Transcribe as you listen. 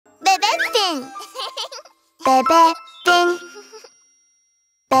Bebefinn. Bebefinn.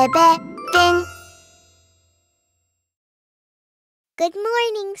 Bebefinn. Good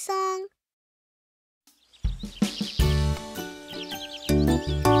morning song.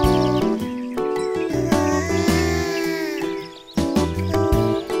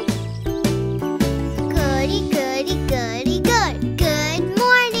 Goody, goody, goody, good. Good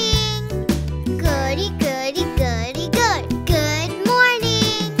morning. Goody, goody, goody, good. Good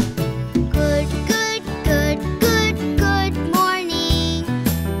morning. Good, good, good, good, good morning.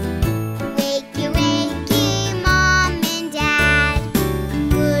 Wakey, wakey, Mom and Dad.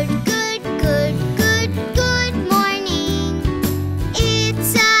 Good, good, good, good, good morning.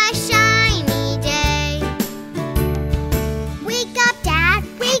 It's a shiny day. Wake up, Dad,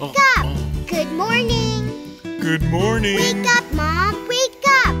 wake up. Good morning. Good morning. Wake up, Mom, wake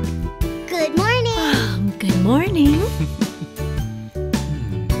up. Good morning. Good morning.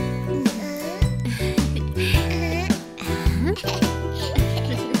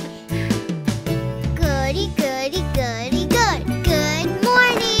 Goody, goody, goody, good. Good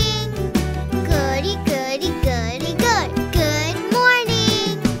morning. Goody, goody, goody, good. Good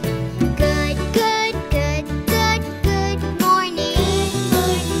morning. Good, good, good, good, good morning.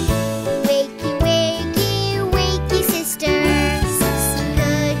 Wakey, wakey, wakey, sisters.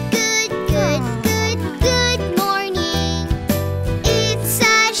 Good, good, good, good, good morning. It's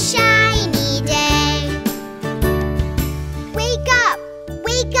a shiny day. Wake up!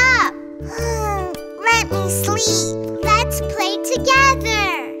 Wake up! Let me sleep. Let's play together.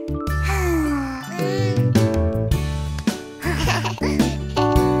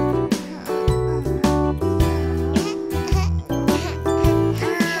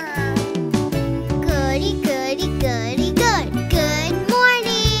 Goody, goody, goody, good. Good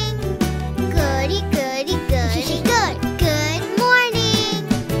morning. Goody, goody, goody, good. Good morning.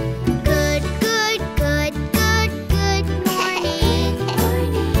 Good, good, good, good, good morning.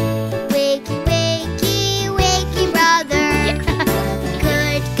 Wakey, wakey, wakey, brother.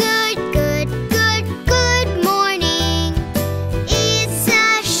 Good, good, good, good, good morning. It's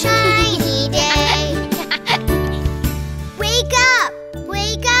a shiny day. Wake up!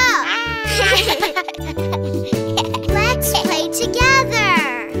 Wake up! Let's play together.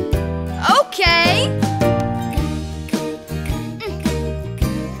 Okay.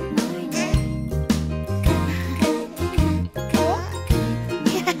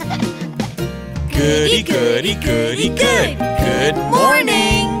 Goody, goody, goody, good. Good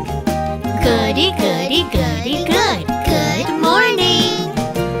morning. Goody, goody, goody, good. Good morning.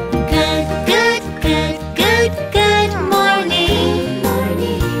 Good, good, good, good, good morning.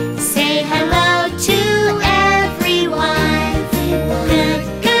 Say hello to everyone. Good,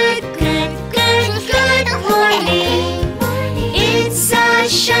 good, good, good, good morning. It's a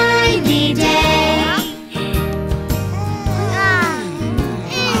shiny day.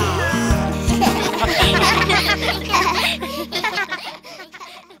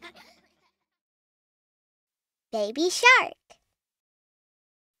 Baby Shark.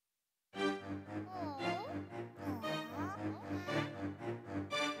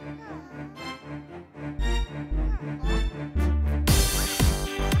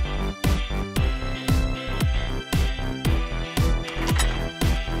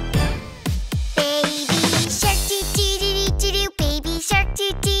 Baby shark, doo doo doo doo doo. Baby shark,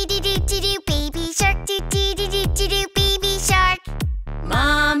 doo doo doo doo doo. Baby shark, doo doo doo doo doo. Baby shark.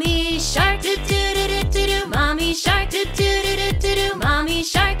 Mommy shark, do do do do do do. Mommy shark, do do do do do do. Mommy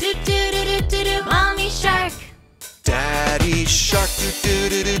shark, do do do do do do. Mommy shark. Daddy shark do do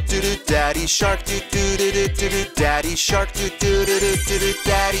do do do do. Daddy shark do do do do do do. Daddy shark do do do do do do.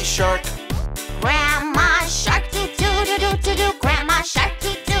 Daddy shark. Grandma shark, doo doo doo doo doo doo. Grandma shark,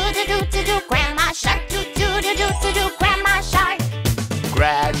 doo doo doo doo doo doo. Grandma shark, doo doo doo doo doo doo. Grandma shark.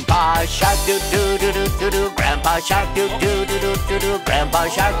 Grandpa shark do do do do do do. Grandpa shark do do do do do do. Grandpa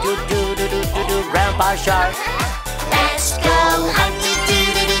shark do do do do do do. Grandpa shark. Let's go hunt, doo doo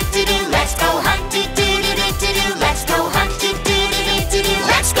doo doo doo doo. Let's go hunt, doo doo doo doo doo doo. Let's go hunt, doo doo doo doo doo doo.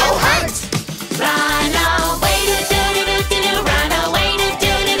 Let's go hunt. Run away, do do do do do do. Run away, do do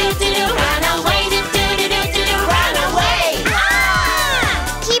do do do do. Run away, do do do do do do. Run away.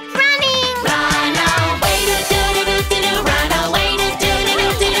 Keep running. Run away, do do do do do do. Run away, do do do do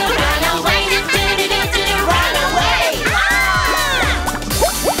do do. Run away, do do do do do do. Run away.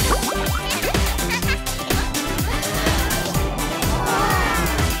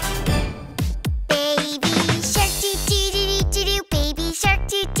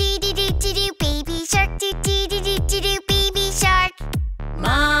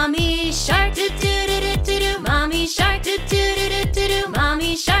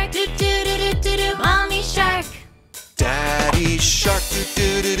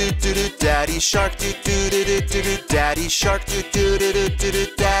 shark, do do do do do do. Daddy shark, do do do do do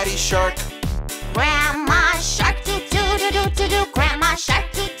do. Daddy shark. Grandma shark, do do do do do do. Grandma shark,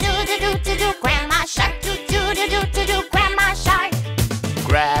 do do do do do do. Grandma shark, do do do do do do. Grandma shark.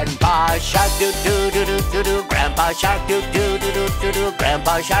 Grandpa shark, do do do do do do. Grandpa shark, do do do do do do.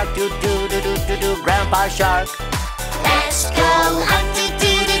 Grandpa shark, do do do do do do. Grandpa shark. Let's go hunt, do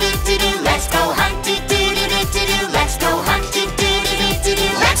do do do do do. Let's go hunt, do do do do do do. Let's go hunt, do do do do do do.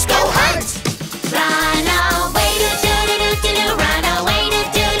 Let's go hunt. Run away, do do do do do do. Run away, do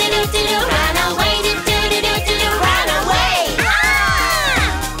do do do do do. Run away, do do do do do do. Run away.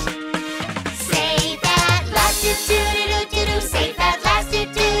 Safe at last, do do do do do do. Safe at last, do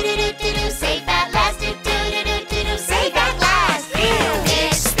do do do do do. Safe at last, do do do do do do. Safe at last.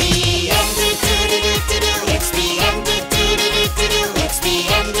 It's the end, do do do do do do. It's the end, do do do do do do. It's the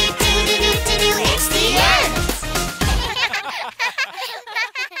end, do do do do do do. It's the end.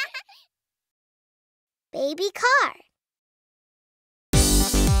 Baby car.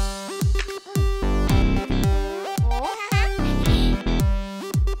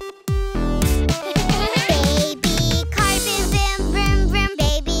 Baby car, boom boom vroom vroom.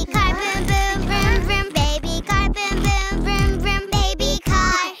 Baby car, boom boom vroom vroom. Baby car, boom boom vroom vroom. Baby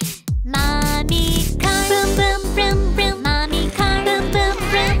car. Mommy car, boom boom vroom vroom. Mommy car, boom boom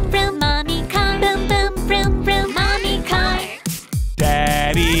vroom vroom. Mommy car, boom boom vroom vroom. Mommy car.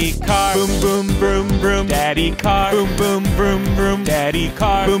 Daddy car, boom boom vroom vroom. Daddy car, boom boom vroom vroom. Daddy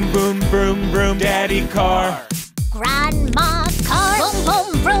car, boom boom vroom vroom. Daddy car. Grandma car, boom boom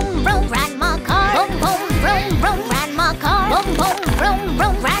vroom vroom. Grandma car, boom boom vroom vroom. Grandma car, boom boom vroom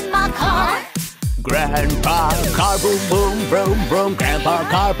vroom. Grandma car. Grandpa car, boom boom vroom vroom. Grandpa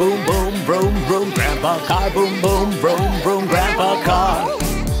car, boom boom vroom vroom. Grandpa car, boom boom vroom vroom. Grandpa car.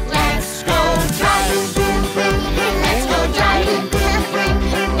 Let's go drive, boom boom vroom vroom. Let's go drive, boom boom vroom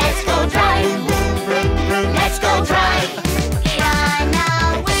vroom. Let's go drive, boom boom vroom vroom. Let's go drive. Run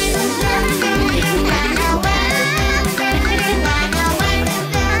away, boom boom vroom vroom. Run away, run away, boom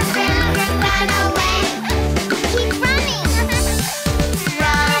boom vroom vroom. Run away. Keep running.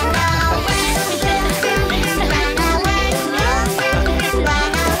 Run away, boom boom vroom vroom. Run away, boom boom vroom.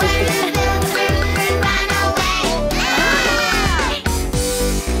 Run away, boom boom vroom. Run away.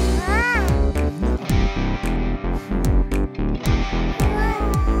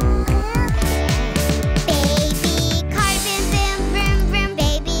 Baby car, boom boom vroom vroom.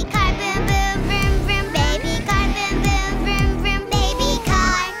 Baby car, boom boom vroom vroom. Baby car, boom boom vroom vroom. Baby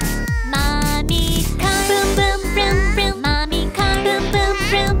car. Mommy car, boom boom vroom vroom. Mommy car, boom boom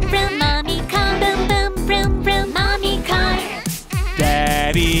vroom vroom. Mommy car, boom boom vroom vroom. Mommy car.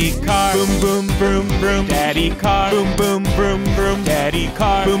 Daddy car, boom boom vroom vroom. Daddy car, boom boom vroom vroom. Daddy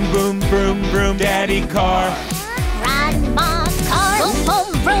car, boom boom vroom vroom. Daddy car. Grandma car, boom boom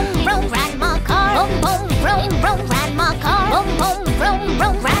vroom vroom. Grandma car, boom boom vroom vroom. Grandma car, boom boom vroom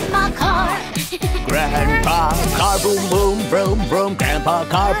vroom. Grandma car. Grandpa car, boom boom vroom vroom. Grandpa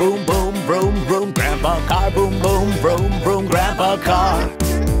car, boom boom vroom vroom. Grandpa car, boom boom vroom vroom. Grandpa car.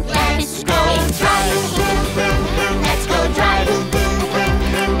 Let's go drive, boom boom vroom vroom. Let's go drive, boom boom vroom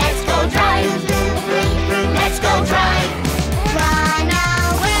vroom. Let's go drive, boom boom vroom vroom. Let's go drive. Run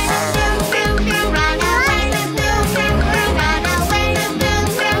away, boom boom vroom. Run away, boom boom vroom vroom. Run away, boom boom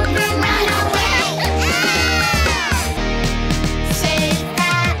vroom vroom. Run away. Safe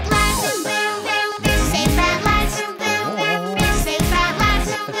at last, boom boom vroom vroom. Safe at last, boom boom vroom vroom. Safe at last,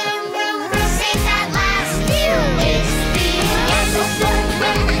 boom boom vroom vroom. Safe at last. It's the end, boom boom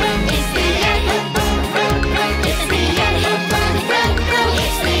vroom vroom. It's the end, boom boom vroom vroom. It's the end, boom boom vroom vroom.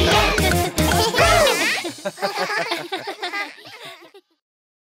 It's the end.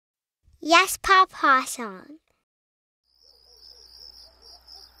 Yes, Papa song.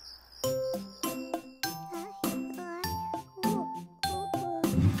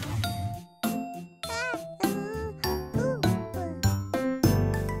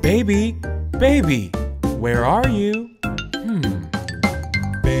 Baby, baby, where are you?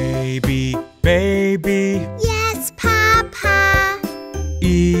 Baby, baby, Yes, Papa.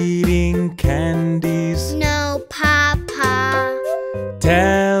 eating candies, No, Papa.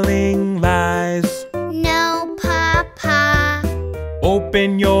 telling lies. No, Papa.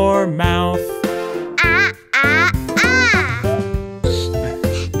 Open your mouth. Ah, ah, ah.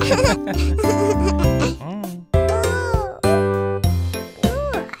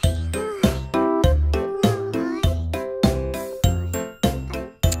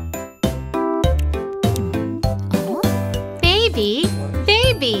 Baby,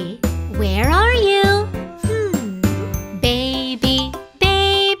 baby, where are you? Baby,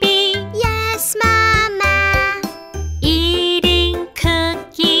 baby, Yes, Mama. eating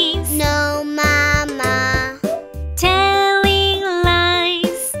cookies. No,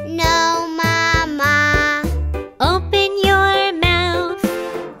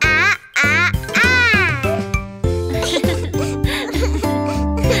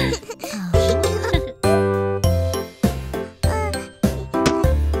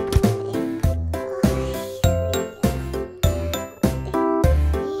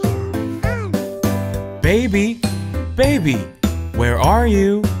 Baby, baby, where are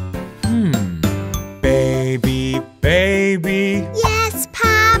you? Baby, baby. Yes,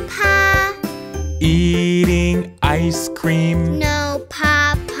 Papa. Eating ice cream. No,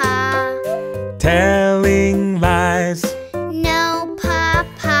 Papa. Telling lies. No,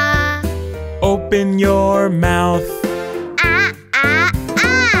 Papa. Open your mouth. Ah, ah,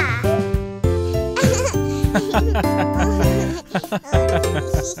 ah.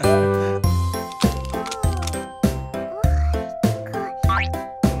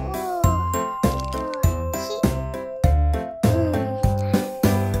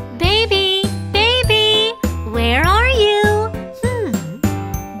 Baby, baby, where are you?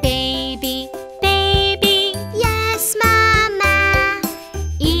 Baby, baby, Yes, Mama.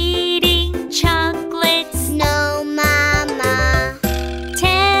 eating chocolates, No, Mama.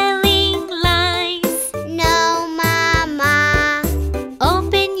 telling lies. No, Mama.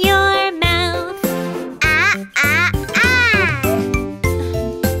 Open your mouth. Ah, ah, ah.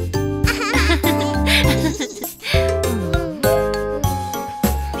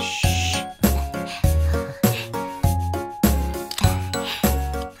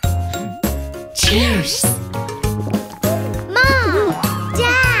 Cheers. Mom!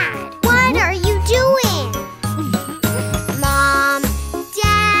 Dad! What are you doing? Mom!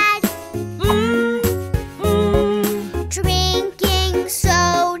 Dad! Drinking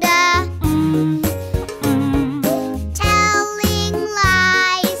soda. Telling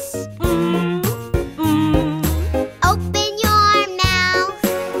lies. Open your mouth.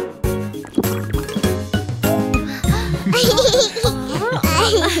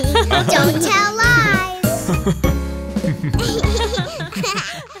 Don't tell lies.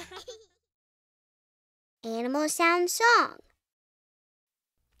 Animal sound song.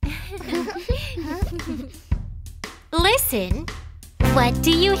 Listen. What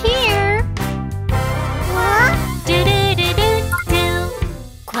do you hear? What? Do do do do do.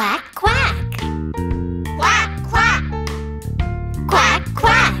 Quack quack. Quack, quack. Quack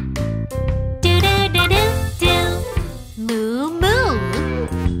quack. Do do do do do. Moo moo.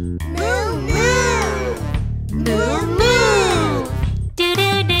 Moo, moo. Moo moo. Do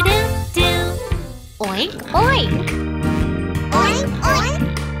do do do do. Oink oink. Oink, oink.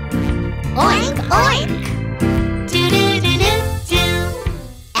 Oink oink. Do do do do do.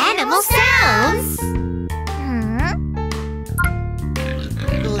 Animal sounds.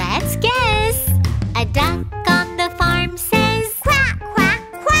 Let's guess. A duck on the farm says Quack, quack,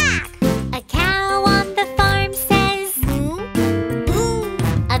 quack. a cow on the farm says Moo, moo.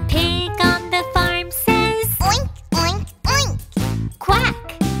 a pig on the farm says Oink, oink, oink. quack.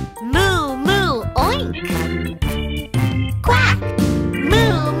 Moo moo oink. Quack.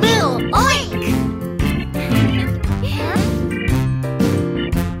 Moo moo oink.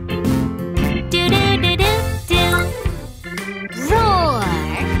 Do do do do do. Roar.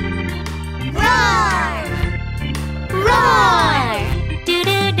 Roar. Roar. Do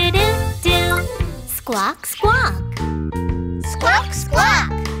do do do do. Squawk squawk. Squawk,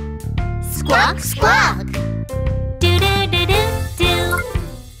 squawk. Squawk squawk. Do do do do do.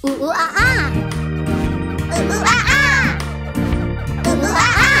 Ooh ooh ah ah. Ooh, ooh, ah, ah. Ooh, ooh,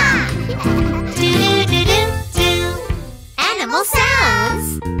 ah, ah. Do do do do do. Animal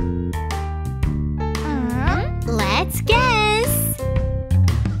sounds. Let's guess.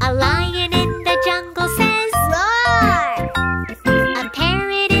 A lion in the jungle says Roar. a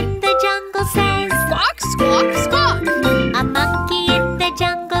parrot in the jungle says Squawk, squawk, squawk. a monkey in the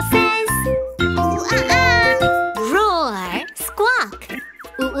jungle says Ooh, ah, ah. roar squawk.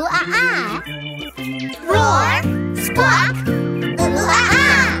 Ooh ooh ah ah. Roar. Squawk. Ooh, ooh, ah,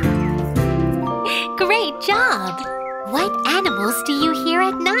 ah. Great job! What animals do you hear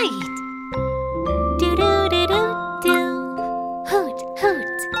at night? Do do do do do. Hoot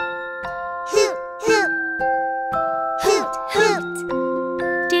hoot. Hoot, hoot. Hoot, hoot.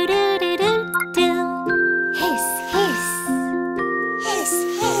 Do do do do do. Hiss hiss. Hiss,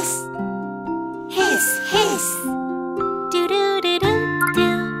 hiss. Hiss hiss. Do do do do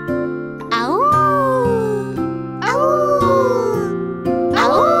do. Ow. Ow.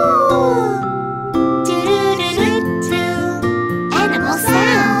 Ow. Do do do do do. Animal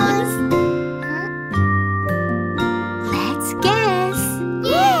sounds. Let's guess.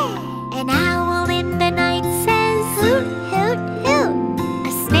 Yeah. An owl in the night says hoot hoot hoot.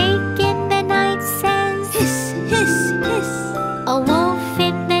 A snake in the night says Hiss, hiss, hiss. a wolf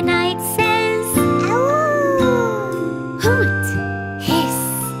in the night says Ow.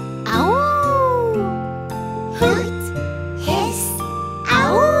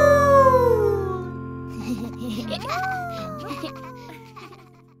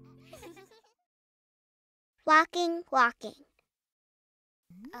 walking, walking.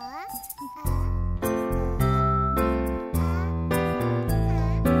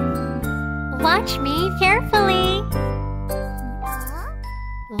 Watch me carefully.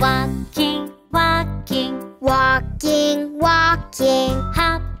 Walking, walking, Walking, walking.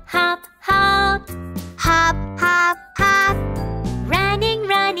 hop, hop, hop. Hop, hop, hop. Running,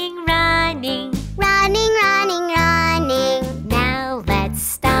 running, running. Running, running, running. Now let's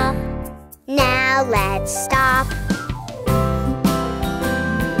stop. Now let's stop.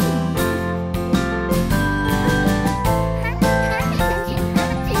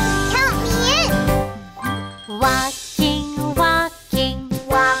 Count me in. Walking, walking,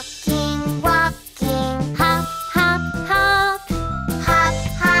 Walking, walking. hop, hop, hop. Hop,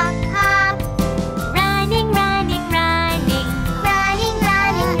 hop, hop. Running, running, running. Running,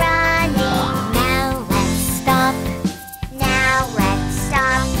 running, running. Now let's stop. Now let's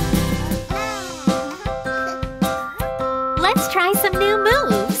stop. Let's try some new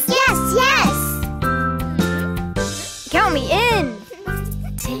moves. Yes, yes. Count me in.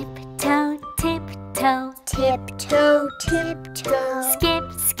 Tiptoe, tiptoe. Tiptoe, tiptoe.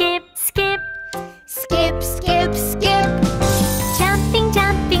 Skip, skip, skip. Skip, skip, skip. Jumping,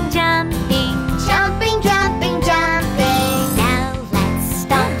 jumping, jumping. Jumping, jumping, jumping. Now let's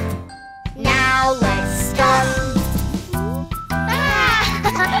stop. Now let's stop.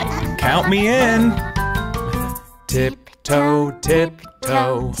 Count me in. Tiptoe,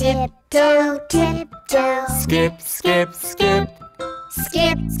 tiptoe. Tiptoe, tiptoe. Skip, skip, skip.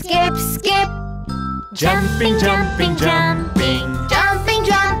 Skip, skip, skip. Jumping, jumping, jumping. Jumping,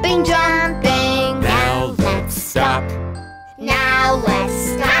 jumping, jumping. Now let's stop. Now let's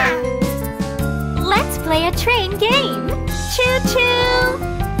stop. Let's play a train game. Choo choo.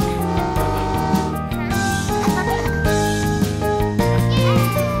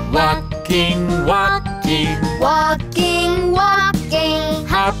 Walking, walking. Walking, walking.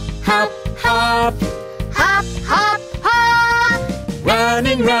 Hop, hop, hop. Hop, hop, hop.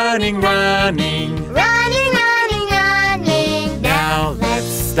 Running, running, running. Running, running, running. Now let's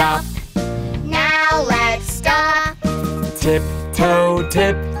stop. Now let's stop. Tiptoe,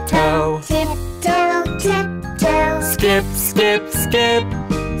 tiptoe. Tiptoe, tiptoe. Skip, skip, skip.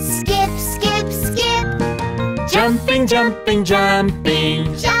 Skip, skip, skip. Jumping, jumping, jumping.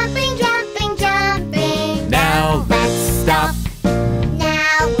 Jumping, jumping, jumping. Now let's stop.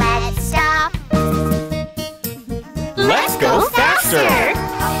 Now let's stop. Let's go faster.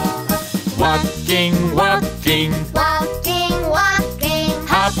 Walking, walking. Walking, walking.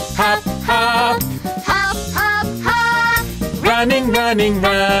 Hop, hop, hop. Hop, hop, hop. Running, running,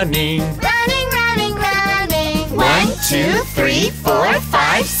 running. Running, running, running. 1, 2, 3, 4,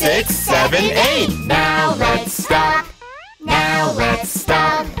 5, 6, 7, 8. Now let's stop. Now let's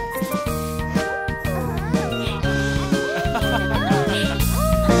stop.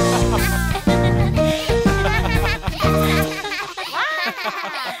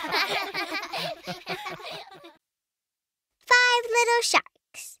 Five little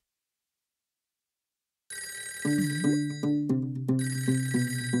sharks.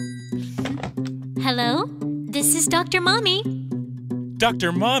 Hello, this is Dr. Mommy.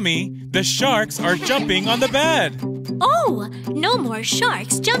 Dr. Mommy, the sharks are jumping on the bed. Oh, no more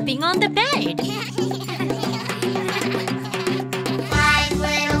sharks jumping on the bed. Five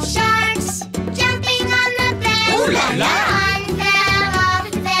little sharks jumping on the bed. Ooh la la. One fell off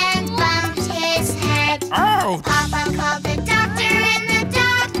and bumped his head. Ouch! Papa called the doctor and the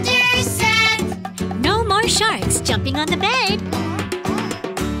doctor said, No more sharks jumping on the bed.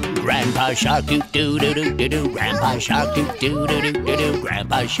 Grandpa Shark doo doo doo doo doo doo. Grandpa Shark doo doo doo doo doo doo.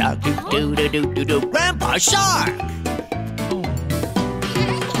 Grandpa Shark doo doo doo doo doo doo. Grandpa Shark!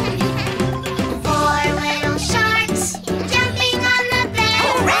 four little sharks jumping on the bed.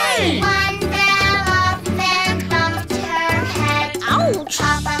 Hooray! One fell off and bumped her head. Ouch!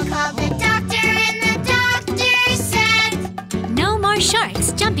 Papa called the doctor and the doctor said, No more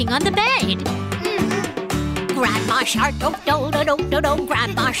sharks jumping on the bed. Grandma Shark do do do do do do.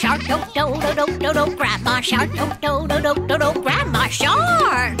 Grandma Shark do do do do do do. Grandma Shark do do do do do do. Grandma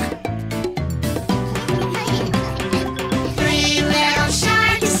Shark. three little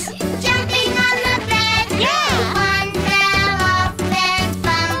sharks jumping on the bed. Yeah. One fell off and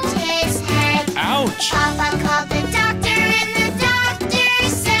bumped his head. Ouch! Papa called the doctor and the doctor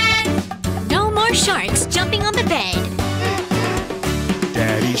said, No more sharks jumping on the bed.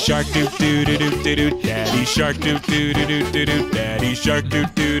 Daddy shark doo doo doo doo doo doo. Daddy shark doo doo doo doo doo doo. Daddy shark doo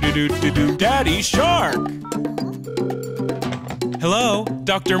doo doo doo doo doo. Daddy shark. Hello,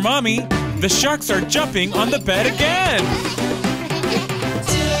 Dr. Mommy. The sharks are jumping on the bed again.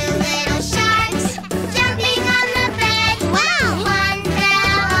 two little sharks jumping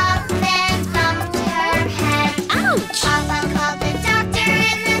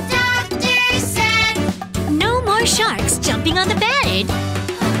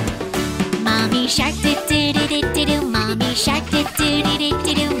shark do do do do do do. Mommy shark do do do do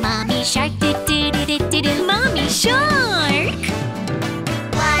do do. Mommy shark do do do do do do. Mommy shark.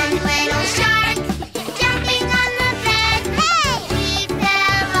 One little shark jumping on the bed. Hey! He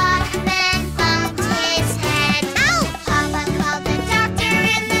fell off and bumped his head. Ow! Papa called the doctor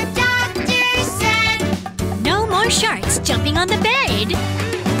and the doctor said, No more sharks jumping on the bed.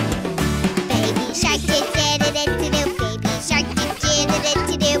 Baby shark did do-do-do-do-do. Baby shark did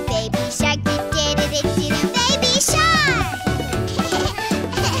do-do-do-do-do. Baby shark did do-do-do-do-do. Baby shark!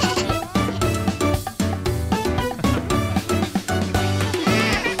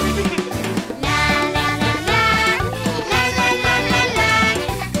 La la la la, la la la la la,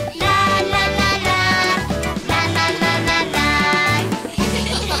 la la la la, la la la la la.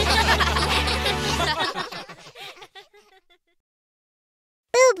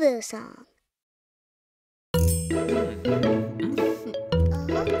 Boo-boo song.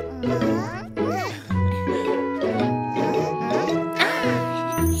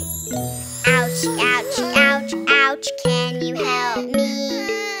 Ouch, ouch, ouch, ouch, can you help me?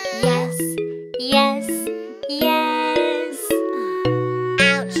 Yes, yes, yes.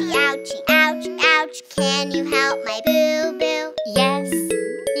 Ouchie, ouchie, ouch, ouch, can you help my boo-boo? Yes,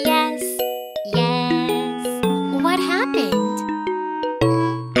 yes, yes. What happened?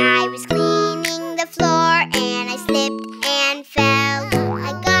 I was cleaning the floor and I slipped and fell.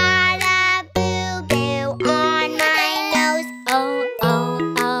 I got a boo-boo on my nose. Oh,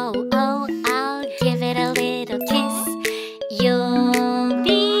 oh, oh, oh, I'll give it a little kiss. You'll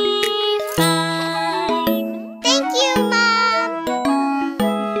be fine. Thank you, Mom.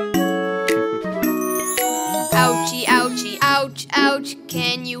 Ouchie, ouchie, ouch, ouch,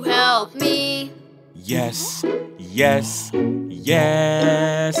 can you help me? Yes, yes,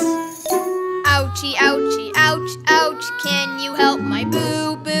 yes. Ouchie, ouchie, ouch, ouch, can you help my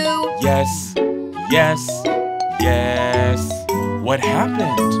boo-boo? Yes, yes, yes. What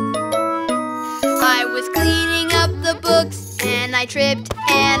happened? I was cleaning up the books and I tripped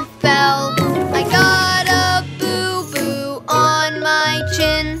and fell. I got a boo-boo on my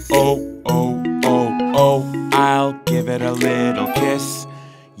chin. Oh, oh, oh, oh, I'll give it a little kiss.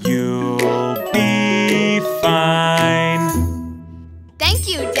 You'll be fine. Thank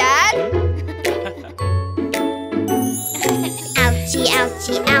you, Dad. Ouchie,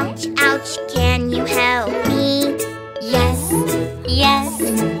 ouchie, ouch, ouch, can you help me? Yes, yes,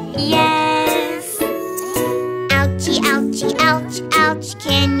 yes. Ouchie, ouchie, ouch, ouch,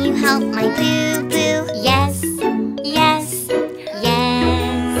 can you help my boo-boo? Yes, yes,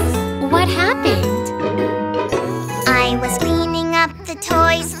 yes. What happened? I was cleaning up the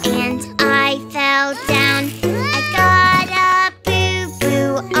toys and I fell down. I got a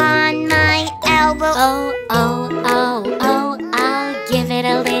boo-boo on my elbow. Oh, oh, oh, oh, I'll give it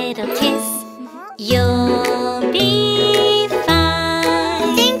a little kiss. You'll be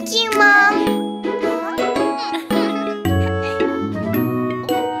fine. Thank you, Mom.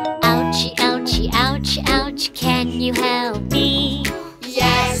 Ouchie, ouchie, ouch, ouch, can you help me?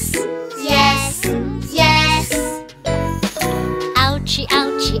 Yes, yes, yes. Ouchie,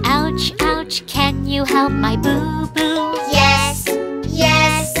 ouchie, ouch, ouch, can you help my boo-boo? Yes,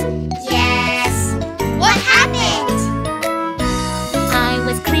 yes, yes. What happened? I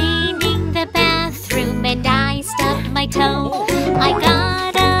was cleaning the bathroom and I stubbed my toe. I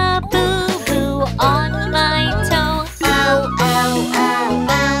got a boo-boo on my toe. Oh, oh, oh,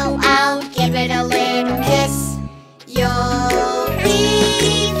 oh, I'll give it a little kiss. You'll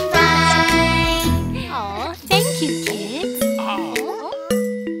be fine. Aw, thank you, kids.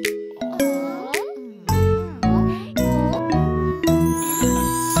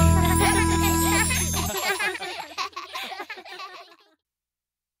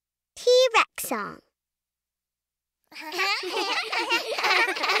 T-Rex song.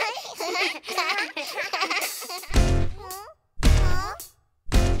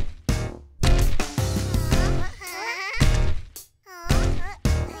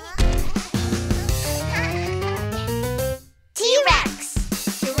 T-Rex,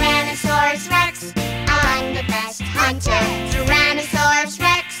 Tyrannosaurus Rex, I'm the best hunter. Tyrannosaurus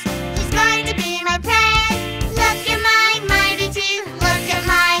Rex, he's going to be my prey. Look at my mighty teeth, look at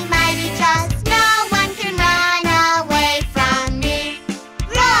my mighty jaws. No one can run away from me.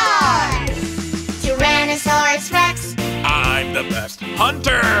 Roar! Tyrannosaurus Rex, I'm the best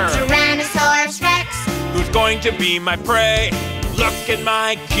hunter. Tyrannosaurus Rex, Who's going to be my prey? Look at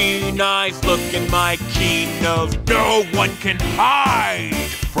my keen eyes, look at my keen nose. No one can hide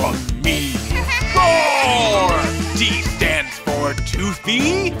from me. Roar! T stands for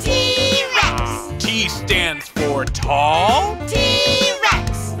toothy. T-Rex, T stands for tall.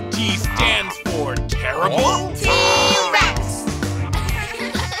 T-Rex, T stands for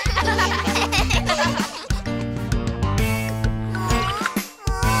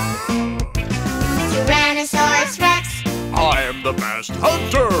best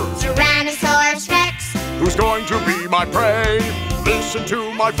hunter. Tyrannosaurus Rex. Who's going to be my prey? Listen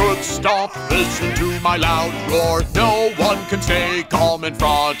to my foot stomp, listen to my loud roar. No one can stay calm in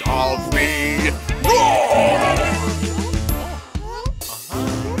front of me. Roar!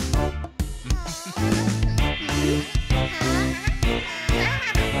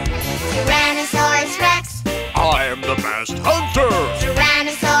 Tyrannosaurus Rex. I am the best hunter.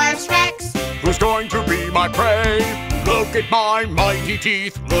 Tyrannosaurus Rex. Who's going to be my prey? Look at my mighty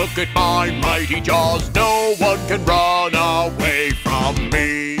teeth, look at my mighty jaws. No one can run away from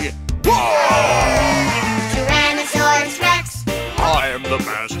me. Tyrannosaurus Rex. I am the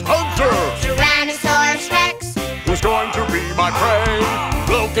best hunter. Tyrannosaurus Rex. Who's going to be my prey?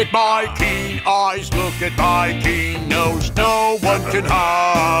 Look at my keen eyes, look at my keen nose. No one can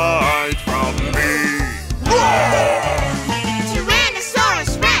hide from me.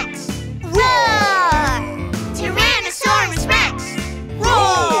 Tyrannosaurus Rex. Roar! Tyrannosaurus Rex.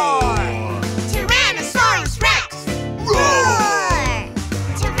 Roar! Tyrannosaurus Rex. Roar!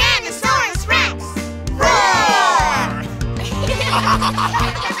 Tyrannosaurus Rex. Roar!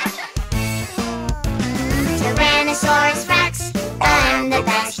 Tyrannosaurus Rex. I'm the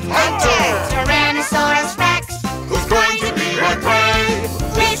best hunter. Tyrannosaurus Rex. Who's going to be my prey?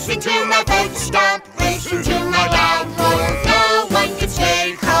 Listen to my foot stomp. Listen to my loud roar. No one can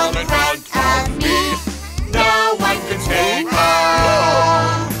stay calm in front of me. No one can stay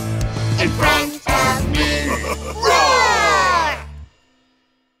calm in front of me. Roar!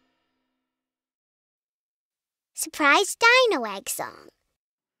 Surprise Dino Egg Song.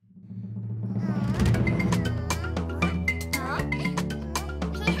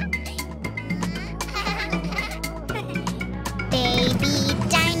 Baby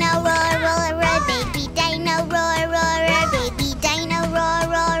Dino roar, roar, roar. Baby Dino roar, roar, roar. Baby Dino roar,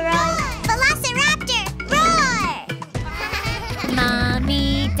 roar, roar. Velociraptor, roar! Mommy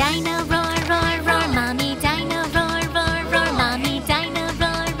Dino roar, roar, roar. Mommy Dino roar, roar, roar. Mommy Dino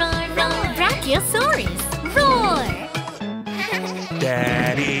roar, roar, roar. Brachiosaurus, roar!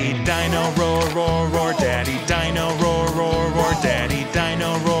 Daddy Dino roar, roar, roar. Daddy Dino roar, roar, roar. Daddy Dino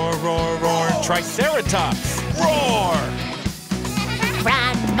roar, roar, roar. Triceratops, roar!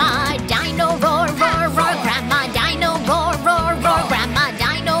 Grandma Dino roar, roar, roar. Grandma Dino roar, roar, roar. Grandma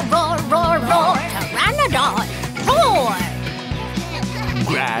Dino roar, roar, roar. Pteranodon, roar!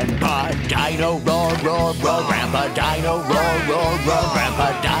 Grandpa Dino roar, roar, roar. Grandpa Dino roar, roar, roar. Grandpa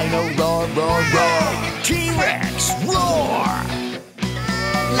Dino roar, roar, roar. T-Rex roar!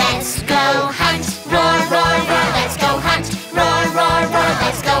 Let's go hunt, roar, roar, roar. Let's go hunt, roar, roar, roar.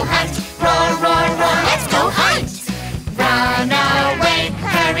 Let's go hunt, roar, roar, roar. Let's go hunt. Run away,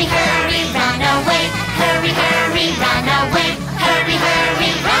 hurry, hurry, run away. Hurry, hurry, run away. Hurry,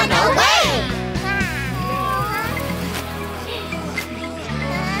 hurry, run away.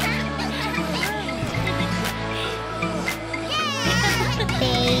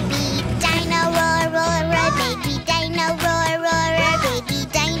 Baby Dino roar, roar, roar. Baby Dino roar, roar, roar. Baby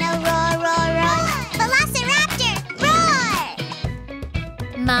Dino roar, roar, roar. Velociraptor, roar!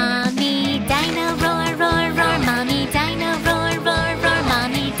 Mommy Dino roar, roar, roar. Mommy Dino roar, roar, roar.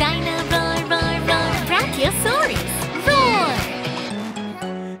 Mommy Dino roar, roar, roar. Brachiosaurus, roar!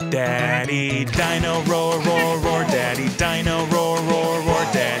 Daddy Dino roar, roar, roar. Daddy Dino roar, roar, roar.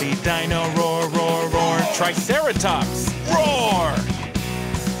 Daddy Dino roar, roar, roar. Triceratops, roar!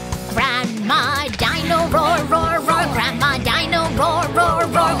 Grandma Dino roar, roar, roar. Grandma Dino roar, roar,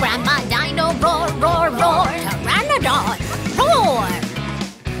 roar. Grandma Dino roar, roar, roar. Pteranodon, roar!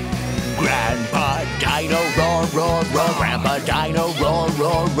 Grandpa Dino roar, roar, roar. Grandpa Dino roar,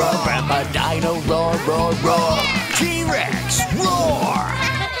 roar, roar. Grandpa Dino roar, roar, roar. T-Rex roar!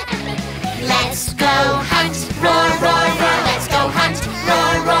 Let's go hunt, roar, roar, roar. Let's go hunt,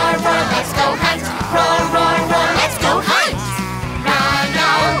 roar, roar, roar. Let's go hunt, roar, roar, roar. Let's go hunt. Run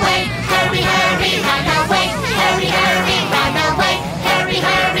away, hurry, hurry, run away. Hurry, hurry, run away. Hurry,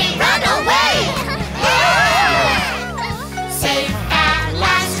 hurry, run away. Safe at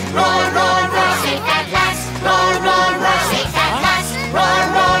last, roar, roar, roar. Safe at last, roar, roar, roar. Safe at last, roar,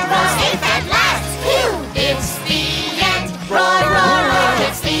 roar, roar. Safe at last. Phew, it's the end. Roar, roar, roar.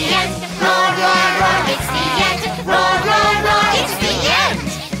 It's the end. Roar, roar, roar. It's the end. Roar, roar, roar. It's the end.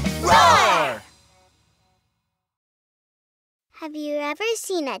 Roar! Have you ever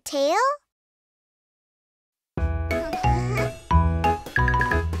seen a tail?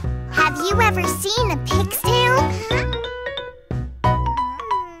 Have you ever seen a pig's tail?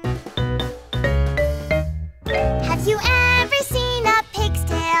 Have you ever seen a pig's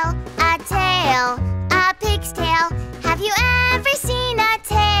tail? A tail, a pig's tail. Have you ever seen a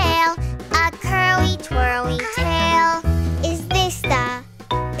tail? A curly, twirly tail. Is this the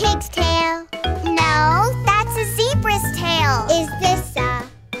pig's tail? No, that's a zebra's tail. Is this a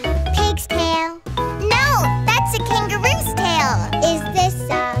pig's tail? No, that's a kangaroo's tail. Is this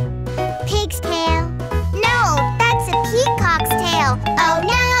a pig's tail? No, that's a peacock's tail. Oh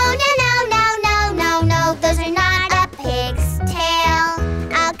no, no, no, no, no, no, no, those are not a pig's tail.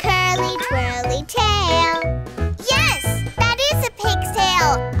 A curly twirly tail. Yes, that is a pig's tail.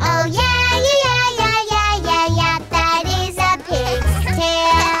 Oh yeah, yeah, yeah, yeah, yeah, yeah, that is a pig's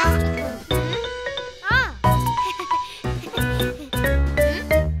tail.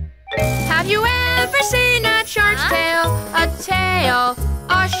 Have you ever seen a shark's tail? A tail,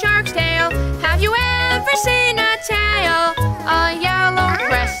 a shark's tail. Have you ever seen a tail? A yellow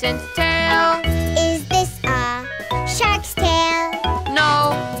crescent tail. Is this a shark's tail?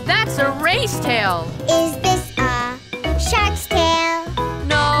 No, that's a race tail. Is this a shark's tail?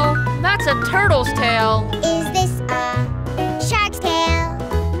 No, that's a turtle's tail. Is this a shark's tail?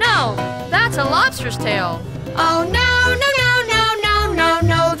 No, that's a lobster's tail. Oh no, no, no, no, no, no,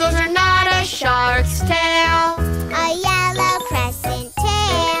 no, those are not a shark's tail. A yellow crescent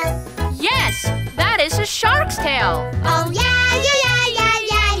tail. Yes, that is a shark's tail. Oh yeah, yeah, yeah, yeah,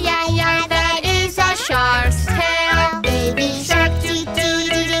 yeah, yeah, yeah, that is a shark's tail. Baby shark doo doo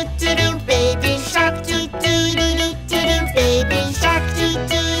doo doo doo doo. Baby shark doo doo doo doo doo doo. Baby shark doo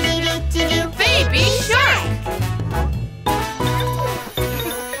doo doo doo doo doo. Baby shark.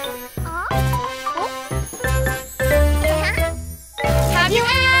 Have you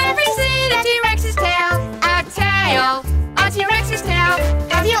ever seen a T-Rex's tail? A tail, a T-Rex's tail.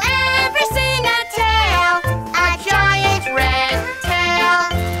 Have you ever seen a tail? A giant red tail.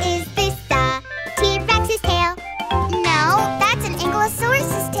 Is this the T-Rex's tail? No, that's an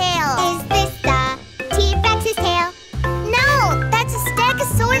ankylosaurus's tail. Is this the T-Rex's tail? No, that's a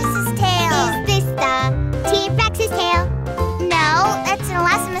stegosaurus's tail. Is this the T-Rex's tail? No, that's an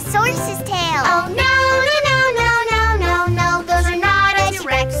elasmosaurus's tail. Oh no, no, no, no, no, no, no, those are not a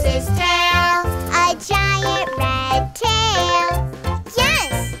T-Rex's tail. A giant red tail. Yes,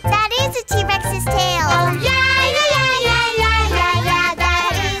 that is a T-Rex's tail. Oh yeah, yeah, yeah, yeah, yeah, yeah, yeah,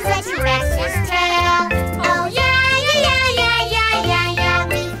 that is a T-Rex's tail. Oh yeah, yeah, yeah, yeah, yeah, yeah, yeah,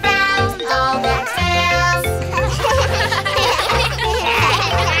 we found all the tails.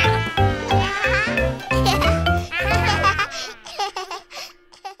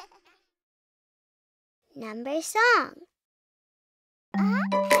 Number song.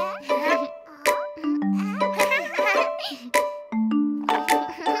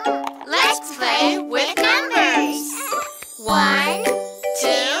 Let's play with numbers. 1,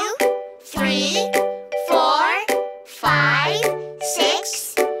 2, 3, 4, 5,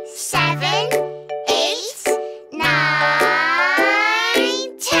 6, 7, 8, 9,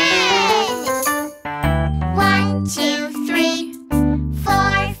 10. 1, 2, 3,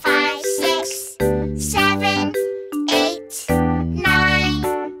 4, 5, 6, 7, 8, 9,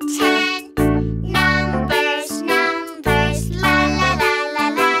 10. Numbers, numbers, la la la la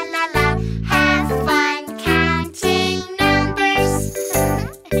la la la. Have fun counting numbers.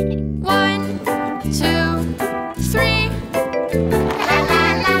 1, 2, 3, La la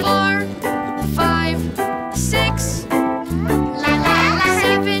la 4, 5, 6, la la la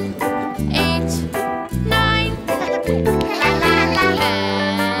 7, 8, 9, la la la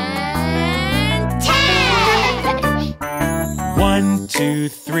and 10. 1, 2,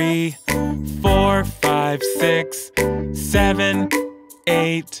 3, 4, 5, 6, 7,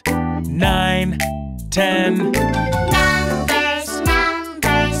 8, 9, 10. Numbers,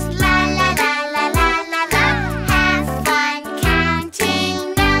 numbers, la la la la la la la. Have fun counting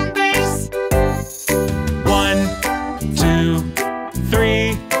numbers. 1, 2,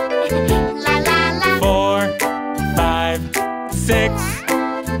 3, La la la 4, 5, 6,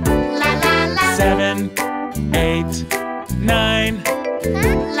 la la la 7, 8, 9,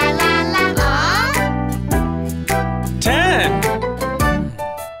 la la la. 10.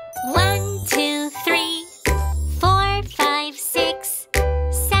 1, 2, 3, 4, 5, 6,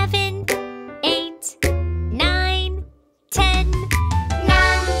 7, 8, 9, 10.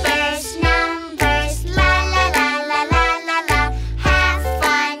 Numbers, numbers, la la la la la la la. Have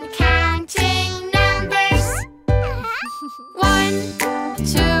fun counting numbers. 1,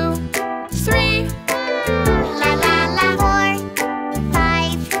 2, 3, La la la 4,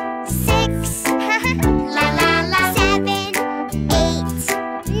 5, 6. La la la 7, 8,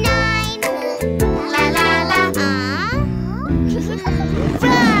 9. La la la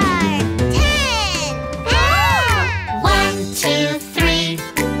 1, 2, 3,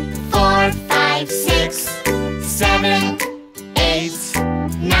 4, 5, 6, 7, 8,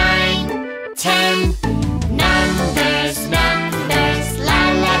 9, 10. Numbers, numbers, la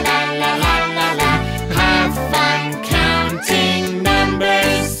la la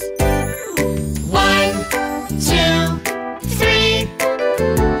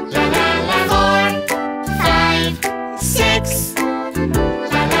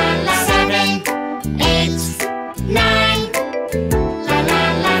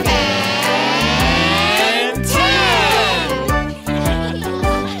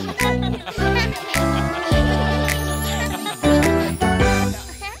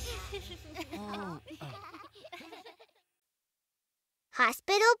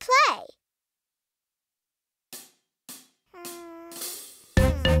Hospital Play.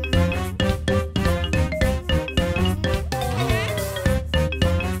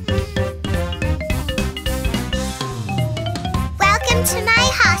 Welcome to my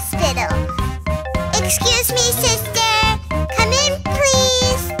hospital. Excuse me, sister. Come in,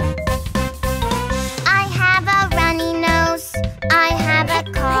 please. I have a runny nose. I have a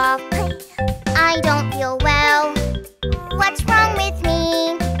cough. I don't feel well. What's wrong with me?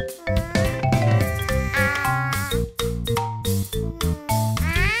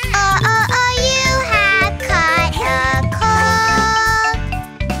 You have caught a cold.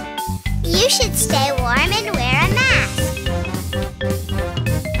 You should stay warm and wear a mask.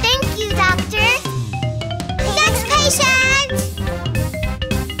 Thank you, doctor. Next patient.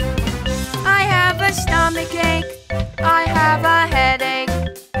 I have a stomach ache. I have a headache.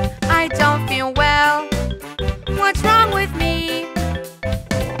 I don't feel well. What's wrong with me?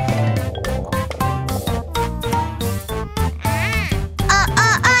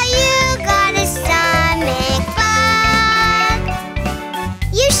 You got a stomach bug.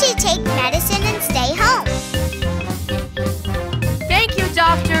 You should take medicine and stay home. Thank you,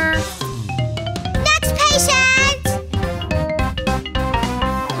 doctor. Next patient.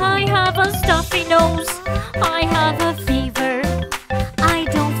 I have a stuffy nose. I have a fever. I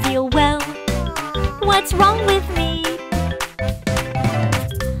don't feel well. What's wrong with me?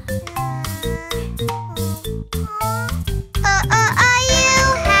 You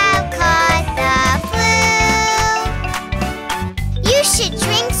have caught the flu. You should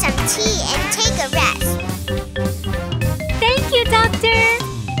drink some tea and take a rest. Thank you, doctor.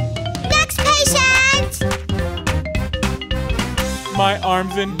 Next patient. My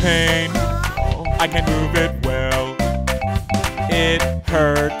arm's in pain. I can't move it well. It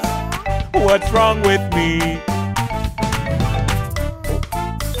hurts. What's wrong with me?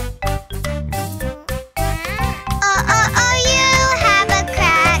 You have a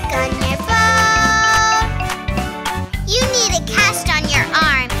crack on your bone. You need a cast on your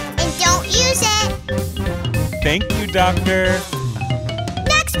arm and don't use it. Thank you, doctor.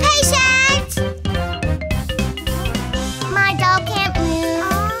 Next patient. My doll can't move.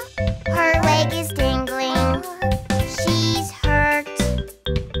 Her leg is dangling. She's hurt.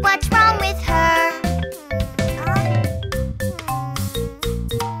 What's wrong with her?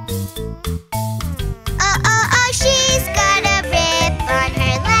 She's got a rip on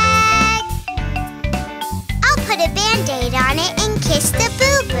her leg. I'll put a Band-Aid on it and kiss the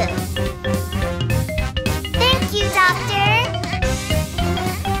boo-boo. Thank you, doctor.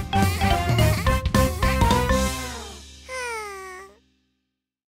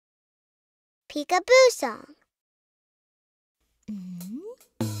 Peekaboo song.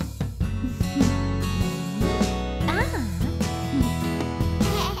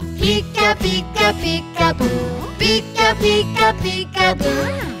 Pika, pika, peekaboo. Pika, pika, peekaboo.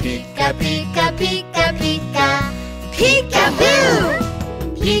 Pika, pika, pika, pika. Peekaboo!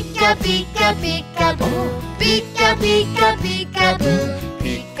 Pika, pika, peekaboo. Pika, pika, peekaboo.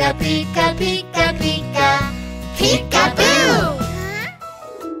 Pika, pika, pika, pika. Peekaboo!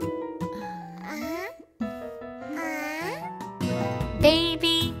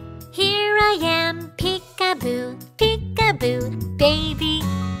 Baby, here I am, peekaboo, peekaboo. Baby,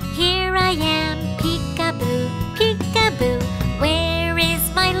 here I am, peekaboo, peekaboo. Where is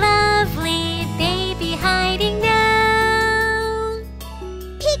my lovely baby hiding now?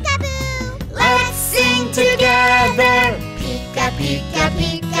 Peekaboo! Let's sing together. Pika, pika,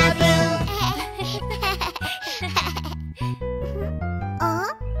 peekaboo.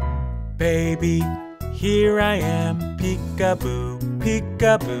 Baby, here I am, peekaboo,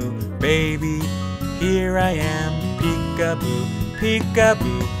 peekaboo. Baby, here I am, peekaboo,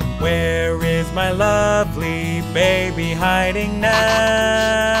 peekaboo. Where is my lovely baby hiding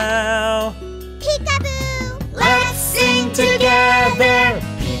now? Peekaboo! Let's sing together.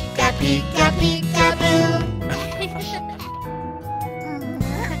 Pika, pika, peekaboo.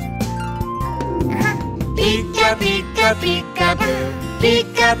 Pika, pika, peekaboo.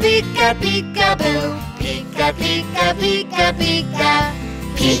 Pika, pika, peekaboo. Pika, pika, pika, pika.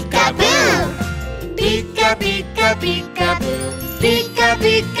 Peekaboo! Pika, pika, peekaboo. Pika,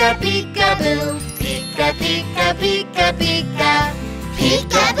 pika, peekaboo. Pika, pika, pika, pika.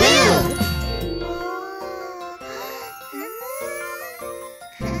 Peekaboo!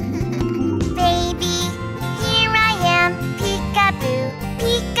 Baby, here I am, peekaboo,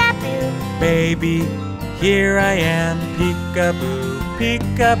 peekaboo. Baby, here I am, peekaboo,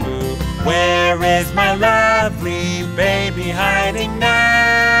 peekaboo. Where is my lovely baby hiding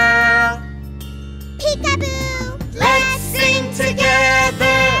now? Peekaboo! Let's sing together.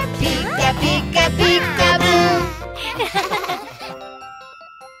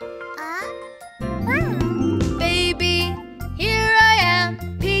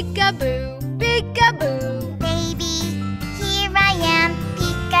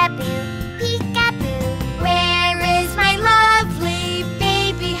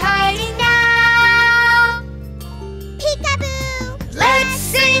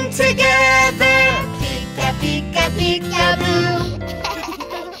 together. Pika, pika, peekaboo.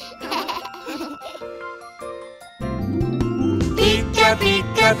 Pika,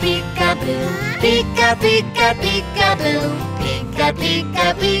 pika, peekaboo. Pika, pika, peekaboo. Pika, pika,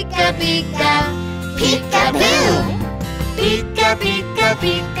 pika, pika. Peekaboo. Pika, pika,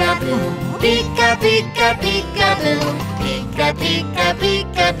 peekaboo. Pika, pika, peekaboo. Pika, pika,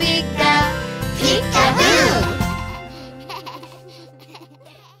 pika, pika. Peekaboo.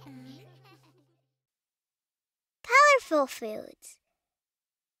 Colorful foods.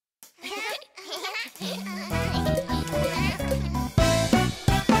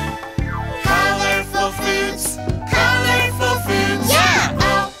 Colorful foods. Colorful foods. Yeah!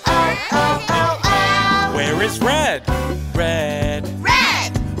 Oh, oh, oh, oh, oh. Where is red? Red.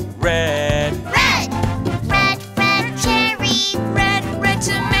 Red. Red. Red. Red, red cherry. Red, red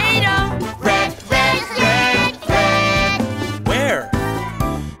tomato. Red, red, red, red. Where?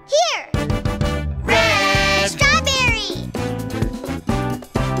 Here. Red. Strawberry.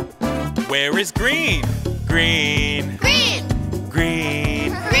 Where is green? Green. Green.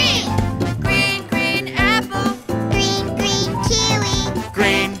 Green. Green. Green, green apple. Green, green kiwi.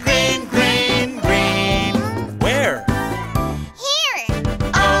 Green, green, green, green. Where? Here.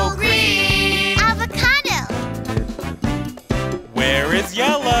 Oh, green. Avocado. Where is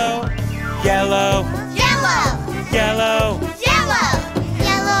yellow? Yellow. Yellow. Yellow. Yellow.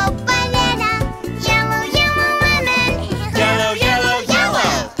 Yellow banana. Yellow, yellow lemon. Yellow, yellow,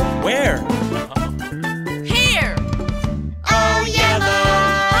 yellow. Where? Here. Oh, yellow.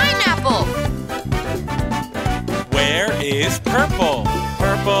 Pineapple. Where is purple?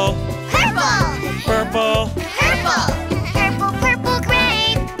 Purple. Purple. Purple. Purple. Purple, purple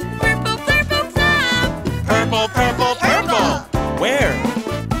grape. Purple, purple plum. Purple, purple, purple. Where?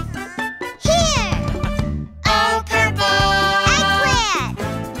 Here. Oh, purple. Eggplant.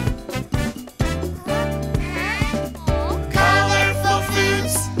 Colorful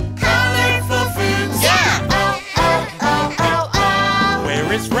foods. Colorful foods. Yeah! Oh, oh, oh, oh, oh. Where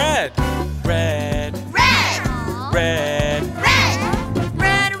is red? Red. Red. Red. Red.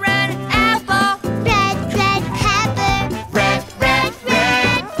 Red, red apple. Red, red pepper. Red, red,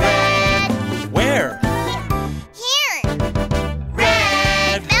 red, red. Where? Here.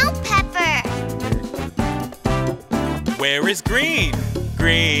 Red. Bell pepper. Where is green?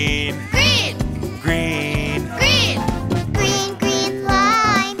 Green. Green. Green. Green. Green, green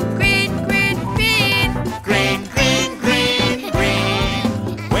lime. Green, green bean. Green, green, green,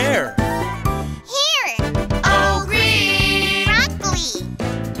 green. Where? Here. Oh, green. Broccoli.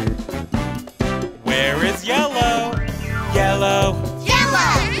 Where is yellow? Yellow.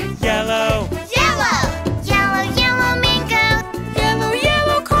 Yellow. Yellow. Yellow. Yellow, yellow mango. Yellow,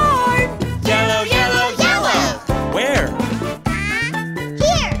 yellow corn. Yellow, yellow, yellow. Where?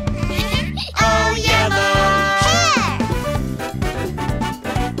 Here. Oh, yellow. Pear.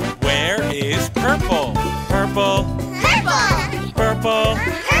 Where is purple? Purple. Purple. Purple.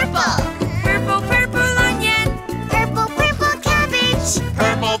 Purple. Purple, purple onion. Purple, purple cabbage.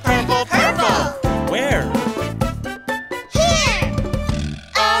 Purple, purple, purple. Where? Here.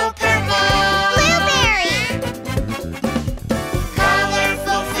 Oh, purple. Blueberry.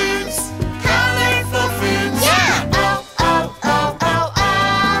 Colorful foods. Colorful foods. Yeah! Oh, oh, oh, oh,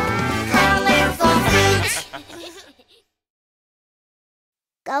 oh. Colorful foods.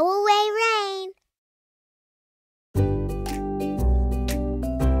 Go away, rain.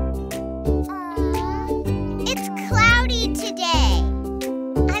 It's cloudy today.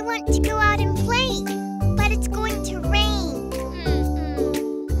 I want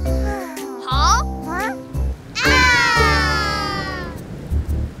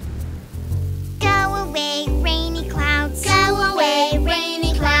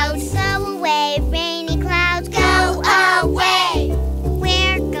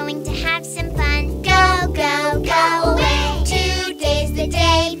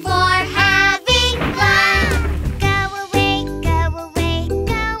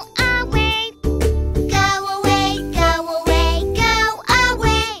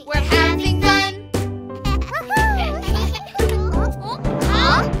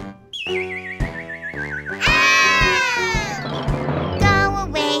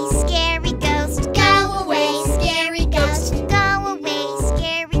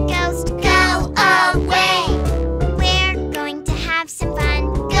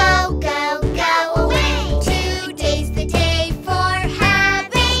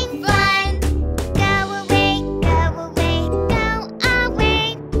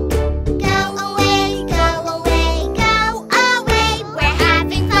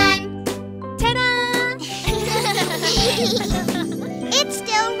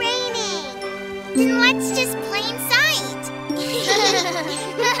Then let's just play inside.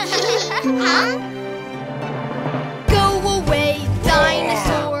 Huh? Go away,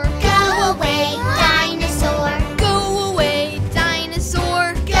 dinosaur. Go away, dinosaur. Go away,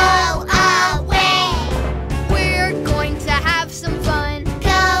 dinosaur. Go away. We're going to have some fun.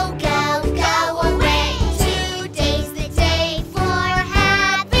 Go, go, go away. Today's the day for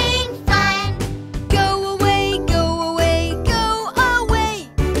having fun. Go away, go away, go away.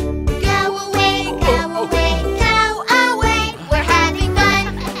 Go away, go away, go away. We're having fun.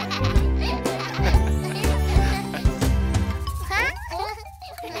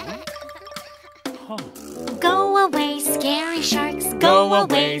 Go away, scary sharks. Go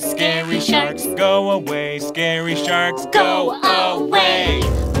away, scary sharks. Go away, scary sharks. Go away.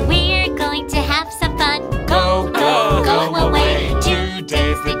 We're going to have some fun. Go, go, go away.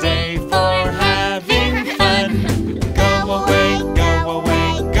 Today's the day for having fun. Go away, go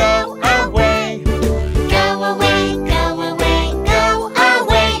away, go away. Go away, go away, go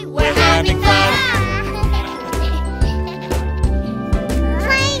away. We're having fun.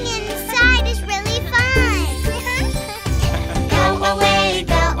 Playing inside is really fun. Go away,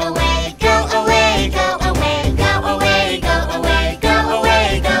 go away, go away, go away, go away, go away, go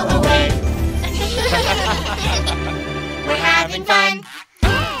away, go away. We're having fun.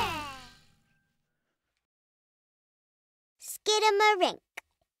 Skidamarink.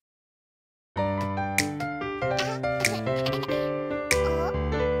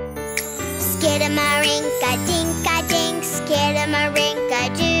 Skidamarinka-dinka-dink,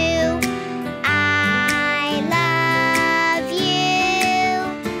 skidamarinka-doo. I love you.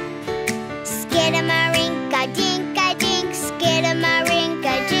 Skidamarinka-dinka-dink,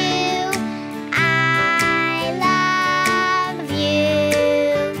 skidamarinka-doo. I love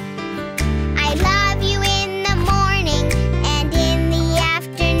you. I love you in the morning and in the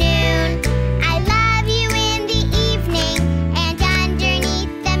afternoon. I love you in the evening and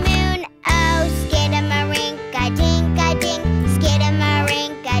underneath the moon. Oh, skidamarinka-dinka-dink,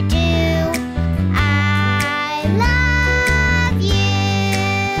 skidamarinka-doo. I love you.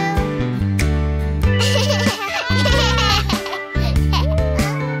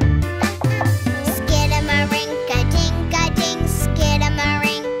 Skidamarinka-dinka-dink,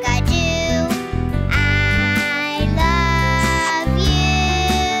 skidamarinka-doo. I love you.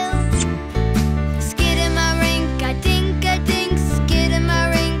 Skidamarinka-dinka-dink,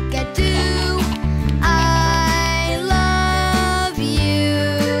 skidamarinka-doo. I love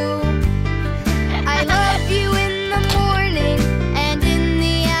you. I love you in the morning and in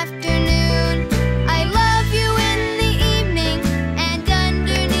the afternoon. I love you in the evening and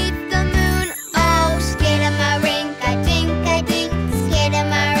underneath the moon. Oh, skidamarinka-dinka-dink,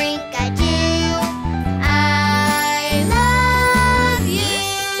 skidamarinka-doo. I love you.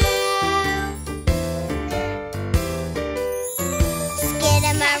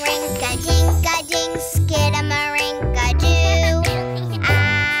 Skidamarinka-dinka-dink, skidamarinka-doo. I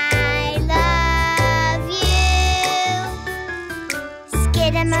love you.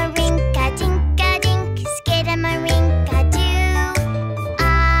 Skidamarinka-dinka-dink, skidamarinka-doo.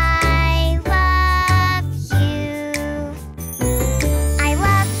 I love you. I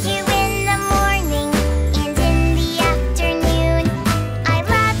love you in the morning and in the afternoon. I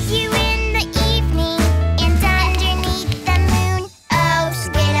love you in the evening and underneath the moon. Oh,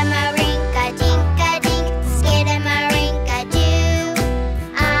 skidamarinka-dinka-dink, skidamarinka-doo.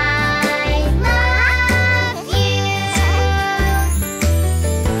 I love you.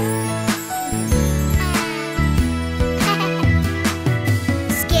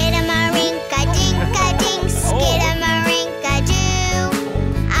 Skidamarinka-dinka-dink, skidamarinka-doo.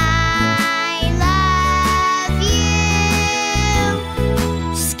 I love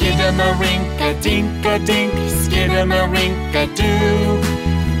you. Skidamarinka-dinka-dink, skidamarinka-doo.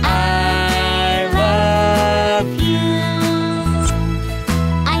 I love you.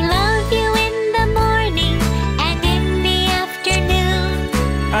 I love you in the morning and in the afternoon.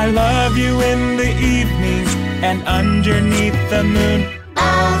 I love you in the evening and underneath the moon.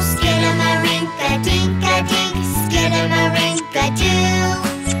 Oh, skidamarinka-dinka-dink, skidamarinka-doo.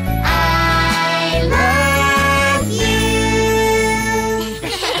 I love you.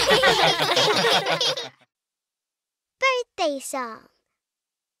 Birthday song.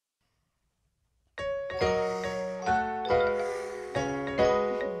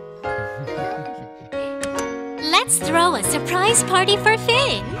 Let's throw a surprise party for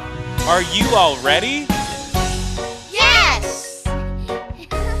Finn. Are you all ready? Yes!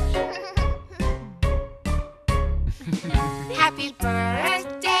 Happy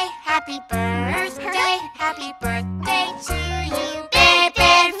birthday, happy birthday, happy birthday to you,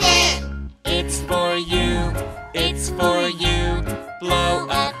 Bebefinn. It's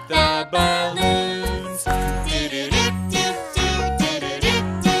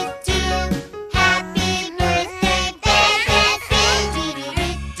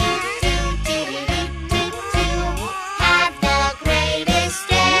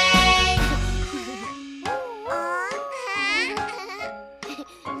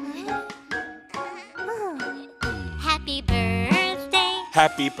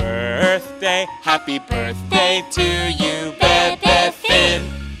Happy birthday to you, Bebefinn.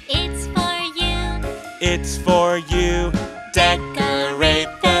 It's for you. It's for you. Decorate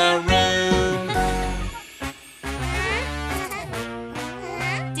the room.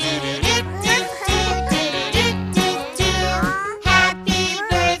 Happy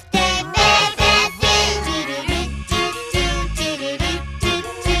birthday, Bebefinn.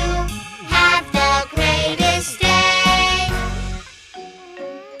 Have the greatest day.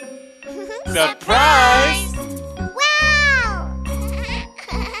 Surprise! Wow!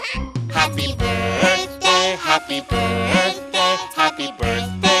 Happy birthday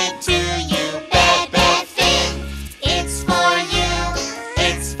to you, Bebefinn. It's for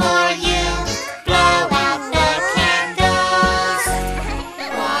you. Blow out the candles.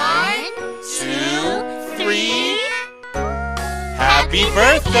 1, 2, 3. Happy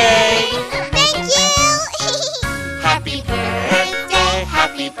birthday! Thank you! Happy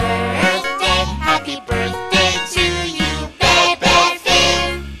birthday to you,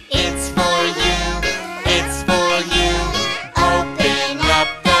 Bebefinn. It's for you. Open up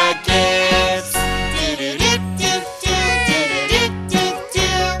the gifts.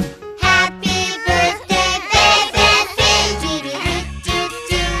 Happy birthday, Bebefinn.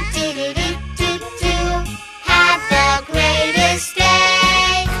 Have the greatest day.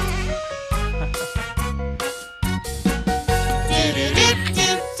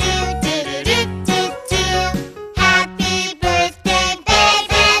 Happy birthday,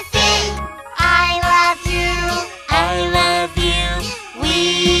 Bebefinn. I love you. I love you. We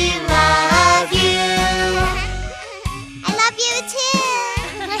love you. I love you too.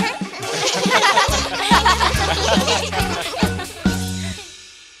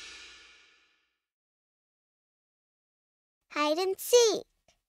 Hide and seek.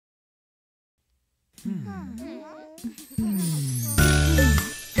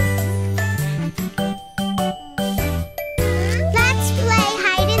 Let's play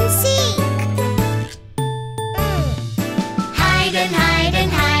hide and seek. Hide and hide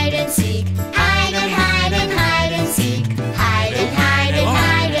and hide and seek. Hide and hide and hide and seek. Hide and hide and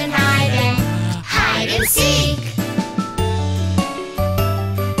hide and hide and hide and seek.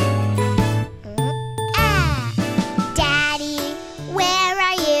 Daddy, where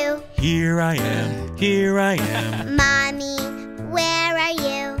are you? Here I am. Mommy, where are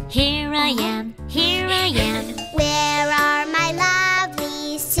you? Here I am. Where are my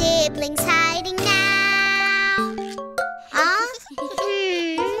lovely siblings hiding now? Huh?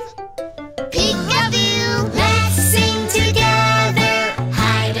 Peekaboo, let's sing together.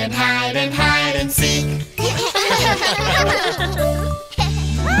 Hide and hide and hide and seek.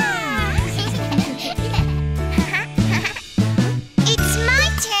 It's my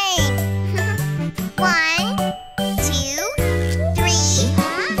turn. 1, 2, 3,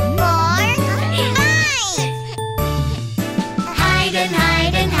 4, 5. Hide and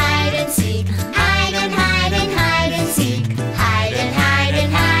hide and hide and seek. Hide and hide and hide and seek. Hide and hide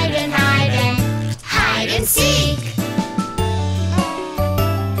and hide and hide and hide and seek.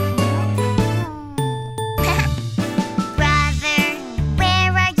 Brother,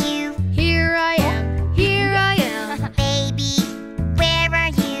 where are you? Here I am. Baby, where are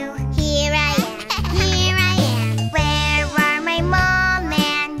you? Here I am. Where are my mom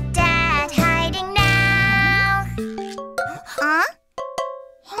and dad hiding now? Huh?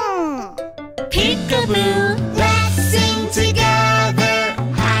 Peekaboo. Let's sing together.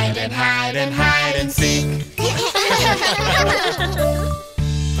 Hide and hide and hide and seek.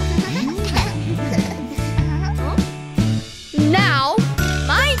 Now,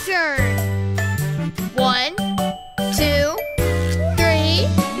 my turn. 1, 2, 3,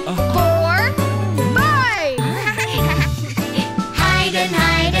 4, 5. Hide and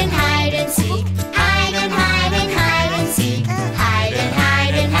hide and hide and seek. Hide and hide and hide and seek. Hide and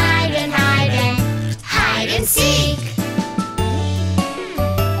hide and hide and hide and hide and seek.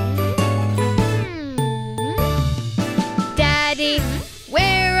 Daddy,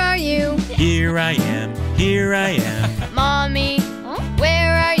 where are you? Here I am. Mommy,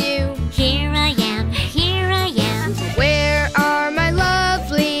 where are you? Here I am. Where are my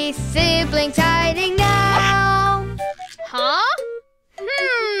lovely siblings hiding now? Huh?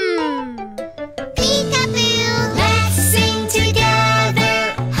 Peekaboo, let's sing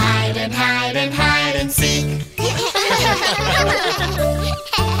together. Hide and hide and hide and seek.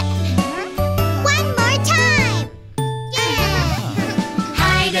 One more time.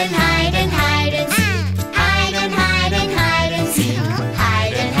 Hide and hide and hide and seek. Hide and hide and hide and seek.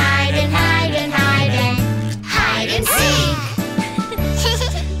 Hide and hide and hide and hide and hide and seek.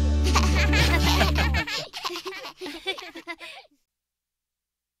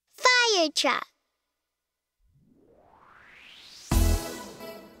 fire truck.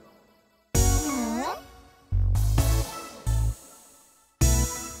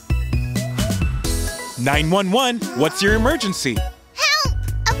 911, what's your emergency? Help!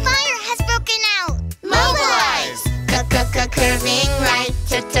 A fire has broken out. Mobilize! Curving right,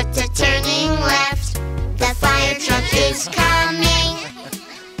 turning left. The fire truck is coming.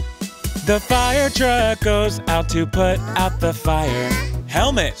 The fire truck goes out to put out the fire.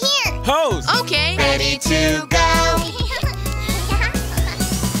 Helmet. Here. Hose. Okay. Ready to go.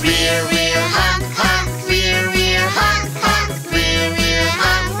 Rear, rear, honk, honk. Rear, rear, honk, honk. Rear, rear,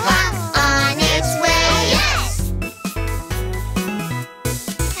 honk, honk. On its way.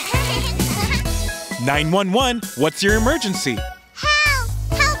 911, what's your emergency? Help!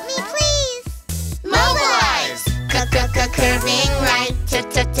 Help me, please. Mobilize! Curving right,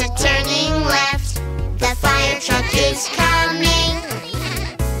 turning left. The fire truck is coming.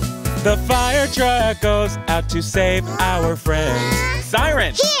 The fire truck goes out to save our friends.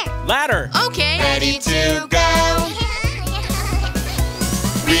 Siren. Here. Ladder. Okay. Ready to go.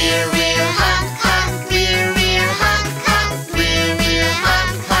 Rear, rear, honk, honk. Rear, rear, honk, honk. Rear, rear,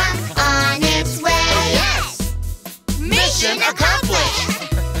 honk, honk. On its way. Mission accomplished.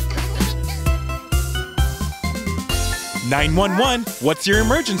 911, what's your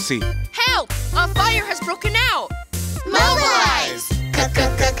emergency? Help! A fire has broken out. Mobilize!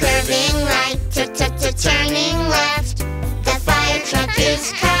 Curving right, turning left. The fire truck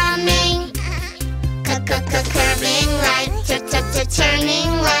is coming. Curving right,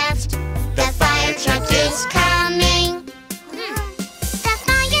 turning left. The fire truck is coming. The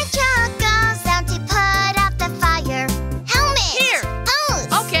fire truck goes out to put out the fire. Helmet. Here. Hose.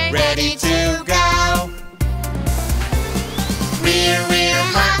 Okay. Ready to go. Rear, rear,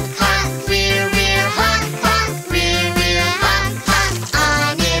 honk, honk. Rear, rear, honk, honk. Rear, rear, honk, honk.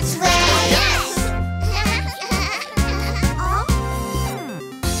 On its way.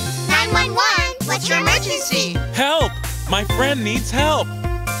 911, what's your emergency? Help! My friend needs help.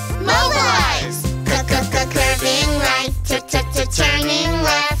 Mobilize! Curving right, turning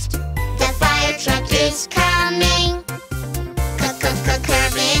left. The fire truck is coming.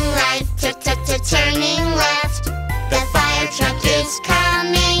 Curving right, turning left. The fire truck is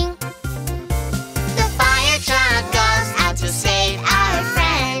coming. The fire truck goes out to save our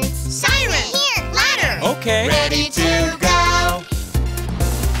friends. Siren! Here! Ladder! Okay. Ready to go.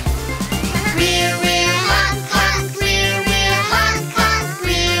 Rear, rear, honk, honk. Rear, rear, honk, honk.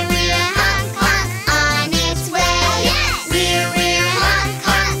 Rear, rear, honk, honk. On its way. Rear, rear, honk,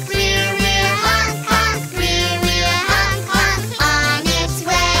 honk. Rear, rear, honk, honk. Rear, rear, honk, honk. On its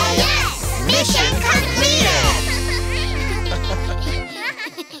way. Mission completed.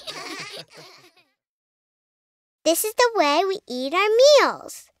 This is the way we eat our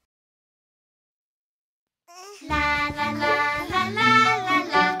meals. La la la la la la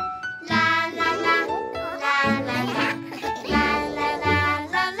la. La la la la la la. La la la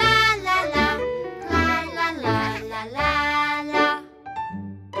la la la la. La la la la la la.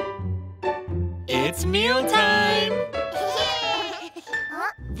 It's mealtime.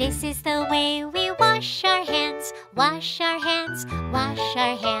 This is the way we wash our hands, wash our hands, wash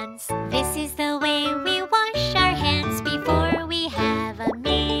our hands. This is the way we wash our hands before we have a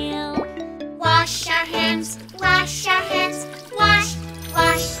meal. Wash our hands, wash our hands, wash,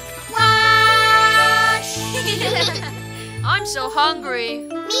 wash, wash. I'm so hungry.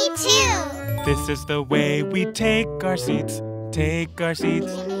 Me too. This is the way we take our seats, take our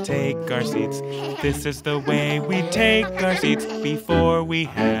seats, take our seats. This is the way we take our seats before we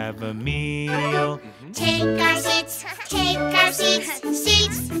have a meal. Take our seats, seats,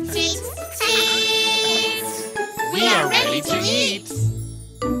 seats, seats. We are ready to eat.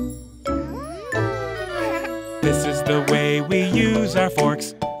 This is the way we use our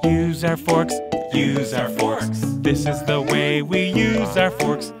forks, use our forks, use our forks. This is the way we use our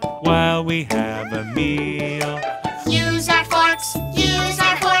forks while we have a meal. Use our forks,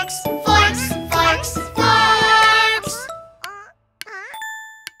 forks, forks, forks.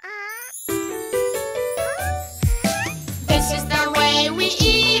 This is the way we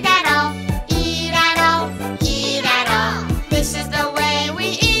eat at all, eat at all, eat at all. This is the way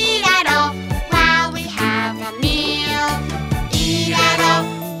we eat at all while we have a meal. Eat at all,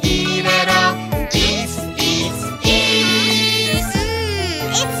 eat at all, eat, eat, eat.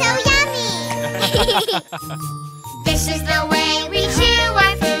 It's so yummy. This is the way we chew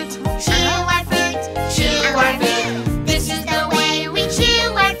our food, chew our food, chew our food. This is the way we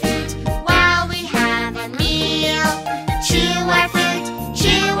chew our food while we have a meal. Chew our food,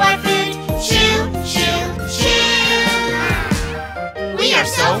 chew our food, chew, chew, chew. We We are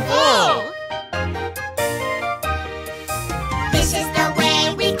so full. This is the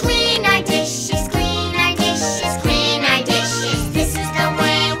way we clean our dishes, clean our dishes, clean our dishes. This is the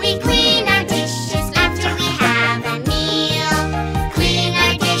way we clean our dishes after we have a meal. Clean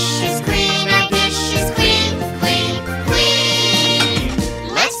our dishes, clean our dishes, clean, clean, clean.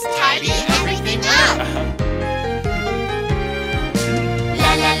 Let's tidy everything up.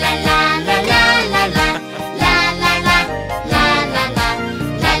 La la la la la la la la. La la la la la la.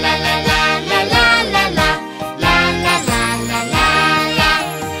 La la la la la la la la. La la la la la la.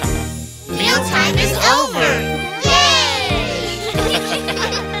 Mealtime is over. Yay!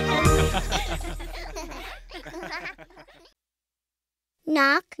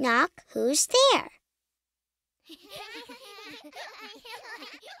 Knock, knock, who's there?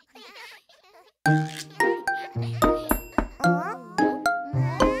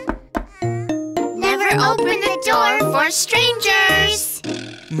 Never open the door for strangers.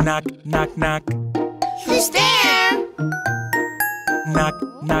 Knock, knock, knock. Who's there? Knock,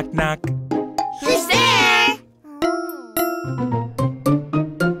 knock, knock. Who's there?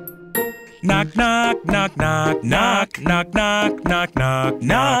 Knock, knock, knock, knock, knock, knock, knock, knock, knock,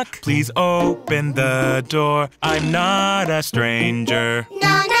 knock. Please open the door. I'm not a stranger.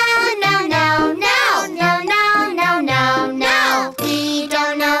 No, no, no, no, no, no, no, no, no, no. We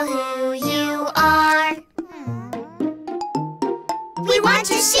don't know who you are. We want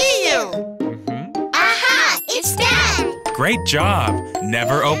to see you. Aha, it's Dad. Great job.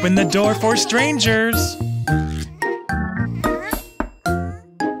 Never open the door for strangers.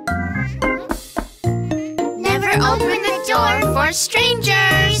 Never open the door for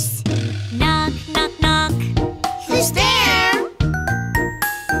strangers. Knock, knock, knock. Who's there?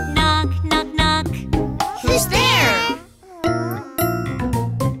 Knock, knock, knock. Who's there?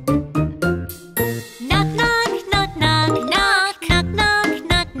 Knock, knock, knock, knock, knock, knock, knock,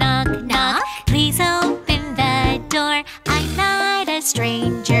 knock, knock, knock. Please open the door. I'm not a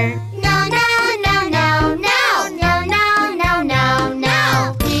stranger. No, no, no, no, no, no, no, no, no,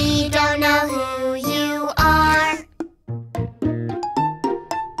 no. We don't know who you are.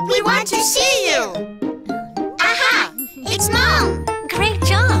 We want to see you. Aha, it's Mom. Great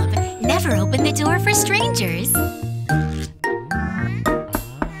job. Never open the door for strangers.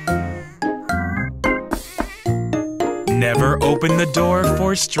 Never open the door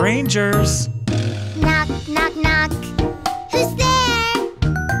for strangers. Knock, knock, knock. Who's there?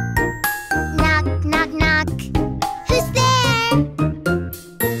 Knock, knock, knock. Who's there?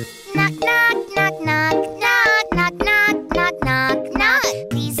 Knock, knock, knock, knock, knock, knock, knock, knock, knock, knock.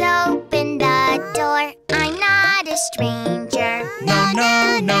 Please open the door. I'm not a stranger. No,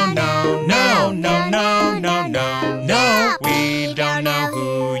 no, no, no, no, no, no, no, no, no. We don't know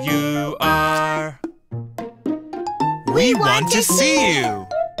who you are. We want to see you.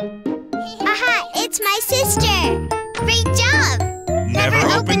 Aha, it's my sister. Great job. Never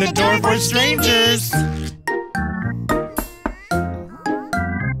open the door for strangers.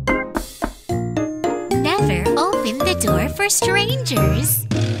 Never open the door for strangers.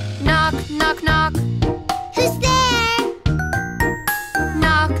 Knock, knock, knock. Who's there?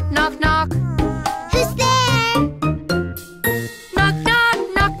 Knock, knock, knock. Who's there? Knock, knock,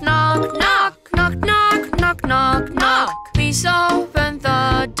 knock, knock, knock, knock, knock, knock, knock, knock. Please open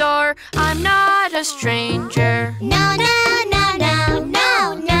the door. I'm not a stranger. No, no, no, no,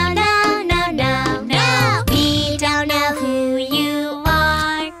 no, no, no, no, no, no. We don't know who you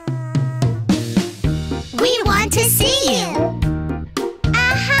are. We want to see you.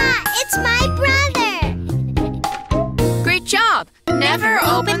 Aha, it's my brother. Great job. Never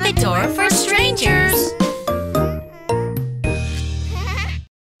open the door for strangers.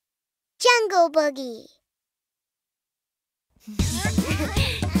 Jungle Boogie.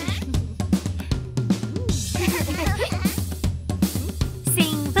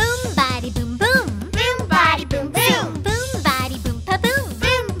 Sing boom, body boom, boom. Boom, body, boom, boom. Boom, body boom, pa boom.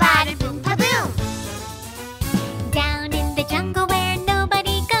 Boom, body, boom, pa boom. Down in the jungle where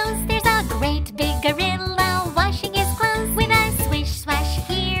nobody goes, there's a great big gorilla washing his clothes with a swish swash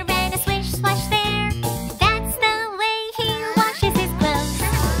here and a swish swash there. That's the way he washes his clothes.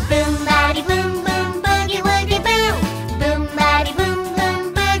 Boom, body, boom, boom, boogie, woogie, boo. Boom, body, boom,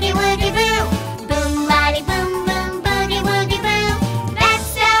 boom, boogie, woogie, boo. Boom, body, boom, boom, boogie, woogie, boo. That's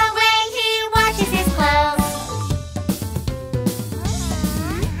the way he washes his clothes.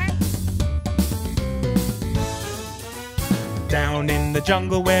 Down in the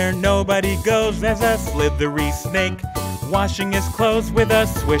jungle where nobody goes, there's a slithery snake washing his clothes with a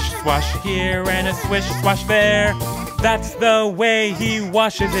swish swash here and a swish swash there. That's the way he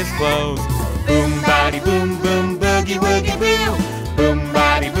washes his clothes. Boom, body, boom, boom, boogie, woogie, boo. Boom,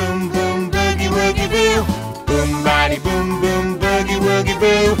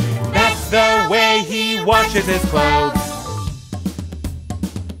 washes his clothes.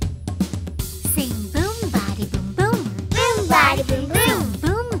 Sing boom body boom boom. Boom body boom boom.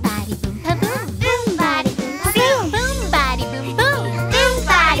 Boom body boom pa boom. Boom body boom pa boom. Boom body boom boom. Boom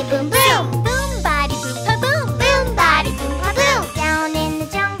body boom boom. Boom body boom pa boom. Boom body boom pa boom. Down in the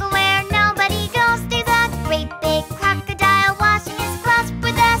jungle where nobody goes, there's a great big crocodile washing his clothes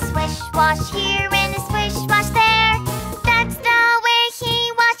with a swish wash here and a swish wash there. That's the way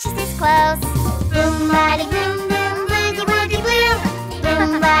he washes his clothes. Boom body boom boom boogie woogie boo.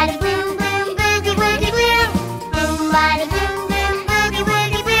 Boom body boom boom boogie woogie boo. Boom body boom boom boogie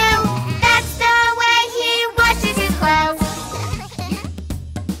woogie boo. That's the way he washes his clothes.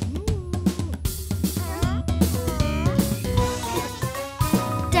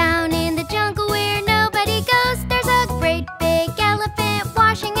 Down in the jungle where nobody goes, there's a great big elephant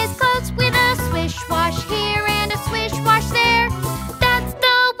washing his clothes with a swish wash here and a swish wash there. That's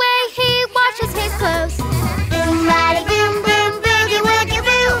the way he washes his clothes. Boom bada boom boom boogie woogie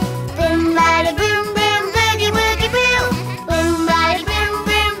boo. Boom bada boom boom boogie woogie boo. Boom bada boom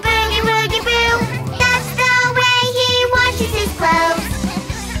boom boogie woogie boo. That's the way he washes his clothes.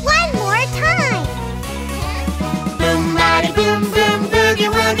 One more time. Boom bada boom boom boogie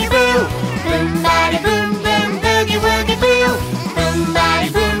woogie boo. Boom bada boom boom boogie woogie boo. Boom bada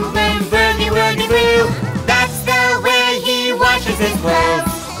boom boom boogie woogie boo. That's the way he washes his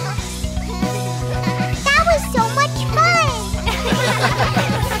clothes. That was so much fun.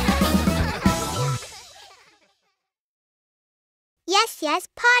 Yes, yes,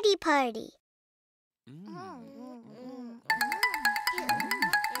 Potty Party.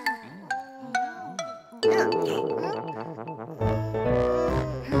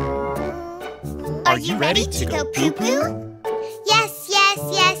 Are you ready to go poo-poo? Yes, yes,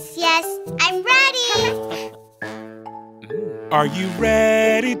 yes, yes. I'm ready. Are you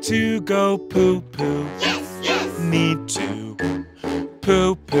ready to go poo-poo? Yes, yes. Need to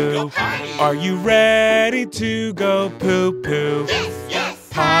poo-poo. Are you ready to go poo-poo? Yes, yes.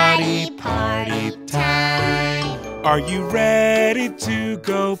 Potty party time. Are you ready to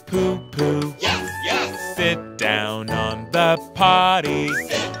go poo-poo? Yes, yes. Sit down on the potty.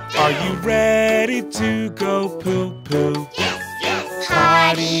 Are you ready to go poo-poo? Yes, yes.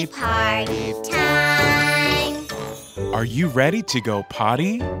 Potty Party time. Are you ready to go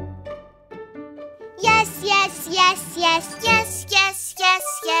potty? Yes, yes, yes, yes, yes, yes,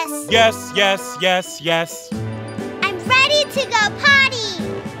 yes, yes. Yes, yes, yes, yes. I'm ready to go potty.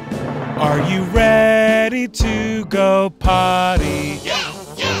 Are you ready to go potty?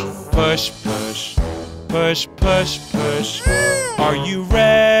 Yes, yes. Push, push, push, push, push. Are you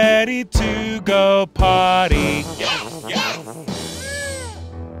ready to go potty? Yes, yes.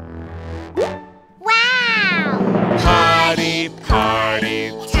 Wow! Potty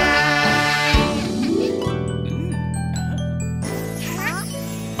party Time.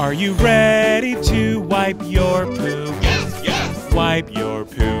 Are you ready to wipe your poo? Yes, yes. Wipe your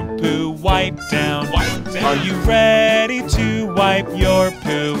poo-poo, wipe down. Are you ready to wipe your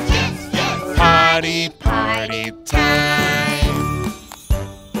poo? Yes, yes. Potty party time.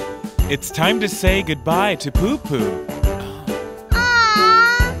 It's time to say goodbye to poo-poo.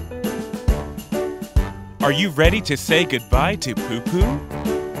 Aww. Are you ready to say goodbye to poo-poo?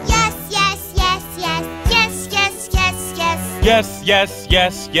 Yes, yes, yes, yes, yes, yes, yes, yes. Yes, yes,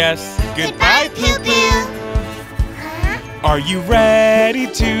 yes, yes. Goodbye, poo-poo. Huh? Are you ready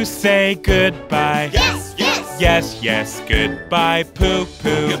to say goodbye? Yes, yes. Yes, yes, goodbye,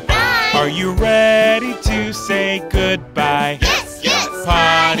 poo-poo. Goodbye. Are you ready to say goodbye? Yes, yes.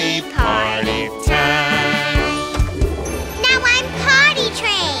 Potty party time. Now I'm potty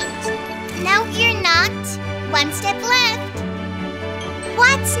trained. No, you're not. One step left.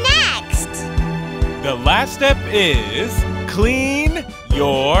 What's next? The last step is clean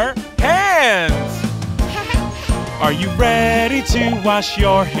your hands. Are you ready to wash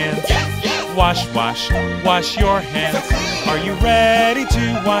your hands? Yes, yes. Wash, wash, wash your hands. Are you ready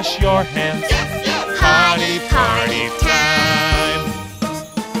to wash your hands? Yes, yes. Potty party time.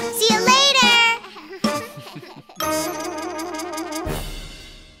 See you later.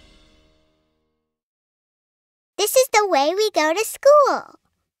 This is the way we go to school.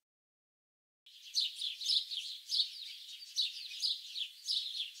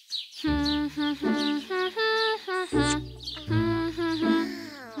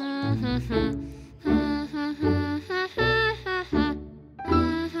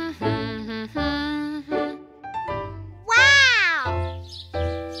 Wow!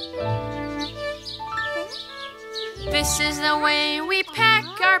 This is the way we pack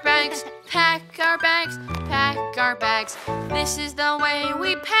our bags, pack our bags, pack our bags. This is the way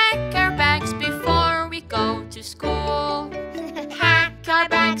we pack our bags before we go to school. Pack our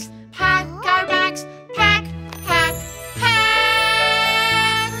bags, pack our bags, pack, pack,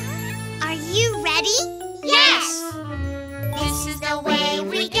 pack. Are you ready? Yes! This is the way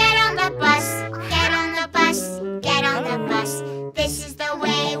we get on the bus. Get on the bus, get on the bus. This is the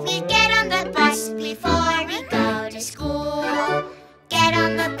way we get on the bus before we go to school. Get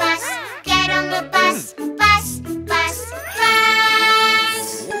on the bus, get on the bus, bus, bus,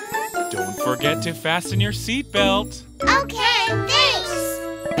 bus. Don't forget to fasten your seatbelt. Okay, thanks.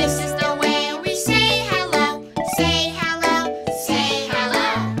 This is the way we say hello. Say hello, say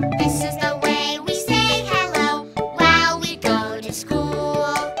hello. This is the way we say hello while we go to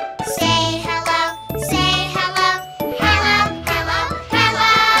school. Say hello, hello, hello, hello.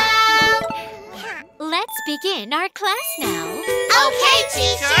 Let's begin our class now. Okay,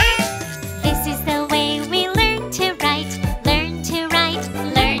 teacher. This is the way we learn to write, learn to write,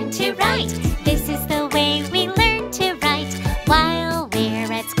 learn to write. This is the way we learn to write while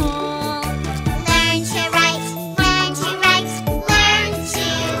we're at school. Learn to write, learn to write, learn to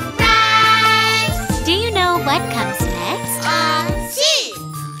write. Do you know what comes next? See.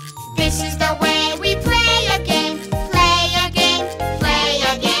 This is the way we play a game, play a game, play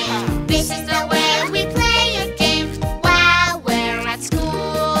a game. This is the way we play a game while we're at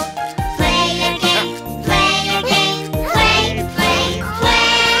school. Play a game, play a game, play, play, play.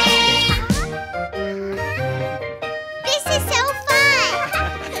 This is so fun!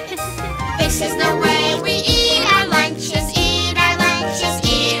 This is the way we eat our lunches, eat our lunches,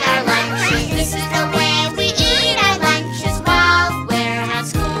 eat our lunches. This is the way we eat our lunches while we're at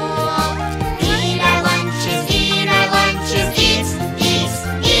school. Eat our lunches, eat our lunches, eat, eat,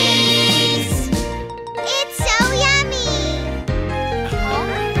 eat. It's so yummy!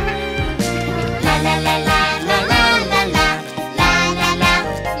 La la la la la la la la la la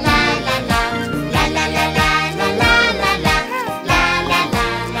la la la la la la la la la la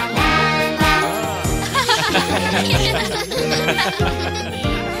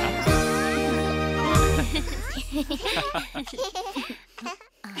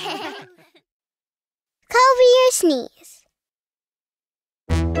Cover your sneeze.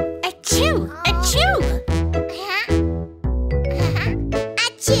 Achoo! Achoo!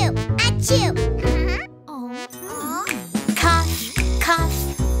 Achoo! Achoo! Cough, cough.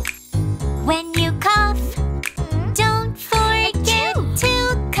 When you cough, don't forget to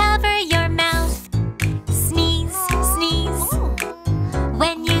cover your mouth. Sneeze, sneeze.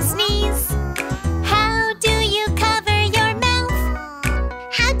 When you sneeze, how do you cover your mouth?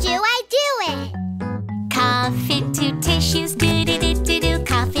 How do I do it? Cough into tissues, do-do-do-do-do.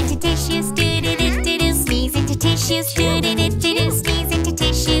 Cough into tissues, do-do-do-do-do. Sneeze into tissues, do-do-do-do-do. Sneeze into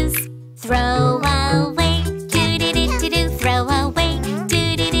tissues. Throw away, do-do-do-do-do. Throw away,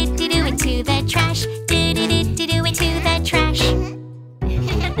 do-do-do-do-do. Into the trash, do-do-do-do-do. Into the trash.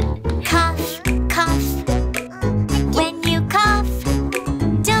 Cough, cough. When you cough,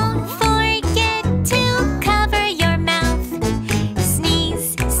 don't forget to cover your mouth.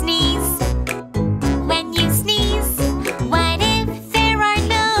 Sneeze, sneeze. When you sneeze, what if there are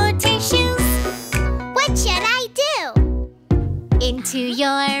no tissues? What should I do? Into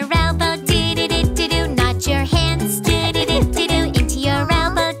your elbow, do-do-do-do-do. Not your hands, do-do-do-do-do. Into your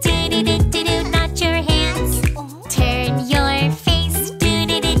elbow, do-do-do-do-do. Not your hands. Turn your face,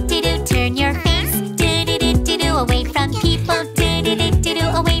 do-do-do-do-do. Turn your face, do-do-do-do-do. Away from people, do-do-do-do-do.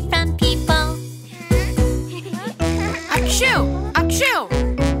 Away from people. Achoo! Achoo!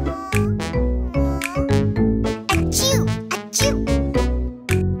 Achoo! Achoo!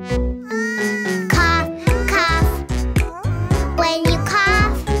 Cough, cough. When you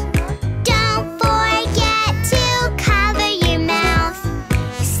cough, don't forget to cover your mouth.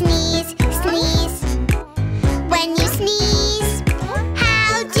 Sneeze, sneeze. When you sneeze,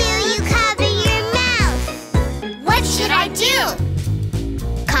 how do you cover your mouth? What should I do?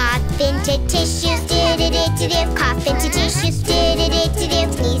 Cough into tissues, do-do-do-do-do. Cough into tissues, do-do-do-do-do.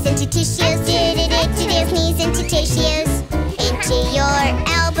 Sneeze into tissues, do-do-do-do-do. Sneeze into tissues. Into your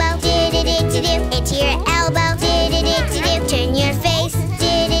elbow, do-do-do-do-do. Into your elbow, do-do-do-do-do. Turn your face,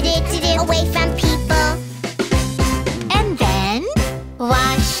 do-do-do-do-do. Away from people. And then,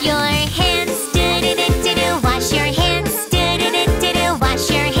 wash your hands, do-do-do-do-do. Wash your hands, do-do-do-do-do. Wash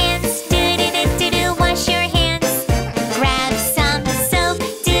your hands, do-do-do-do-do. Wash your hands. Grab some soap,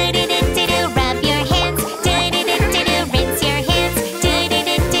 do-do-do-do-do. Rub your hands, do-do-do-do-do. Rinse your hands,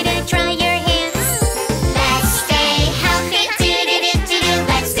 do-do-do-do-do. Dry your hands. Let's stay healthy, do-do-do-do-do.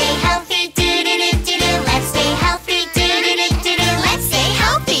 Let's stay healthy, do-do-do-do-do. Let's stay healthy, do-do-do-do-do.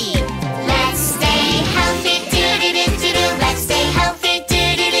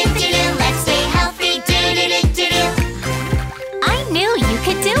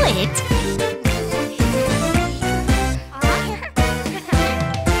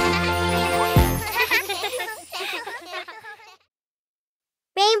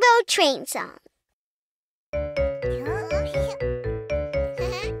 Rainbow Train Song.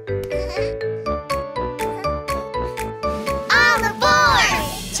 All aboard!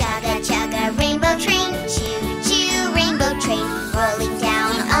 Chugga chugga rainbow train, choo choo rainbow train, rolling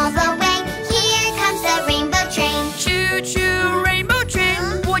down all the way. Here comes the rainbow train. Choo choo rainbow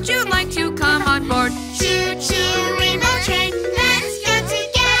train, would you like to come on board? Choo choo rainbow train, let's go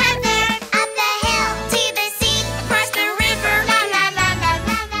together. Up the hill to the sea, Across the river, la la la la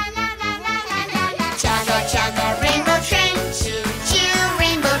la la la la la la la. Chugga chugga rainbow train, choo choo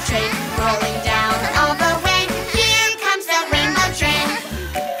rainbow train, rolling down all the way. Here comes the rainbow train.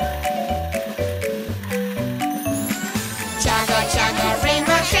 Chugga chugga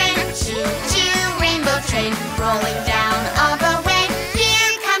rainbow train, choo choo rainbow train, rolling down all the way.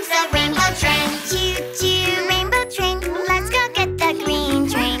 Here comes the rainbow train. Choo choo rainbow train, let's go get the green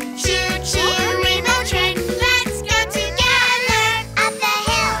train. Choo choo rainbow train, let's go together. Up the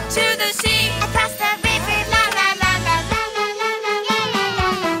hill to the sea. across the river, la la la la la la la la la la.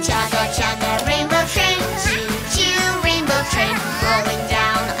 Chugga chugga rainbow train, choo choo rainbow train, rolling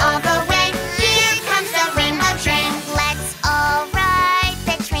down all the way. Here comes the rainbow train. Let's all ride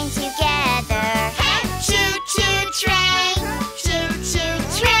the train together. Hey, choo choo train, choo choo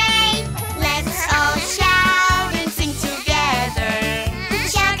train. Let's all shout and sing together.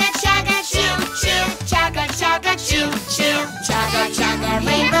 Chugga chugga choo choo, chugga chugga choo choo, chugga chugga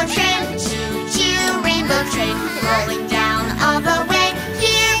rainbow train, choo choo rainbow train, rolling down all the way.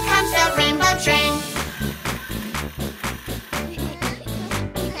 Here comes the rainbow train.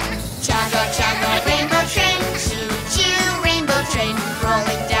 Chugga chugga rainbow train, choo choo rainbow train,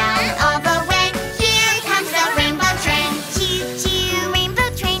 rolling down all the way. Here comes the rainbow train. Choo choo rainbow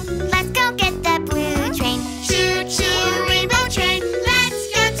train, let's go get the blue train. Choo choo rainbow train, let's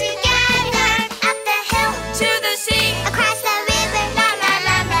go together. Up the hill To the sea. across the river, la la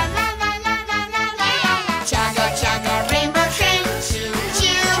la la la la la la la la. Chugga chugga rainbow train, choo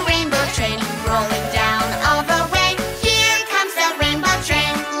choo rainbow train, rolling down all the way. Here comes the rainbow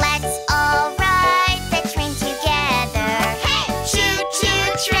train. Let's all ride the train together. Hey, choo choo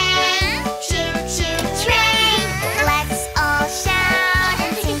train, choo choo train. Let's all shout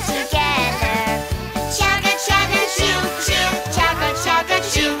and sing together. Chugga chugga choo choo, chugga chugga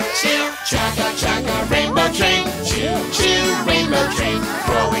choo choo, chugga chugga rainbow train, choo choo rainbow train,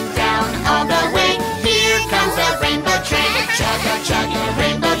 rolling down all the way. Here comes the rainbow train. Chugga chugga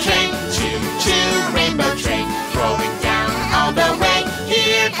rainbow train, choo choo rainbow train, rolling down all the way.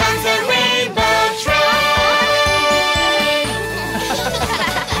 Here comes the rainbow train.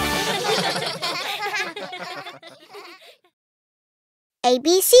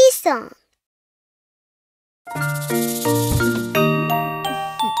 ABC song.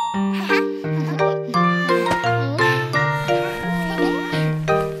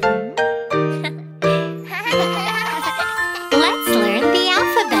 Let's learn the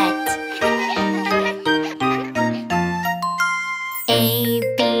alphabet. A,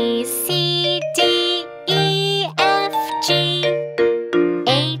 B, C, D, E, F, G,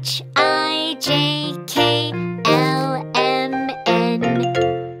 H, I, J, K, L, M, N,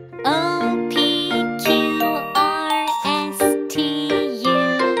 O, P, Q, R, S,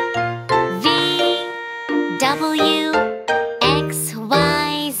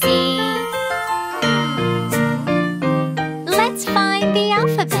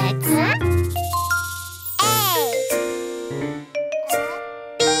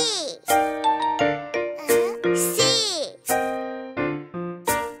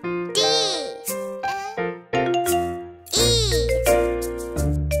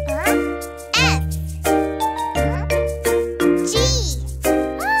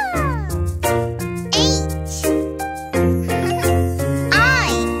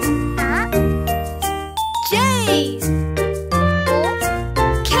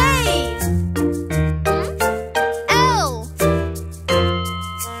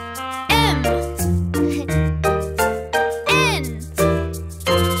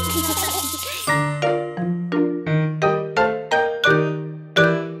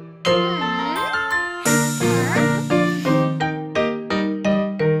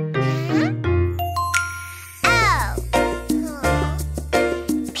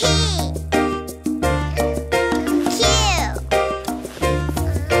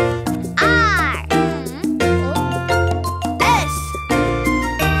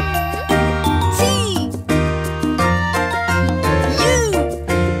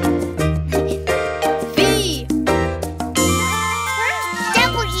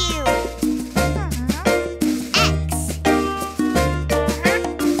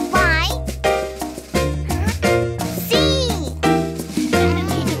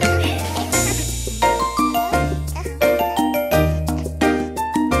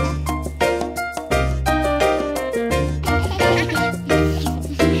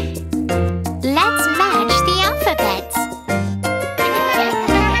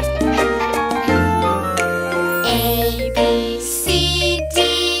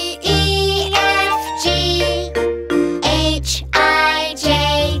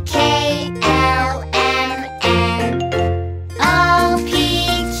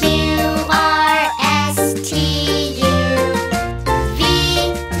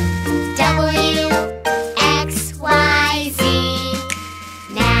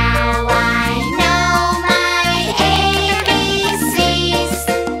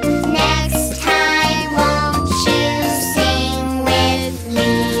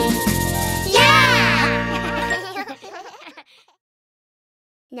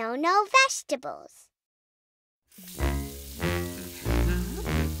 No vegetables.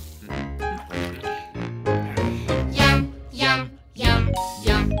 Yum, yum, yum,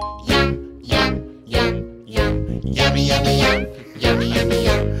 yum, yum, yum, yum, yum. Yummy, yummy, yum, yummy, yummy,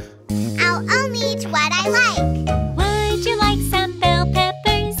 yum. I'll only eat what I like. Would you like some bell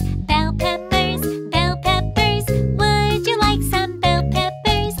peppers? Bell peppers, bell peppers. Would you like some bell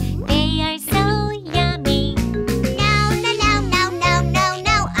peppers? They are so yummy. No, no, no, no, no, no,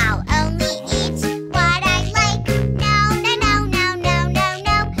 no. I'll only eat what I like. No, no, no, no, no, no,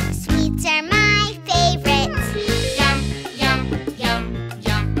 no. Sweets are my favorite. Yum, yum, yum,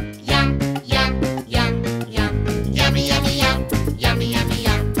 yum, yum, yum, yum, yum. Yummy, yummy, yum, yummy, yummy,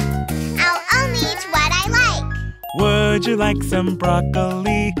 yum. I'll only eat what I like. Would you like some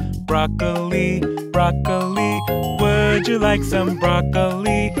broccoli? Broccoli, broccoli. Would you like some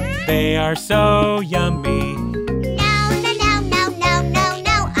broccoli? They are so yummy. No, no, no, no, no, no,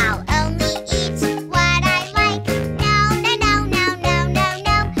 no. I'll only eat what I like. No, no, no, no, no, no,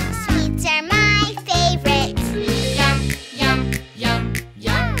 no. Sweets are my favorite. Yum, yum, yum,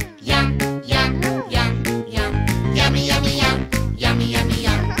 yum, yum, yum, yum, yum. Yummy, yummy, yum, yummy, yummy,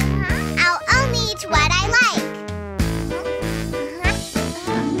 yum. I'll only eat what I like.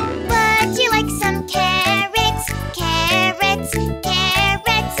 Would you like some carrots? Carrots,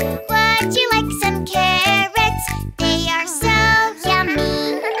 carrots. Would you like some carrots? They are so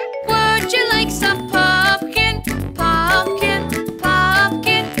yummy. Would you like some pumpkin? Pumpkin,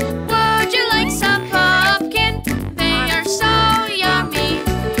 pumpkin. Would you like some pumpkin? They are so yummy.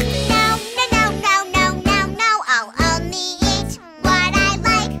 No, no, no, no, no, no, no. I'll only eat what I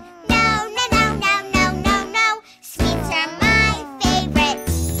like. No, no, no, no, no, no, no. Sweets are my favorite.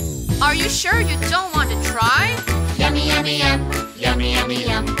 Are you sure you don't want to try? Yummy, yummy, yum, yummy, yummy,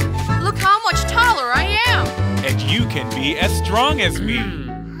 yum. Look how much taller I am. And you can be as strong as me.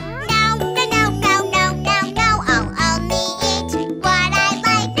 No, no, no, no, no, no, no. I'll only eat what I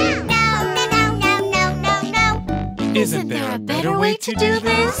like. No, no, no, no, no, no, no. Isn't there a better way to do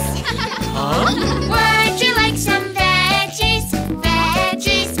this? Would you like some veggies?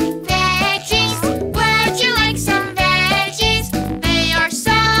 Veggies, veggies. Would you like some veggies? They are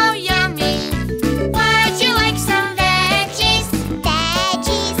so yummy. Would you like some veggies?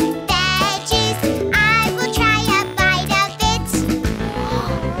 Veggies, veggies. I will try a bite of it.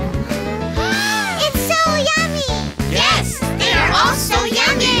 It's so yummy. Yes, they are all so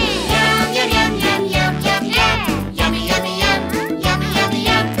yummy. Yum, yum, yum, yum, yum, yum, yum. Yummy, yummy, yum, yummy, yummy,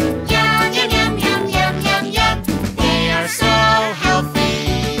 yum. Yum, yum, yum, yum, yum, yum, yum. They are so healthy.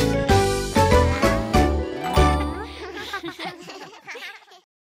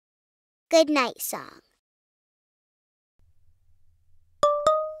 Good night song.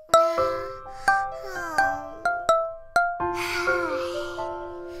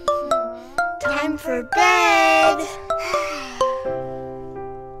 Time for bed.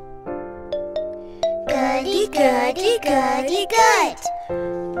 Goody, goody, goody, good.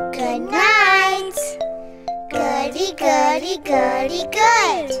 Good night. Goody, goody, goody,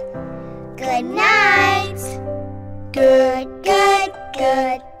 good. Good night. Good, good,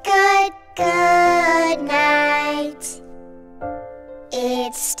 good, good, good night.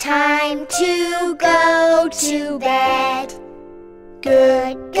 It's time to go to bed.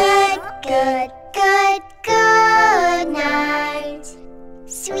 Good, good, good, good, good night.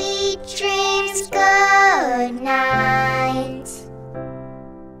 Sweet dreams, good night.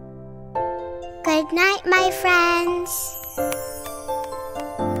 Good night, my friends.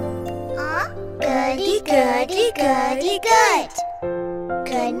 Goody, goody, goody, good.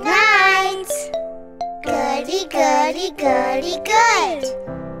 Good night. Goody, goody, goody, good.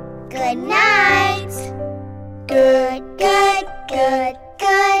 Good night. Good, good, good,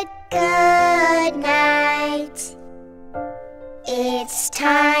 good, good night. It's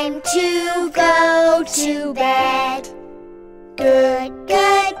time to go to bed. Good,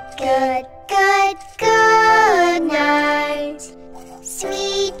 good, good, good, good night.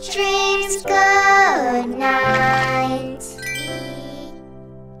 Sweet dreams, good night.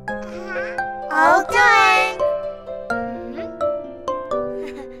 All done.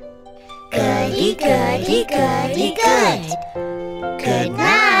 Goody, goody, goody, good. Good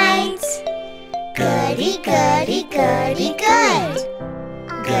night. Goody, goody, goody, good.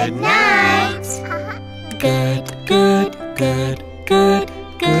 Good night. Good, good, good, good,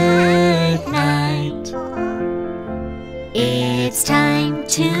 good night. It's time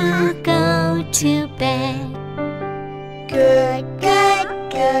to go to bed. Good, good,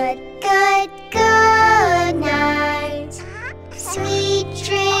 good, good, good night. Sweet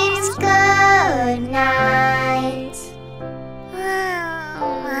dreams, good night.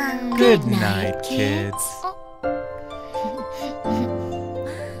 Good night, kids.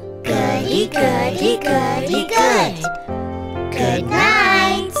 Goody, goody, goody, good. Good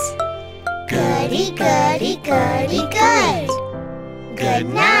night. Goody, goody, goody, good. Good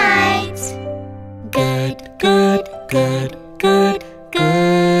night. Good, good, good, good,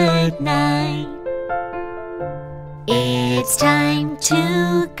 good night. It's time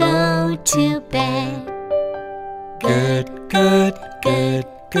to go to bed. Good, good, good,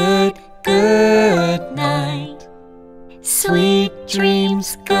 good, good night. Sweet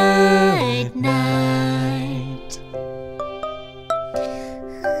dreams, good night.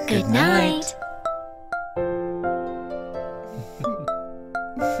 Good night.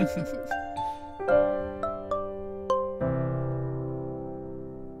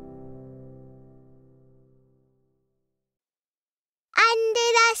 Under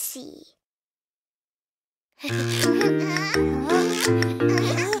the sea.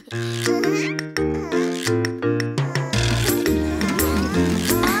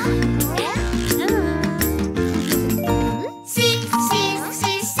 See, see,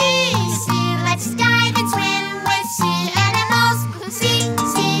 see, see, see. Let's dive and swim with sea animals. See,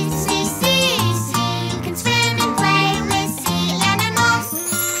 see, see, see, see. You can swim and play with sea animals.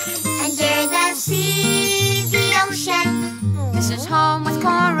 Under the sea, the ocean. This is home with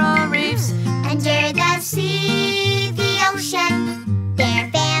coral reefs. Under the sea, the ocean. They're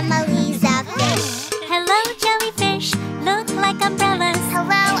families of fish. Hello, jellyfish, look like umbrellas.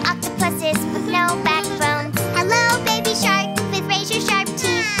 Hello, octopuses with no backbones. Hello, baby shark with razor-sharp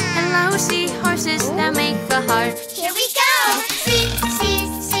teeth. Hello, seahorses that make the heart. Here we go! See, see,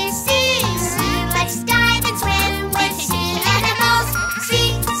 see, see, see. Let's dive and swim with sea animals.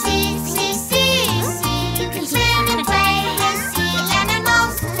 See, see, see, see, see. You can swim and play with sea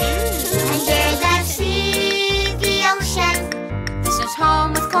animals. Under the sea, the ocean. This is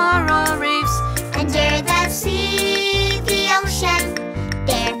home with coral reefs. Under the sea, the ocean.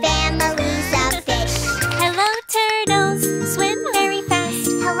 They're families of fish. Hello, turtles, swim very fast.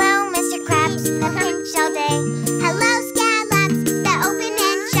 Hello, Mr. Krabs that pinch all day. Hello, scallops that open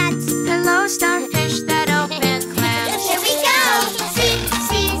and shut. Hello, starfish that open clams. Here we go! See,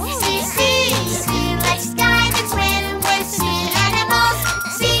 see, see, see, see. Let's dive and swim with sea animals.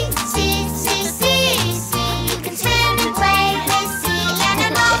 See, see, see, see, see. You can swim and play with sea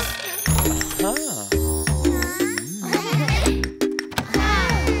animals.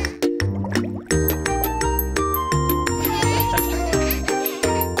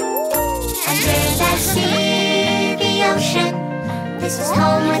 Under the sea, the ocean. This is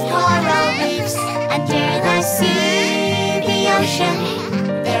home with coral reefs. Under the sea, the ocean.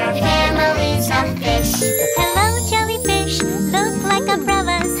 There are families of fish. Hello, jellyfish, look like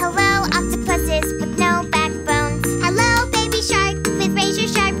umbrellas. Hello, octopuses with no backbones. Hello, baby shark with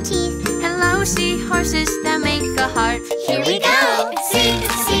razor-sharp teeth. Hello, seahorses that make the heart. Here we go! See,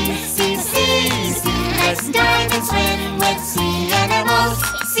 see, see, see, see. Let's dive and swim with sea animals.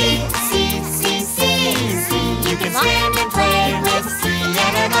 See, see, see, see, see. You can swim and play with sea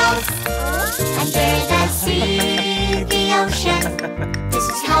animals. Under the sea, the ocean. This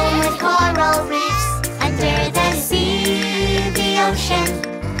is home with coral reefs. Under the sea, the ocean.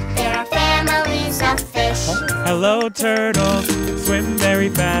 There are families of fish. Hello, turtles, swim very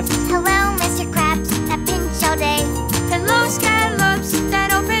fast. Hello, Mr. Krabs that pinch all day. Hello, scallops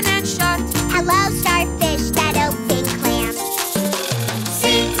that open and shut. Hello, starfish that open clams.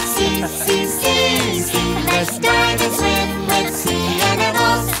 See, see, see, see, see. Let's dive and swim with sea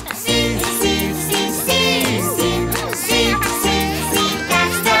animals. See, see, see, see, see. See, see, see,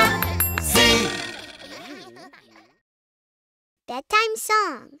 that's the sea. Bedtime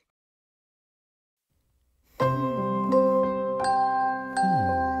song.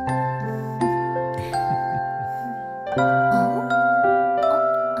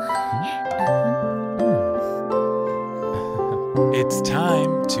 It's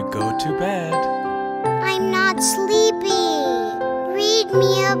time to go to bed. I'm not sleepy. Read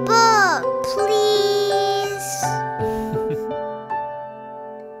me a book, please.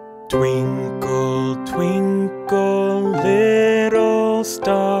 Twinkle, twinkle, little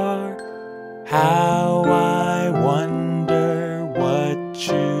star, how I wonder what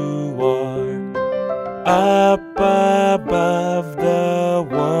you are. Up above the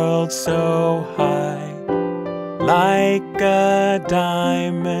world so high, like a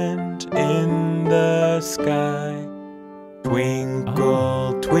diamond in the sky.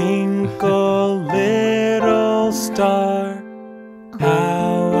 Twinkle, twinkle,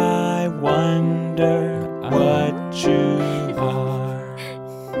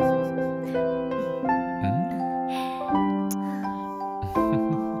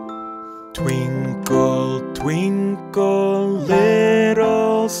 Twinkle, twinkle,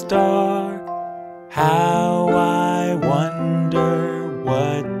 little star, how I wonder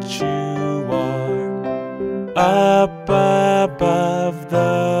what you are. Up above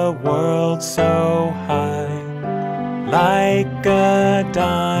the world so high, like a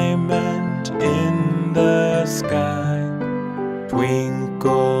diamond in the sky.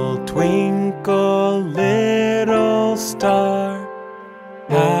 Twinkle, twinkle, little star,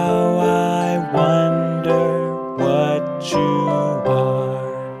 how I wonder what you are.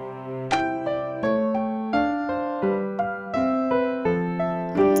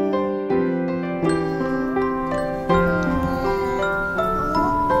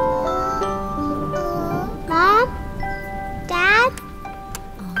 Mom? Dad?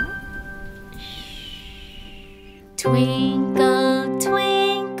 Twinkle,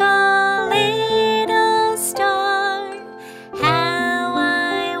 twinkle, little star, how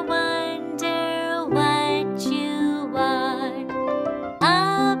I wonder what you are.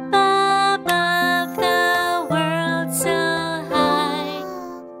 Up above the world so high,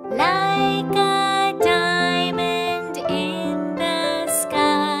 like a diamond in the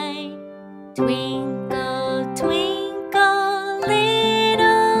sky. Twinkle, twinkle,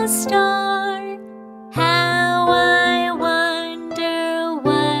 little star, how I wonder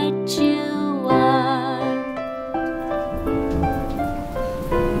what you are.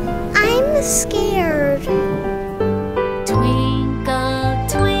 I'm scared. Twinkle,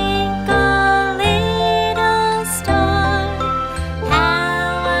 twinkle, little star,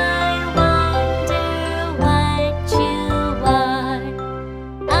 how I wonder what you are.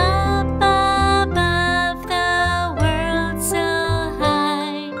 Up above the world so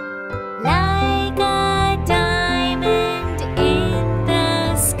high, like a diamond in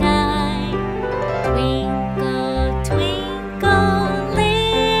the sky. Twinkle, twinkle,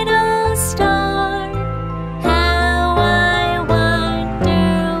 little star, how I wonder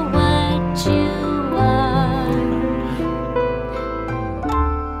what you are.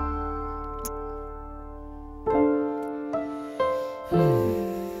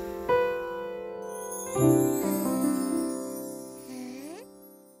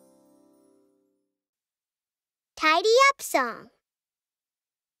 Tidy Up Song.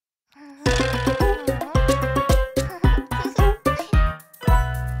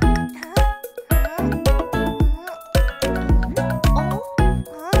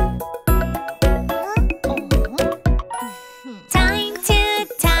 Time to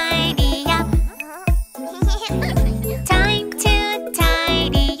tidy up. Time to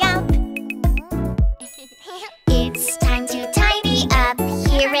tidy up. It's time to tidy up.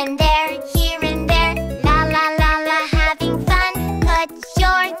 Here and there, here and there. La la la la, having fun. Put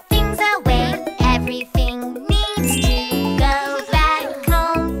your things away. Everything needs to go back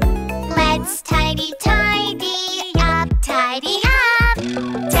home. Let's tidy, tidy up, tidy up.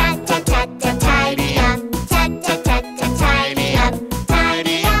 Ta ta ta ta, tidy up. Ta ta ta ta, tidy up.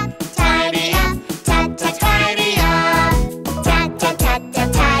 Tidy up, tidy up. Ta ta tidy up. Ta ta ta ta,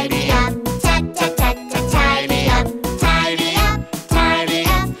 tidy up. Ta ta ta ta, tidy up. Tidy up, tidy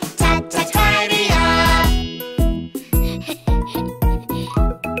up. Ta ta tidy up.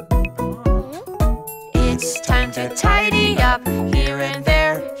 It's time to tidy up. Here and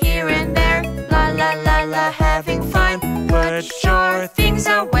there, here and there. La la la la, having fun. Put your things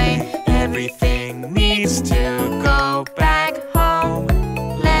away. Everything needs to go back home.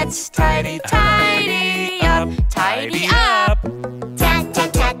 Let's tidy, tidy up, tidy up. Ta ta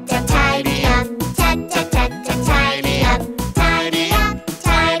ta ta, tidy up. Ta ta ta ta, tidy up. Tidy up,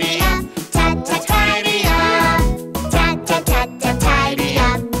 tidy up. Ta ta tidy up. Ta ta ta ta, tidy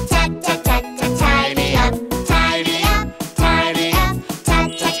up. Ta ta ta ta, tidy up. Tidy up, tidy up. Ta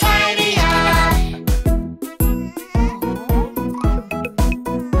ta tidy up.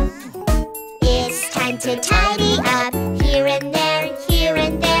 It's time to tidy up. Here and there, here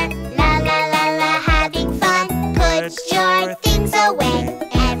and there. La la la la, having fun. Put your things away.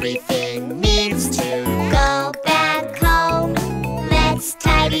 Everything needs to go back home. Let's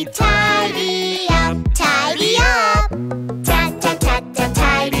tidy, tidy up, tidy up. Ta ta ta ta,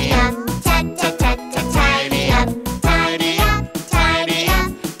 tidy up. Ta ta ta ta, tidy up. Tidy up, tidy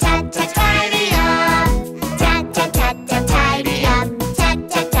up. Ta ta tidy up. Ta ta ta ta, tidy up. Ta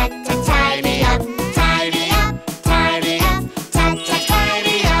ta ta ta, tidy up. Tidy up, tidy up. Ta ta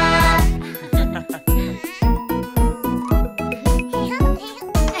tidy up.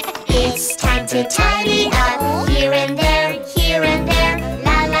 It's time to tidy up. Here and there, here and there.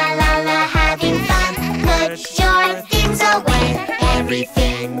 La la la la, having fun. Put your things away.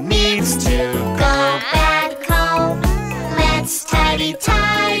 Everything needs to go back home. Let's tidy,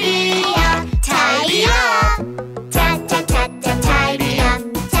 tidy up.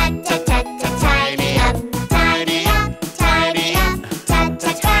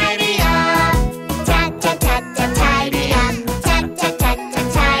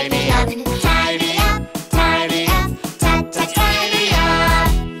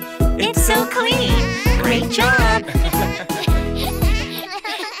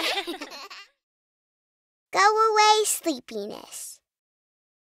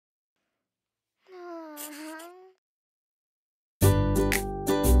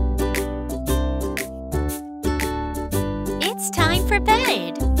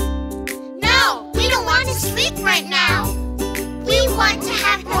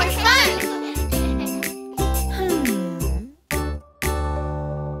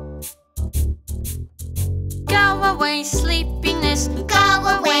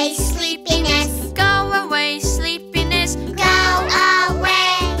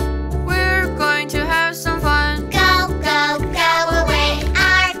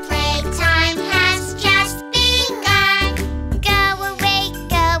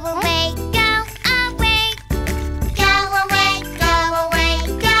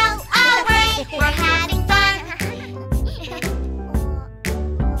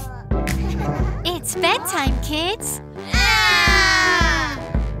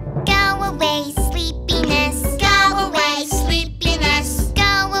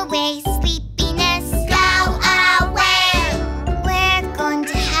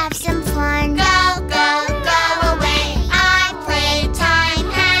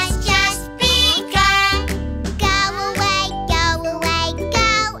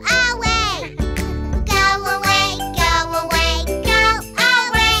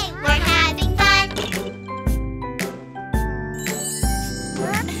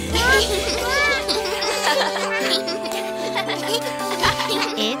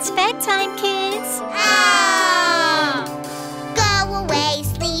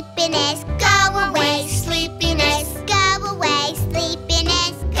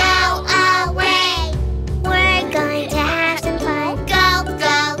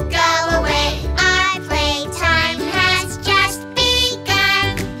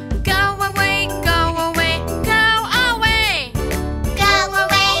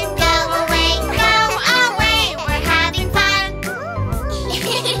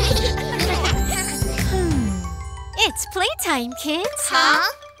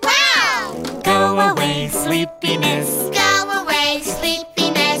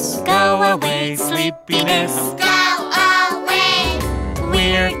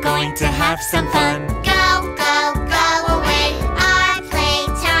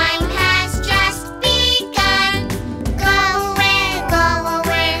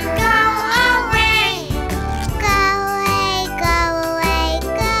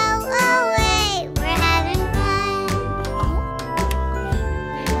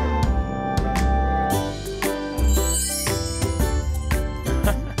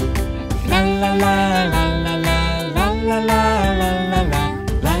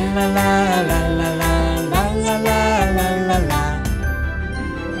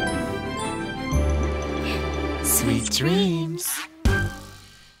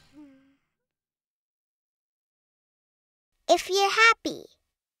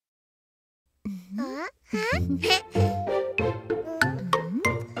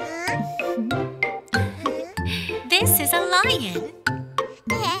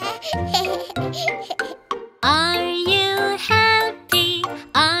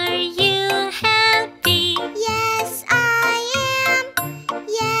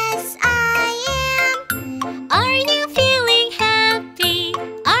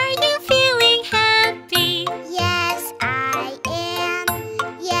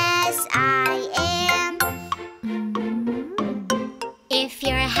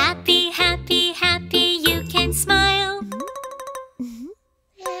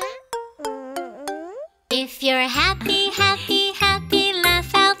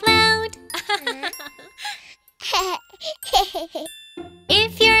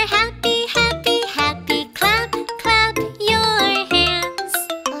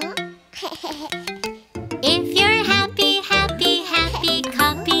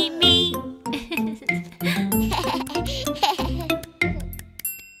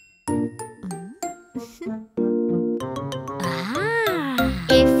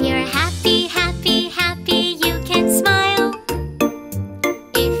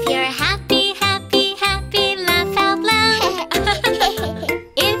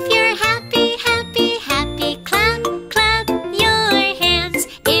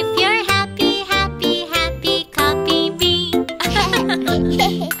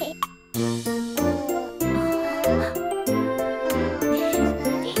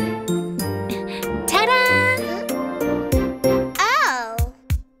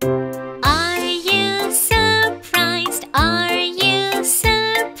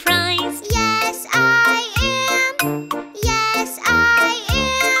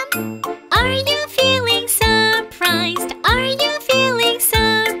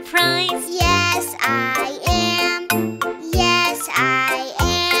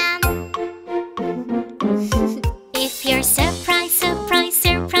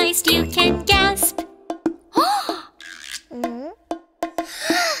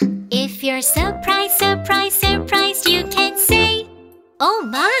 Oh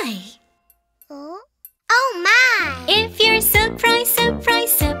my! Oh my! If you're surprised,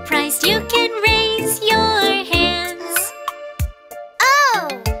 surprised, surprised, you can raise your hands. Oh!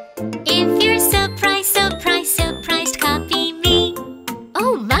 If you're surprised, surprised, surprised, copy me.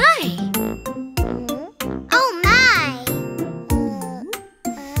 Oh my! Oh my!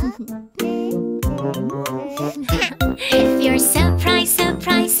 If you're surprised,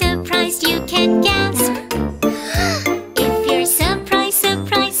 surprised, surprised, you can gasp. If you're surprised,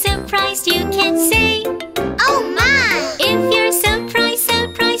 surprised, surprised, you can say, Oh my! if you're surprised,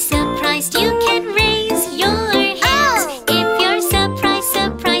 surprised, surprised, you can raise your hands. If you're surprised,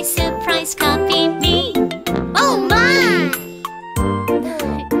 surprised, surprised, copy me. Oh my!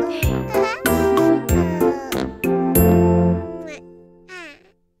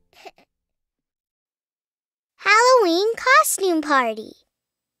 Halloween costume party.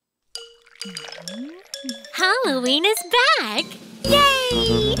 Halloween is back!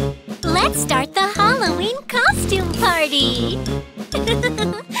 Yay! Let's start the Halloween costume party!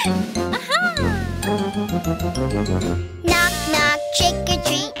 Aha! Knock knock, trick or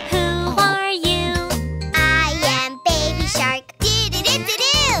treat. Who are you? I am Baby Shark.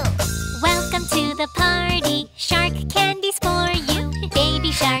 Do-do-do-do-do. Welcome to the party. Shark candies for you.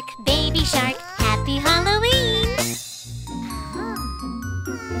 Baby Shark, happy Halloween!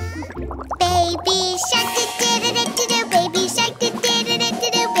 Baby Shark, do-do-do-do-do. Baby Shark,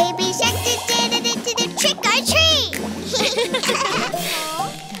 do-do-do-do-do. Baby Shark, do-do-do-do-do. Trick or treat.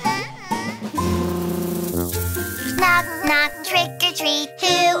 Knock knock, trick or treat.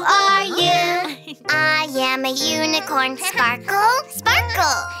 Who are you? I am a unicorn. Sparkle,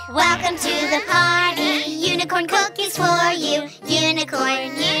 sparkle. Welcome to the party. Unicorn cookies for you.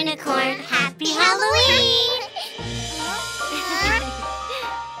 Unicorn, unicorn, happy Halloween.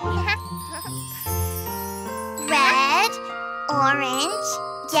 Red, orange,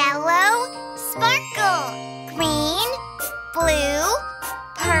 yellow, sparkle. Green, blue,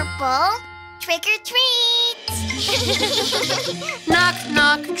 purple, trick or treat. Knock,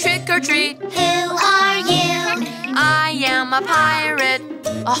 knock, trick or treat. Who are you? I am a pirate.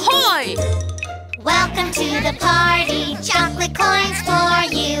 Ahoy! Welcome to the party. Chocolate coins for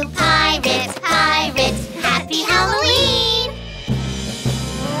you. Pirates, pirates, happy Halloween.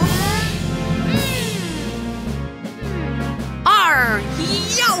 Arr!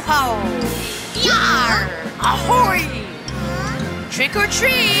 Yo-ho! Yar! Ahoy! Trick or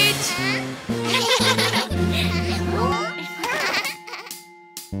treat!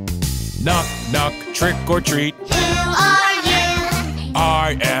 Knock, knock, trick or treat. Who are you?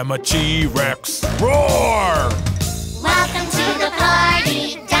 I am a T-Rex. Roar! Welcome to the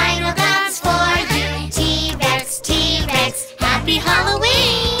party. Dino guns for you. T-Rex, T-Rex, happy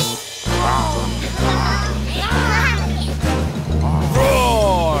Halloween.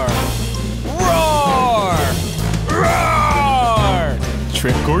 Roar! Roar! Roar!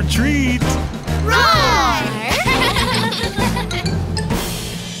 Trick or treat. Roar!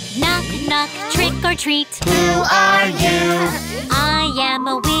 Knock, knock, trick or treat. Who are you? I am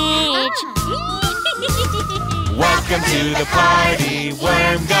a witch. Welcome to the party.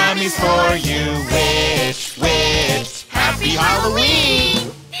 Worm gummies for you. Wish, wish, happy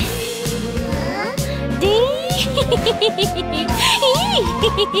Halloween.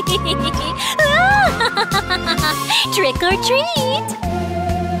 Trick or treat.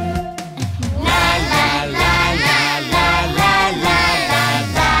 La la la la la la la la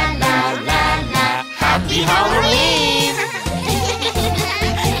la la la la. Happy Halloween.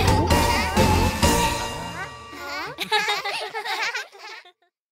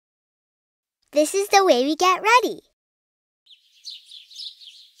 This is the way we get ready.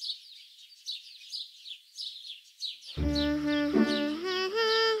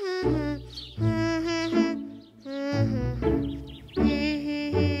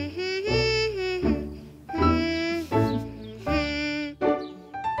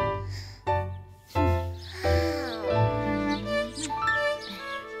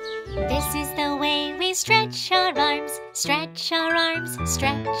 This is the way we stretch our arms, stretch our arms,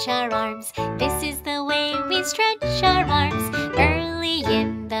 stretch our arms. This is the way we stretch our arms early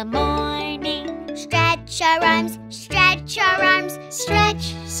in the morning. Stretch our arms, stretch our arms.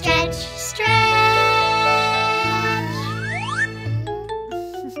 Stretch, stretch, stretch.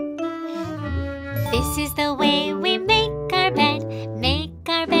 This is the way we make our bed, make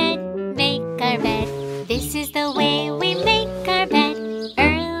our bed, make our bed. This is the way we make our bed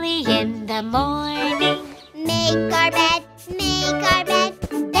early in the morning. Make our bed, make our bed.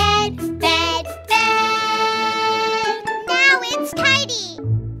 Bed, bed, bed. Now it's tidy.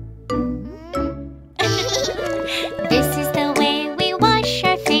 This is the way we wash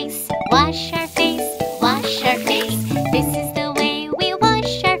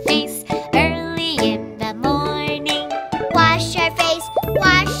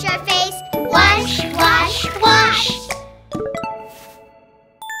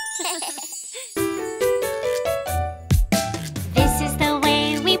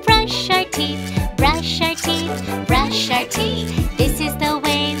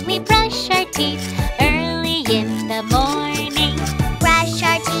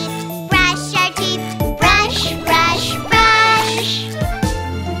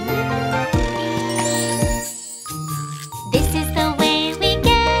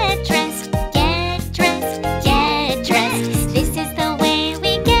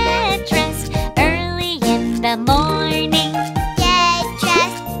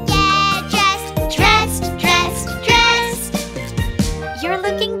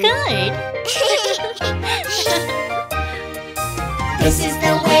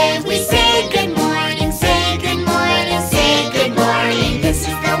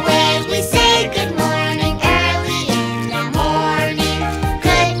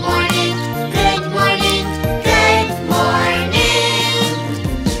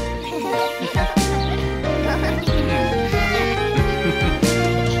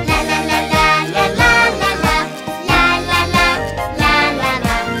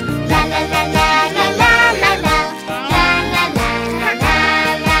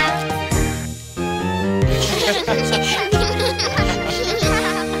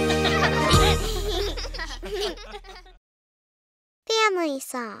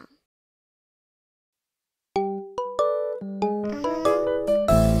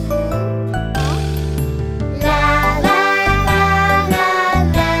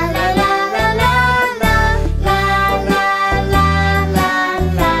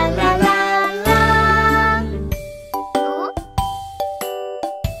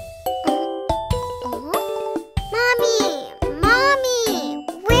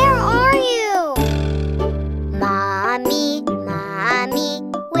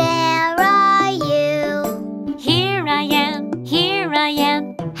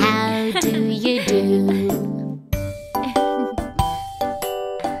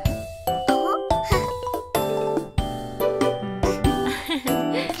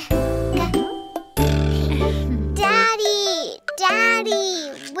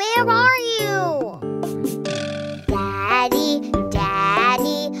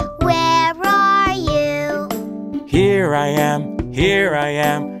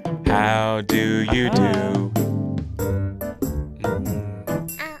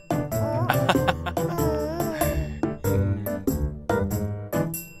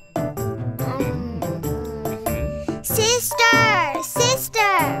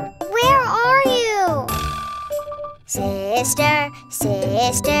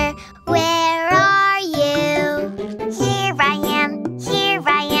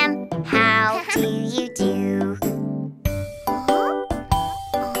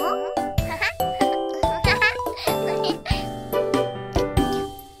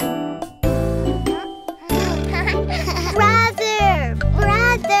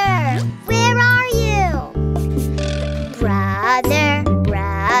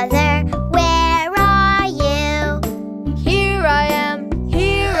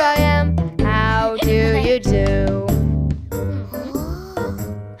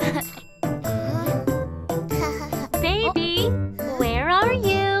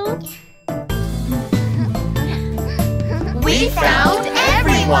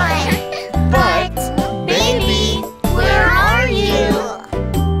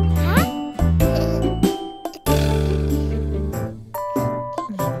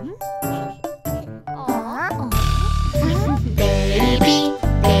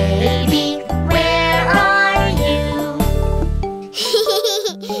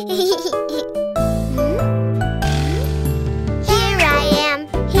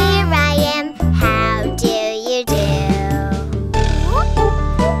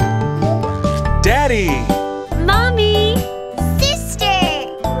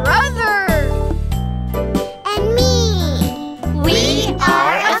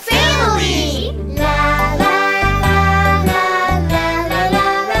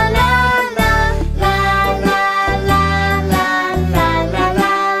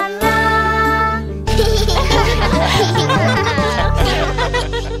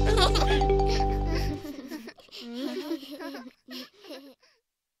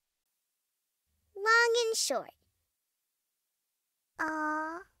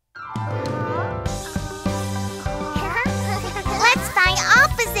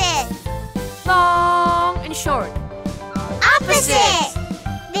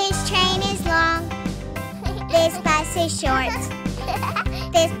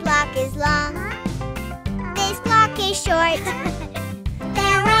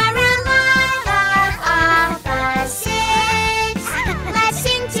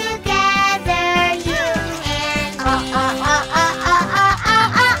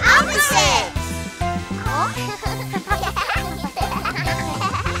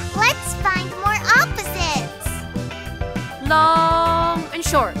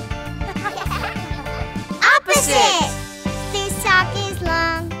Opposite! This sock is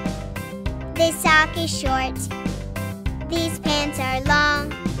long. This sock is short. These pants are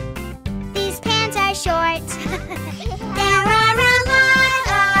long. These pants are short. There are a lot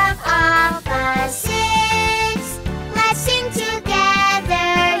of opposites. Let's sing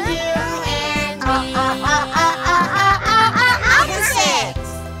together, you and me. Opposites!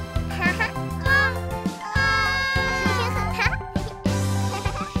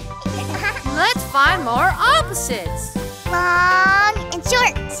 Let's find more opposites. Long and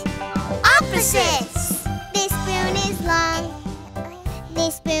short. Opposites. This spoon is long.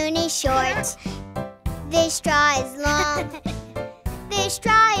 This spoon is short. This straw is long. This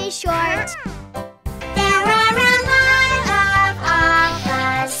straw is short. There are a lot of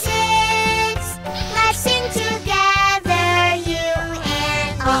opposites. Let's sing together, you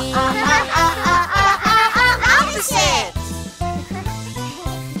and me. Opposites.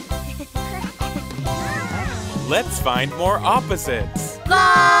 Let's find more opposites.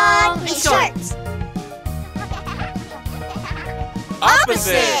 Long and short.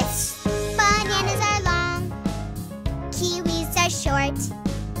 Opposites! Bananas are long. Kiwis are short.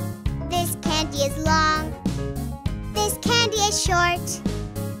 This candy is long. This candy is short.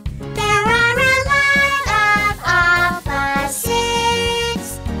 There are a lot of opposites.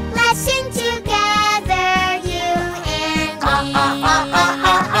 Let's sing together, you and me.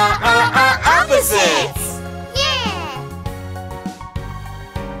 Opposites! Yeah!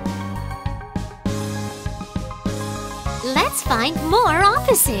 Let's find more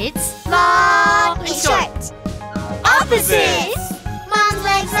opposites. Long and short. Opposites! Mom's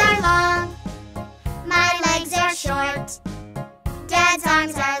legs are long. My legs are short. Dad's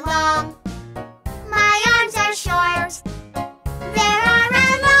arms are long. My arms are short. There are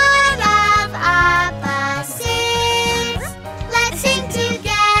a lot of opposites. Let's sing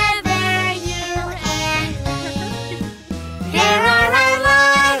together, you and me. There are a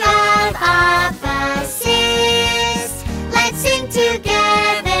lot of opposites. Let's sing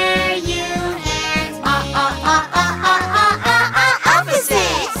together, you and me.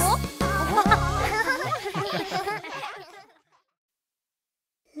 Opposites!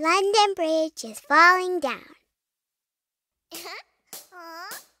 London Bridge is falling down.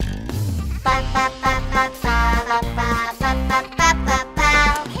 Down,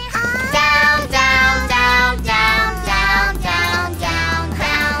 down, down, down, down, down, down,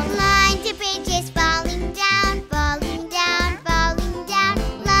 down. London Bridge is falling down, falling down, falling down.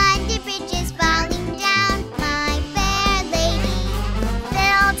 London Bridge is falling down, my fair lady.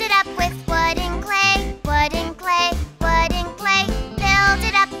 Build it up with wood and clay, wood and clay, wood and clay. Build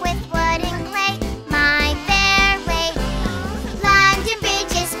it up with wood and clay, my fair lady. London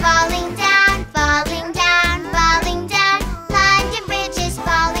Bridge is falling down, falling down, falling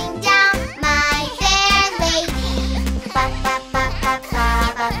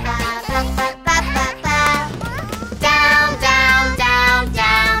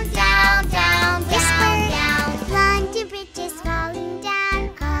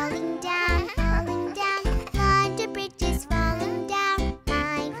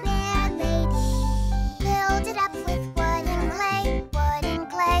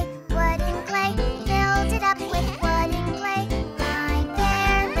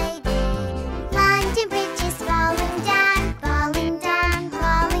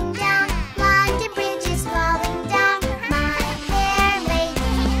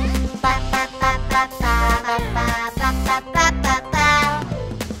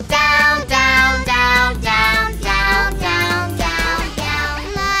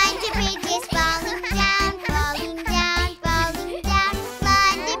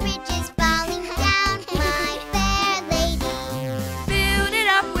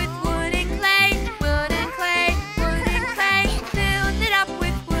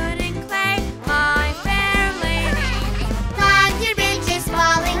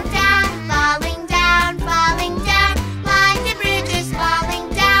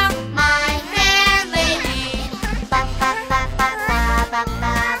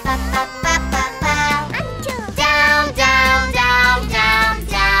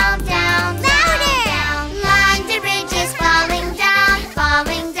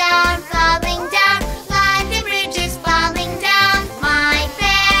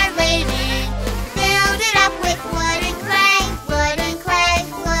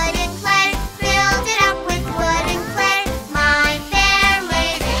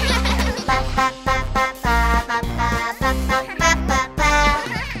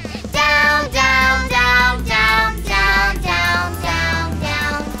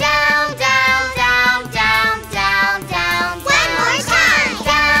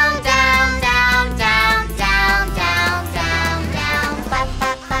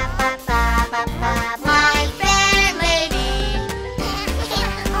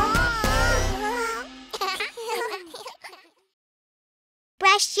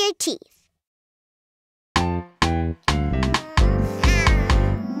brush your teeth.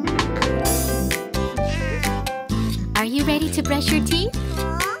 Are you ready to brush your teeth?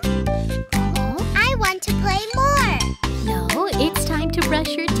 I want to play more. No, it's time to brush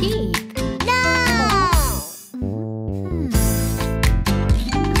your teeth. No!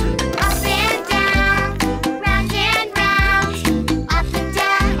 Up and down, round and round. Up and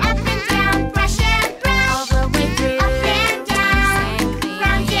down, brush and brush. All the way through. Up and down,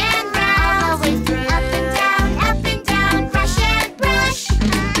 round and round. All the way through. Up and down, brush and brush.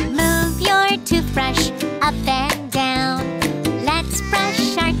 Move your toothbrush up and down. Let's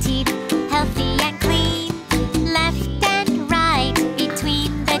brush our teeth healthy and clean. Left and right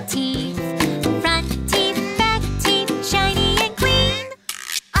between the teeth. Front teeth, back teeth, shiny and clean.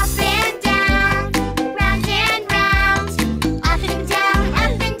 Up and down, round and round. Up and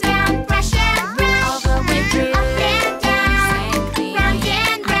down, brush and brush. All the way through. Up and down, round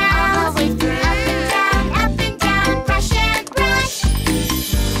and round. All the way through. Up and down, brush and brush.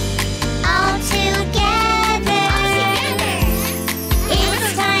 All together. It's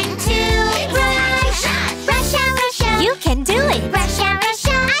time to brush. Brush out, brush out. You can do it. Brush out, brush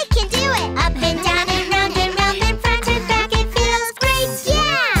out. I can do it. Up and down and round and front and back. It feels great.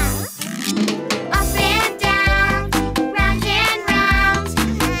 Yeah! Up and down, round and round.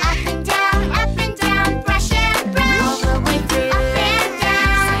 Up and down, brush and brush. All the way through. Up and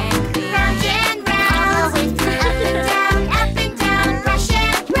down, round and round. All the way through. Up and down, brush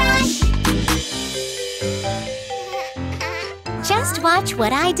and brush. Just watch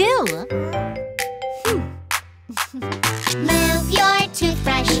what I do. Move your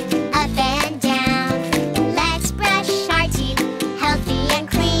toothbrush up and down. Let's brush our teeth healthy and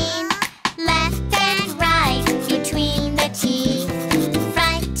clean. Left and right between the teeth.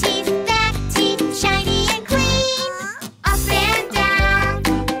 Front teeth, back teeth, shiny and clean. Up and down,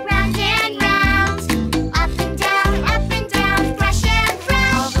 round and round. Up and down, brush and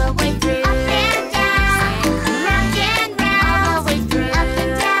brush. All the way through. Up and down, round and round. All the way through. Up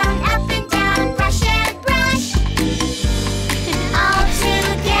and down, brush and brush. All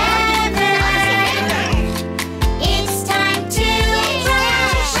together. It's time to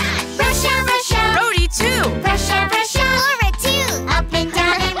brush. Brush out, brush out. Brody too. Brush out, brush out. Laura too. Up and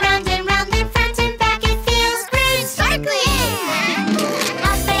round and front and back. It feels great. Sparkling.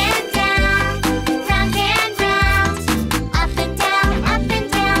 Up and down, round and round. Up and down,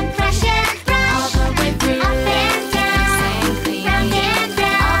 brush and brush. All the way through. Up and down, round and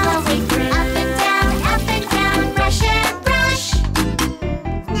round. All the way through. Up and down, brush and brush.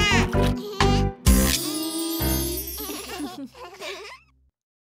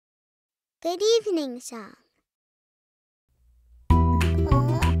 Good evening song.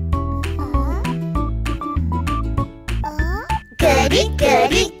 Goody,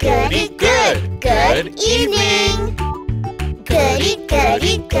 goody, goody, good. Good evening. Goody,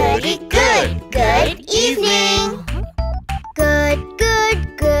 goody, goody, good. Good evening. Good,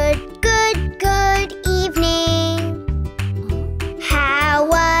 good, good, good, good evening. How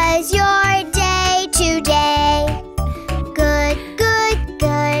was your day today? Good, good,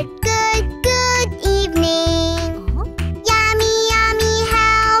 good, good, good evening. Yummy, yummy,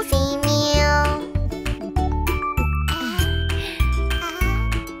 healthy meal.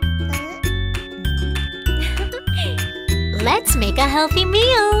 Let's make a healthy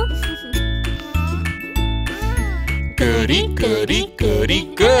meal. Goody, goody, goody,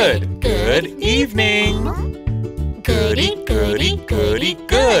 good. Good evening. Goody, goody, goody,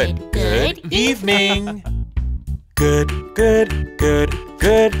 good. Good evening. Good, good, good,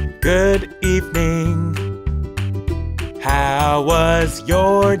 good, good evening. How was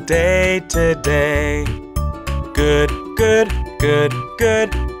your day today? Good, good, good,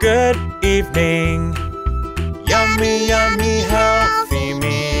 good, good evening. Yummy, yummy, healthy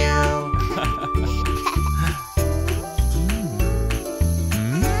meal.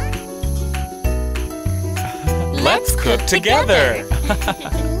 Let's cook together.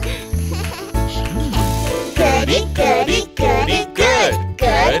 Goody, goody, goody, good.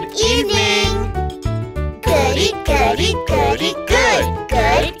 Good evening. Goody, goody, goody, good.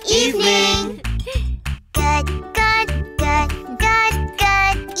 Good evening. Good, good, good, good,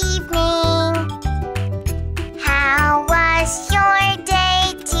 good evening. How was your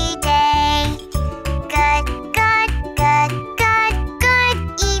day today? Good, good, good, good, good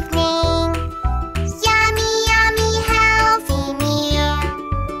evening. Yummy, yummy, healthy meal.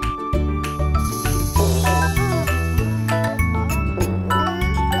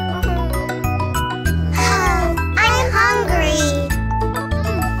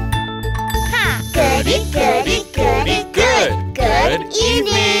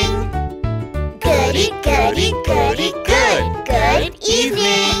 goody, goody, good. Good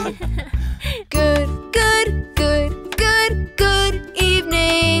evening. Good, good, good, good, good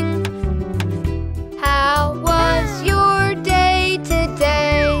evening. How was your day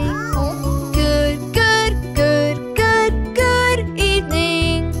today? Good, good, good, good, good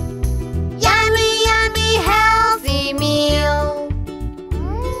evening. Yummy, yummy, healthy meal.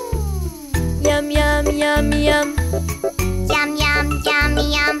 Yum, yum, yum, yum. Yum, yum, yum,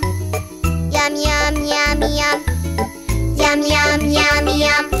 yum. Yum, yum, yum, yum. Yum, yum, yum,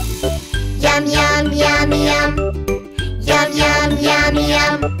 yum. Yum, yum, yum, yum. Yum, yum, yum,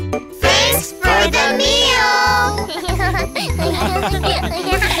 yum. Thanks for the meal.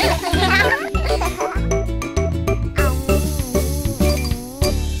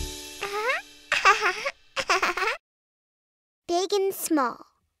 Big and small.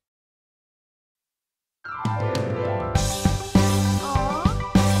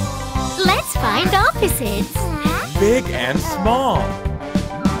 Let's find opposites. Big and small.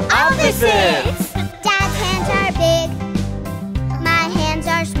 Opposites. Dad's hands are big. My hands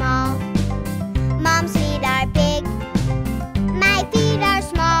are small. Mom's feet are big. My feet are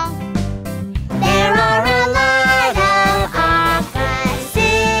small. There are a lot of opposites.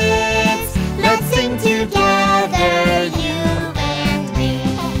 Let's sing together, you and me.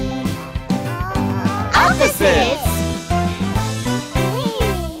 Opposites.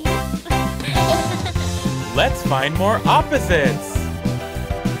 Let's find more opposites.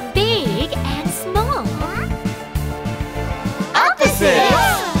 Big and small. Opposites.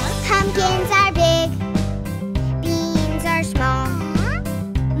 Pumpkins are big. Beans are small.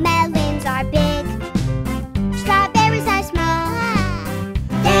 Melons are big. Strawberries are small.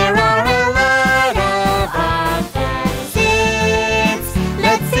 There are a lot of opposites.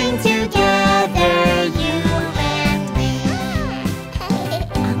 Let's sing together, you and me.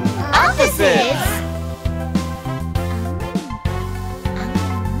 Opposites.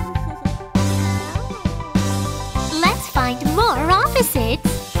 Let's find more opposites.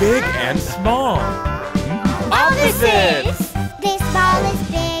 Big and small. Opposites. This ball is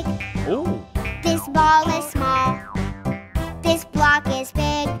big. Ooh. This ball is small. This block is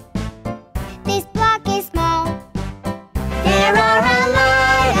big. This block is small. There are a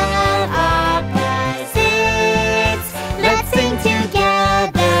lot of opposites. Let's sing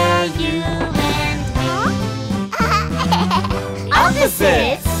together, you and me.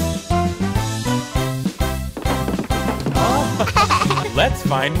 Opposites. Let's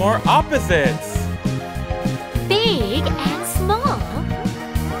find more opposites. Big and small.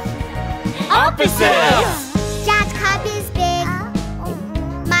 Opposites. Dad's cup is big.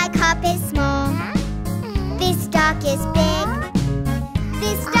 My cup is small. This duck is big.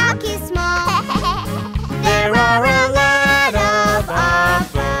 This duck is small. There are a lot of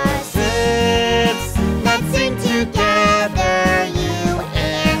opposites. Let's sing together, you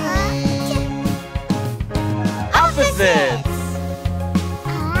and me. Opposites.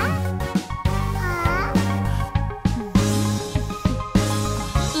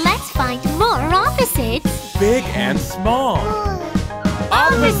 Let's find more opposites. Big and small.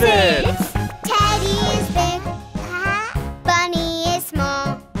 Opposites. Teddy is big. Bunny is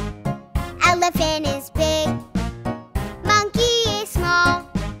small. Elephant is big. Monkey is small.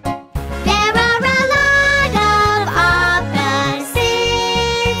 There are a lot of opposites.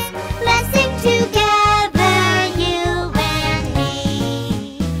 Let's sing together, you and me.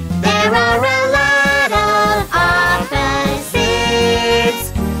 There are a lot of opposites.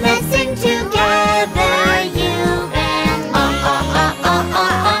 Let's sing together, you and me.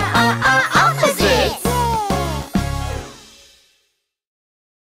 Opposites.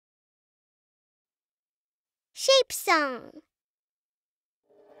 Shape song.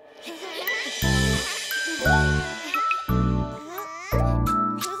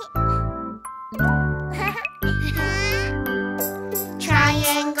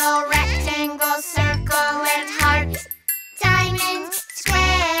 Triangle, rectangle, circle, and heart. Diamond,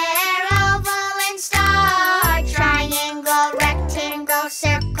 square, oval, and star. Triangle, rectangle,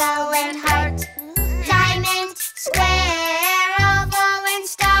 circle, and heart. Diamond, square, oval, and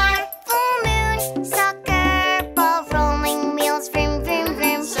star. Full moon, soccer ball rolling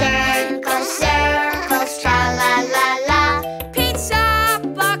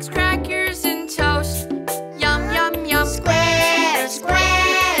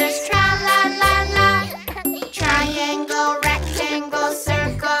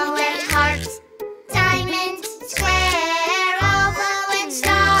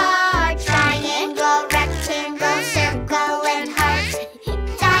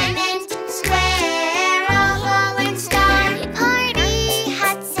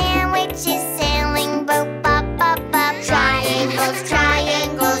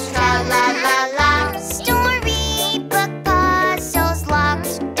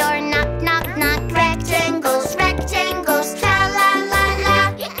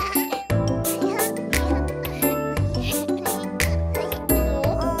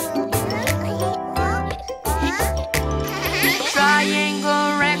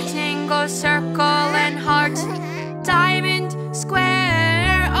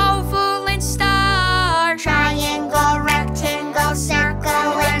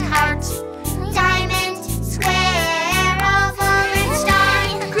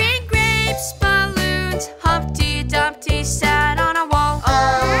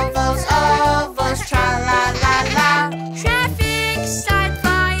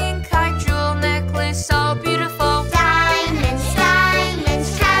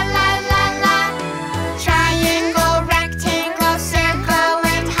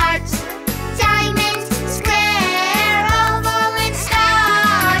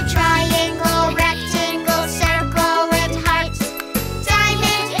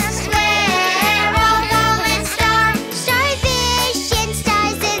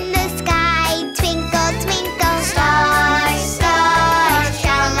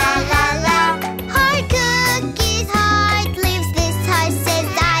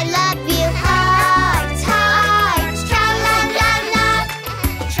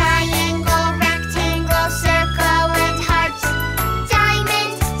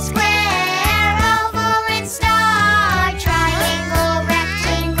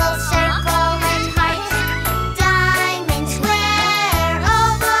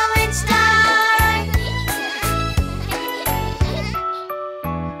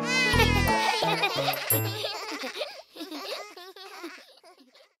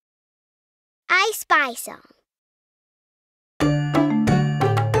Spy Song.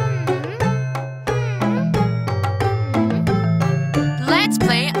 Let's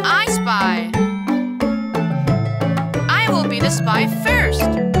play I Spy. I will be the spy first.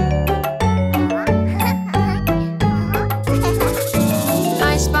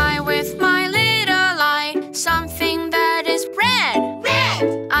 I spy with my little eye something that is red.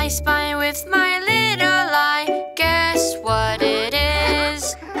 Red! I spy with my little eye. Guess what it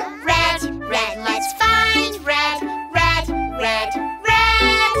is? Red, red, let's find red, red, red,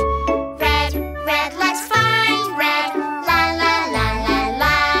 red. Red, red, let's find red. La la la la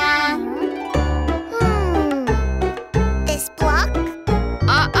la. This block?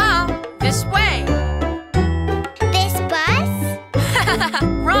 This way. This bus?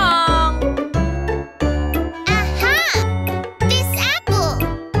 Wrong. Aha! This apple!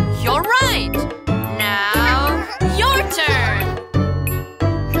 You're right. Now, your turn.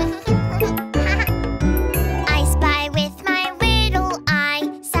 I spy with my little eye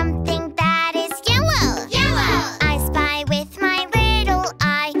something that is yellow. Yellow! I spy with my little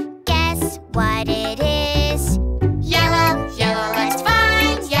eye. Guess what it is? Yellow, yellow, let's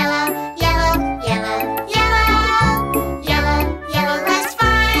find yellow. Yellow, yellow, yellow. Yellow, yellow, let's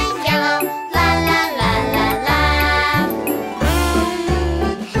find yellow. La la la la la.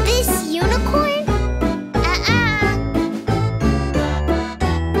 This unicorn?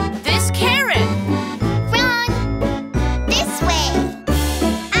 This carrot. Wrong. This way.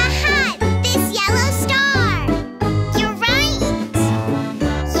 Aha! This yellow star. You're right.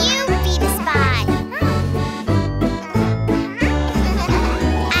 You be the spy.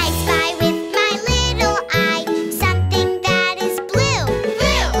 I spy with my little eye something that is blue.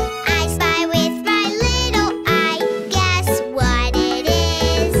 Blue. I spy with my little eye. Guess what it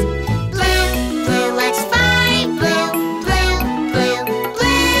is? Blue, blue. Let's find blue. Blue, blue,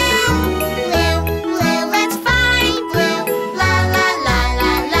 blue. Blue, blue. Let's find blue. La la la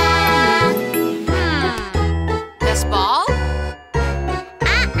la la. This ball.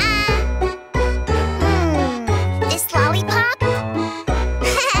 This lollipop?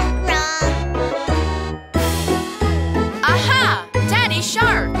 Wrong. Aha! Daddy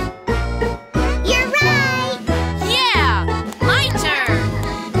Shark. You're right. Yeah! My turn.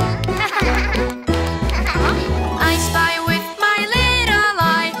 I spy with my little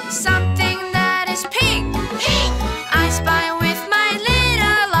eye something that is pink. Pink. I spy with my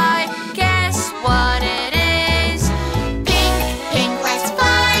little eye. Guess what it is? Pink, pink, let's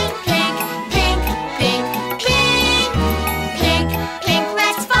find pink, pink, pink, pink. Pink, pink,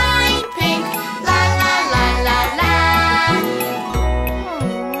 let's find pink. La la la la la.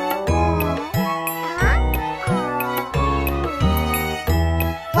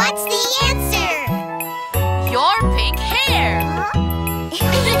 What's the answer? Your pink hair.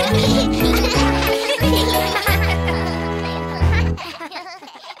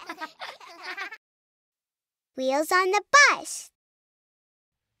 Wheels on the bus.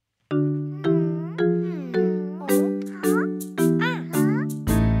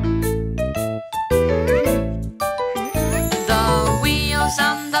 The wheels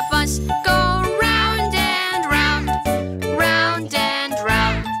on the bus go round and round, round and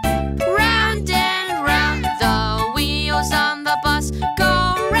round, round and round. The wheels on the bus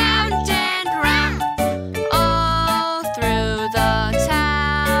go round and round, all through the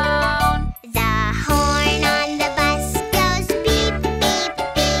town. The horn on the bus goes beep, beep,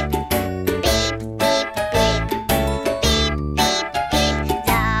 beep. Beep, beep, beep. Beep, beep, beep.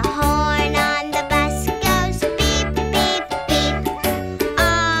 The horn on the bus goes beep, beep, beep.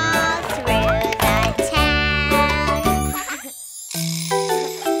 All through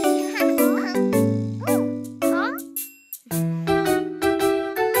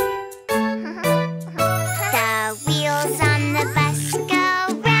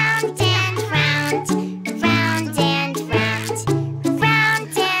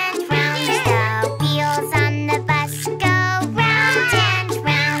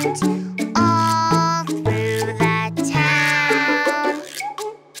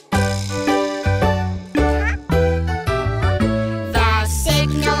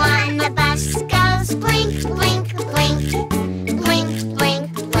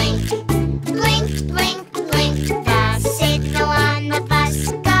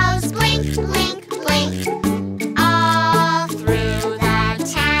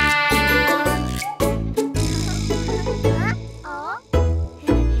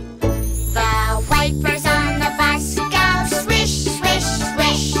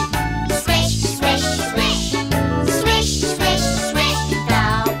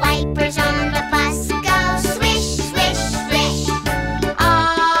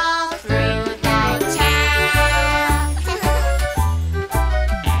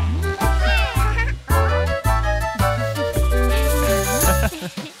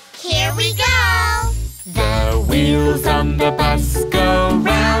wheels on the bus go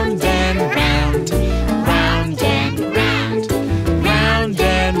round and round, round and round, round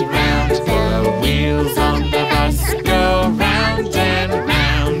and round. The wheels on the bus go round and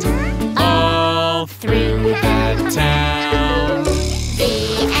round, all through the town.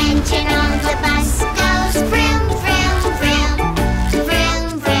 The engine on the bus goes vroom, vroom, vroom, vroom,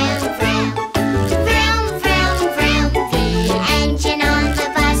 vroom, vroom, vroom, vroom, vroom. The engine on the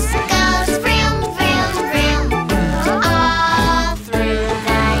bus goes vroom, vroom, vroom, all through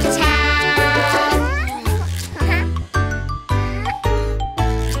the town.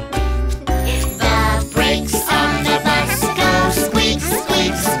 The brakes on the bus go squeak,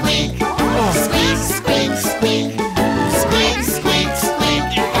 squeak, squeak, squeak, squeak, squeak, squeak, squeak, squeak.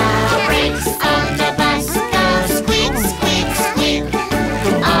 The brakes on the bus go squeak, squeak, squeak,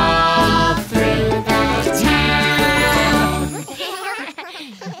 all through the town.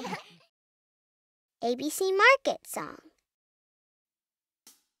 ABC Market Song.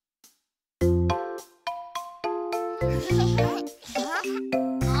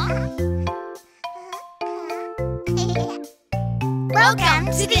 Welcome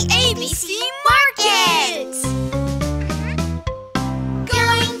to the ABC Market!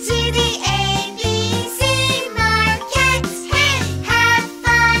 Going to the ABC Market. Hey! Have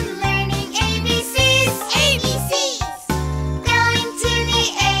fun learning ABCs. ABCs. Going to the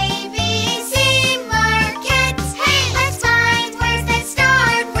ABC Market. Hey! Let's find words that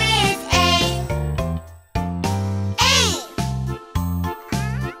start with A.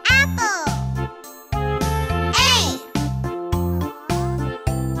 Apple. A.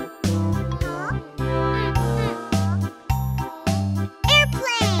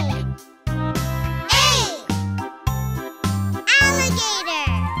 Airplane. A. Alligator.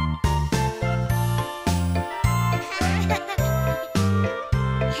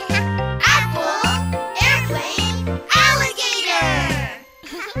 Apple, airplane, alligator.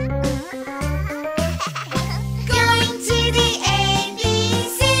 Going to the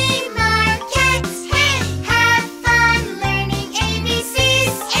ABC Market. Hey! Have fun learning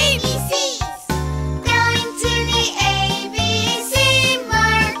ABCs. ABCs. Going to the ABC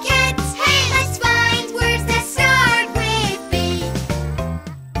Market. Hey! Let's find words that start with B.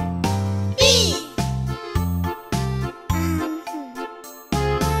 B.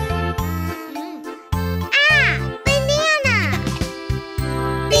 Banana.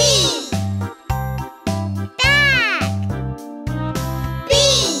 B. Bag. B.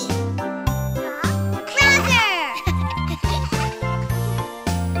 Brother.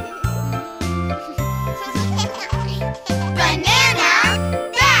 Banana,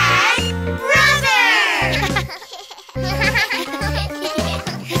 bag, brother.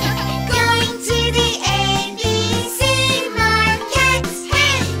 Going to the ABC Market.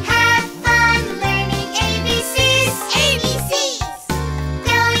 Hey! Have fun learning ABCs. ABCs.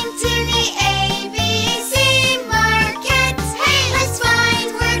 Going to the ABC Market. Hey! Let's find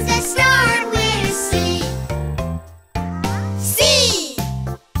words that start with C. C.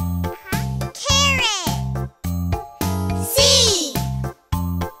 Carrot. C.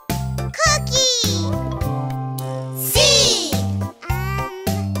 Cookie. C.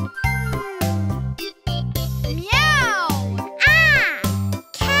 Meow.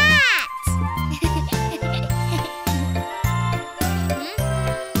 Cat.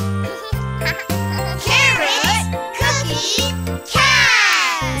 Carrot, cookie,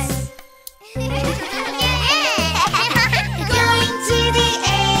 cat. Going to the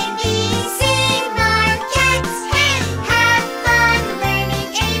ABC Market. Hey! Have fun learning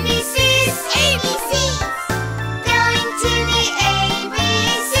ABCs. ABCs. Going to the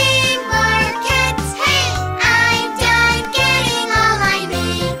ABC Market. Hey! I'm done getting all I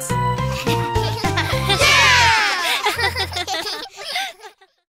need. Yeah!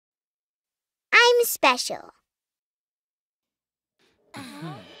 I'm special.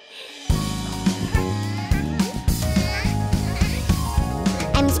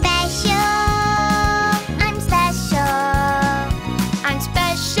 I'm special. I'm special. I'm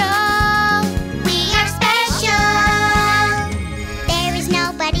special. We are special. There is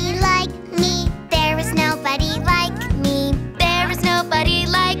nobody like me. There is nobody like me. There is nobody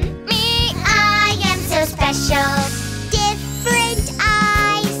like me. I am so special. Different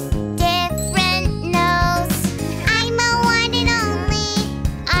eyes, different nose. I'm a one and only.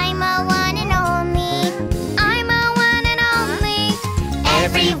 I'm a one and only. I'm a one and only.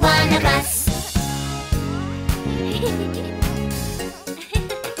 Every one of us.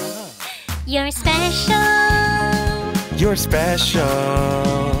 You're special. You're special.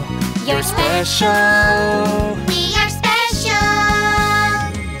 You're special. We are special.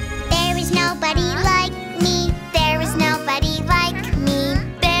 There is nobody like me. There is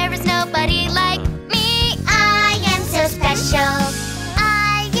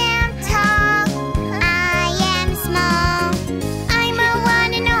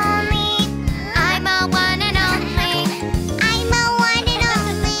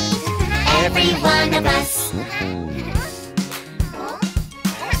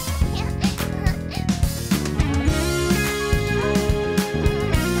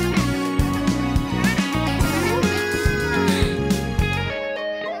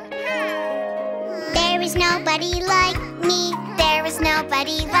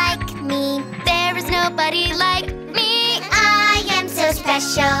nobody like me. I am so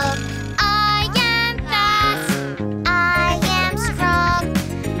special. I am fast. I am strong.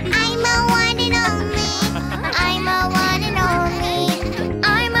 I'm a one and only. I'm a one and only.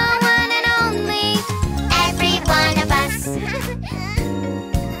 I'm a one and only. Every one of us.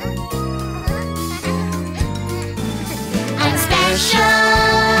 I'm special.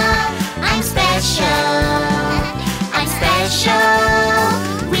 I'm special. I'm special.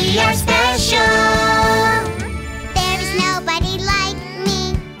 We are special. There is nobody like me.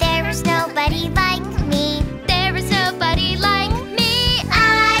 There is nobody like me. There is nobody like me.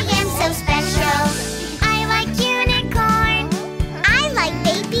 I am so special. I like unicorn. I like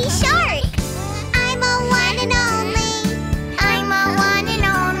baby shark. I'm a one and only. I'm a one and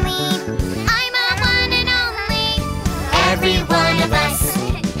only. I'm a one and only. Every one of us.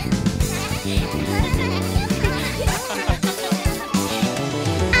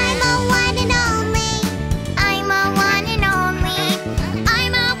 I'm a one and only. I'm a one and only.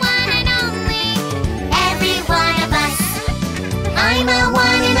 I'm a one and only. Every one of us. I'm a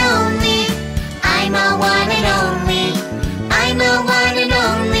one and only. I'm a one and only. I'm a one and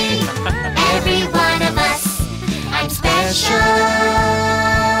only. Every one of us. I'm special.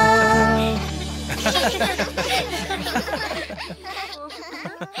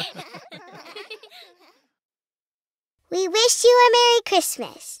 We wish you a Merry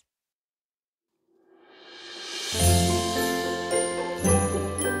Christmas.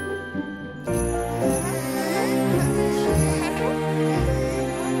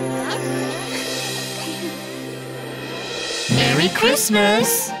 Merry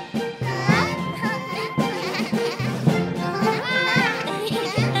Christmas!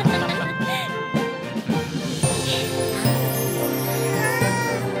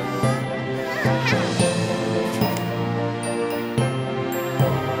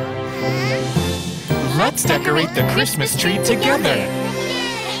 Let's decorate the Christmas tree together.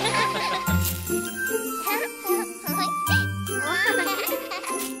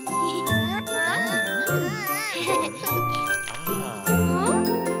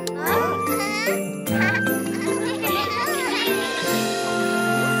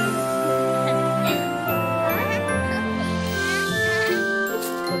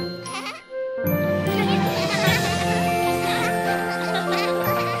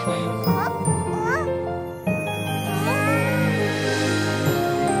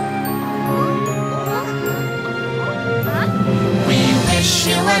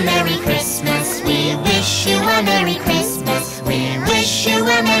 Merry Christmas, we wish you a Merry Christmas. We wish you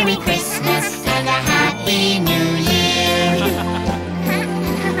a Merry Christmas and a Happy New Year.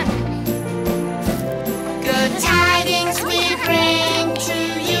 Good tidings we bring to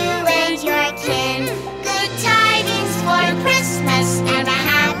you and your kin. Good tidings for Christmas and a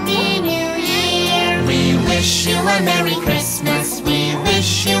Happy New Year. We wish you a Merry Christmas. We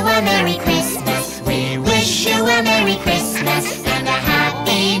wish you a Merry Christmas. We wish you a Merry Christmas and a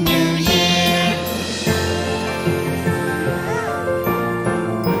Happy New Year.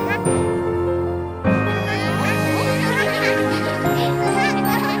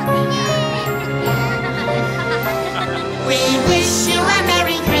 We wish you a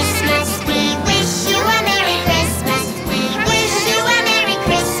Merry Christmas. We wish you a Merry Christmas. We wish you a Merry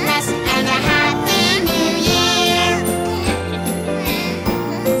Christmas and a Happy New Year.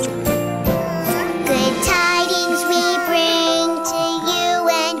 Good tidings we bring to you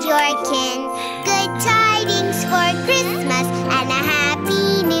and your kin. Good tidings for Christmas and a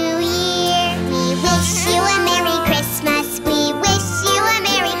Happy New Year. We wish you a Merry Christmas. We wish you a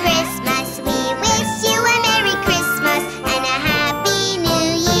Merry Christmas. We wish you a Merry Christmas and a Happy New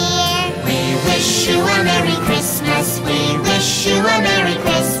Year. We wish you a Merry Christmas. We wish you a Merry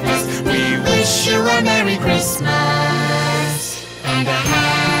Christmas. We wish you a Merry Christmas and a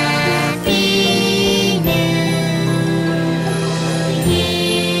Happy New Year.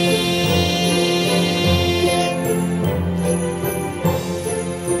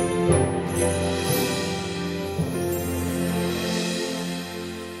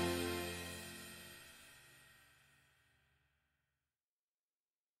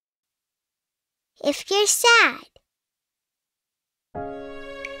 If you're sad.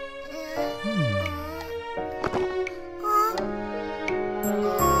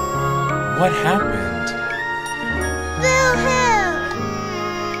 What happened? Boo-hoo!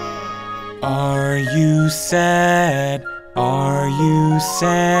 Are you sad? Are you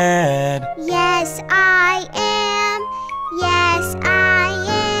sad? Yes, I am. Yes, I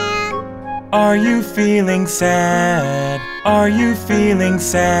am. Are you feeling sad? Are you feeling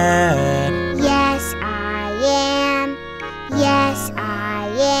sad? Yes, I am. Yes, I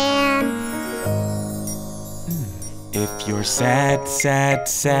am. If you're sad, sad,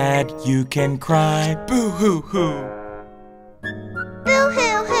 sad, you can cry. Boo-hoo-hoo.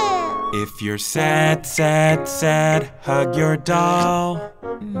 Boo-hoo-hoo. If you're sad, sad, sad, hug your doll.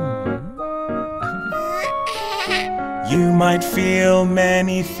 You might feel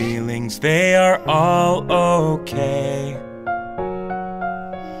many feelings, they are all okay.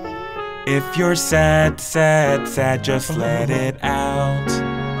 If you're sad, sad, sad, just let it out.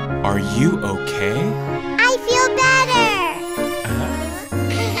 Are you okay? I feel better.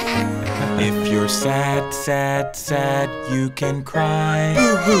 If you're sad, sad, sad, you can cry.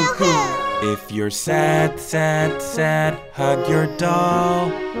 Boo-hoo-hoo. If you're sad, sad, sad, hug your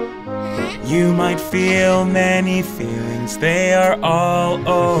doll. You might feel many feelings, they are all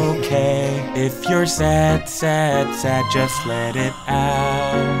okay. If you're sad, sad, sad, just let it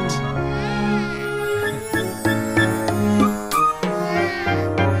out.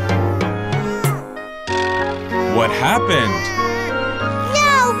 What happened?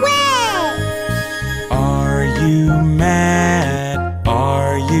 No way! Are you mad?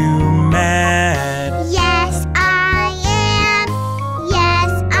 Are you mad? Yes, I am.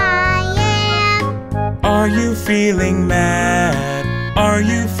 Yes, I am. Are you feeling mad? Are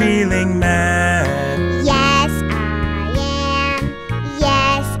you feeling mad? Yes, I am.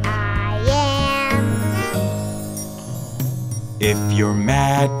 Yes, I am. If you're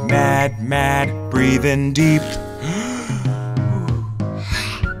mad, mad, mad, breathe in deep.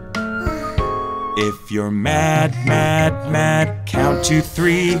 If you're mad, mad, mad, count to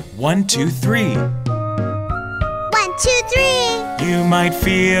 3. 1, 2, 3. 1, 2, 3. You might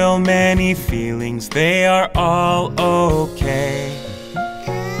feel many feelings, they are all okay.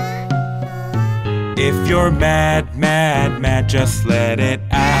 If you're mad, mad, mad, just let it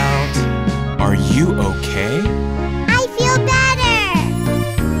out. Are you okay? I feel better.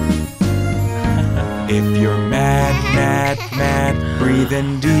 If you're mad, mad, mad, breathe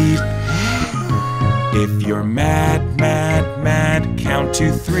in deep. If you're mad, mad, mad, count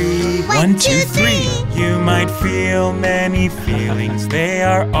to 3. 1, 2, 3. You might feel many feelings, they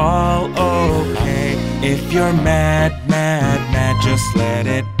are all okay. If you're mad, mad, mad, just let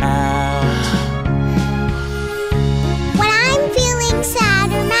it out. When I'm feeling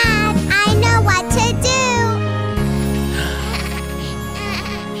sad or mad, I know what to do.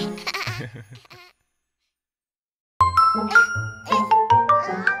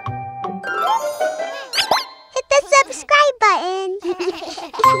 Hit the subscribe button.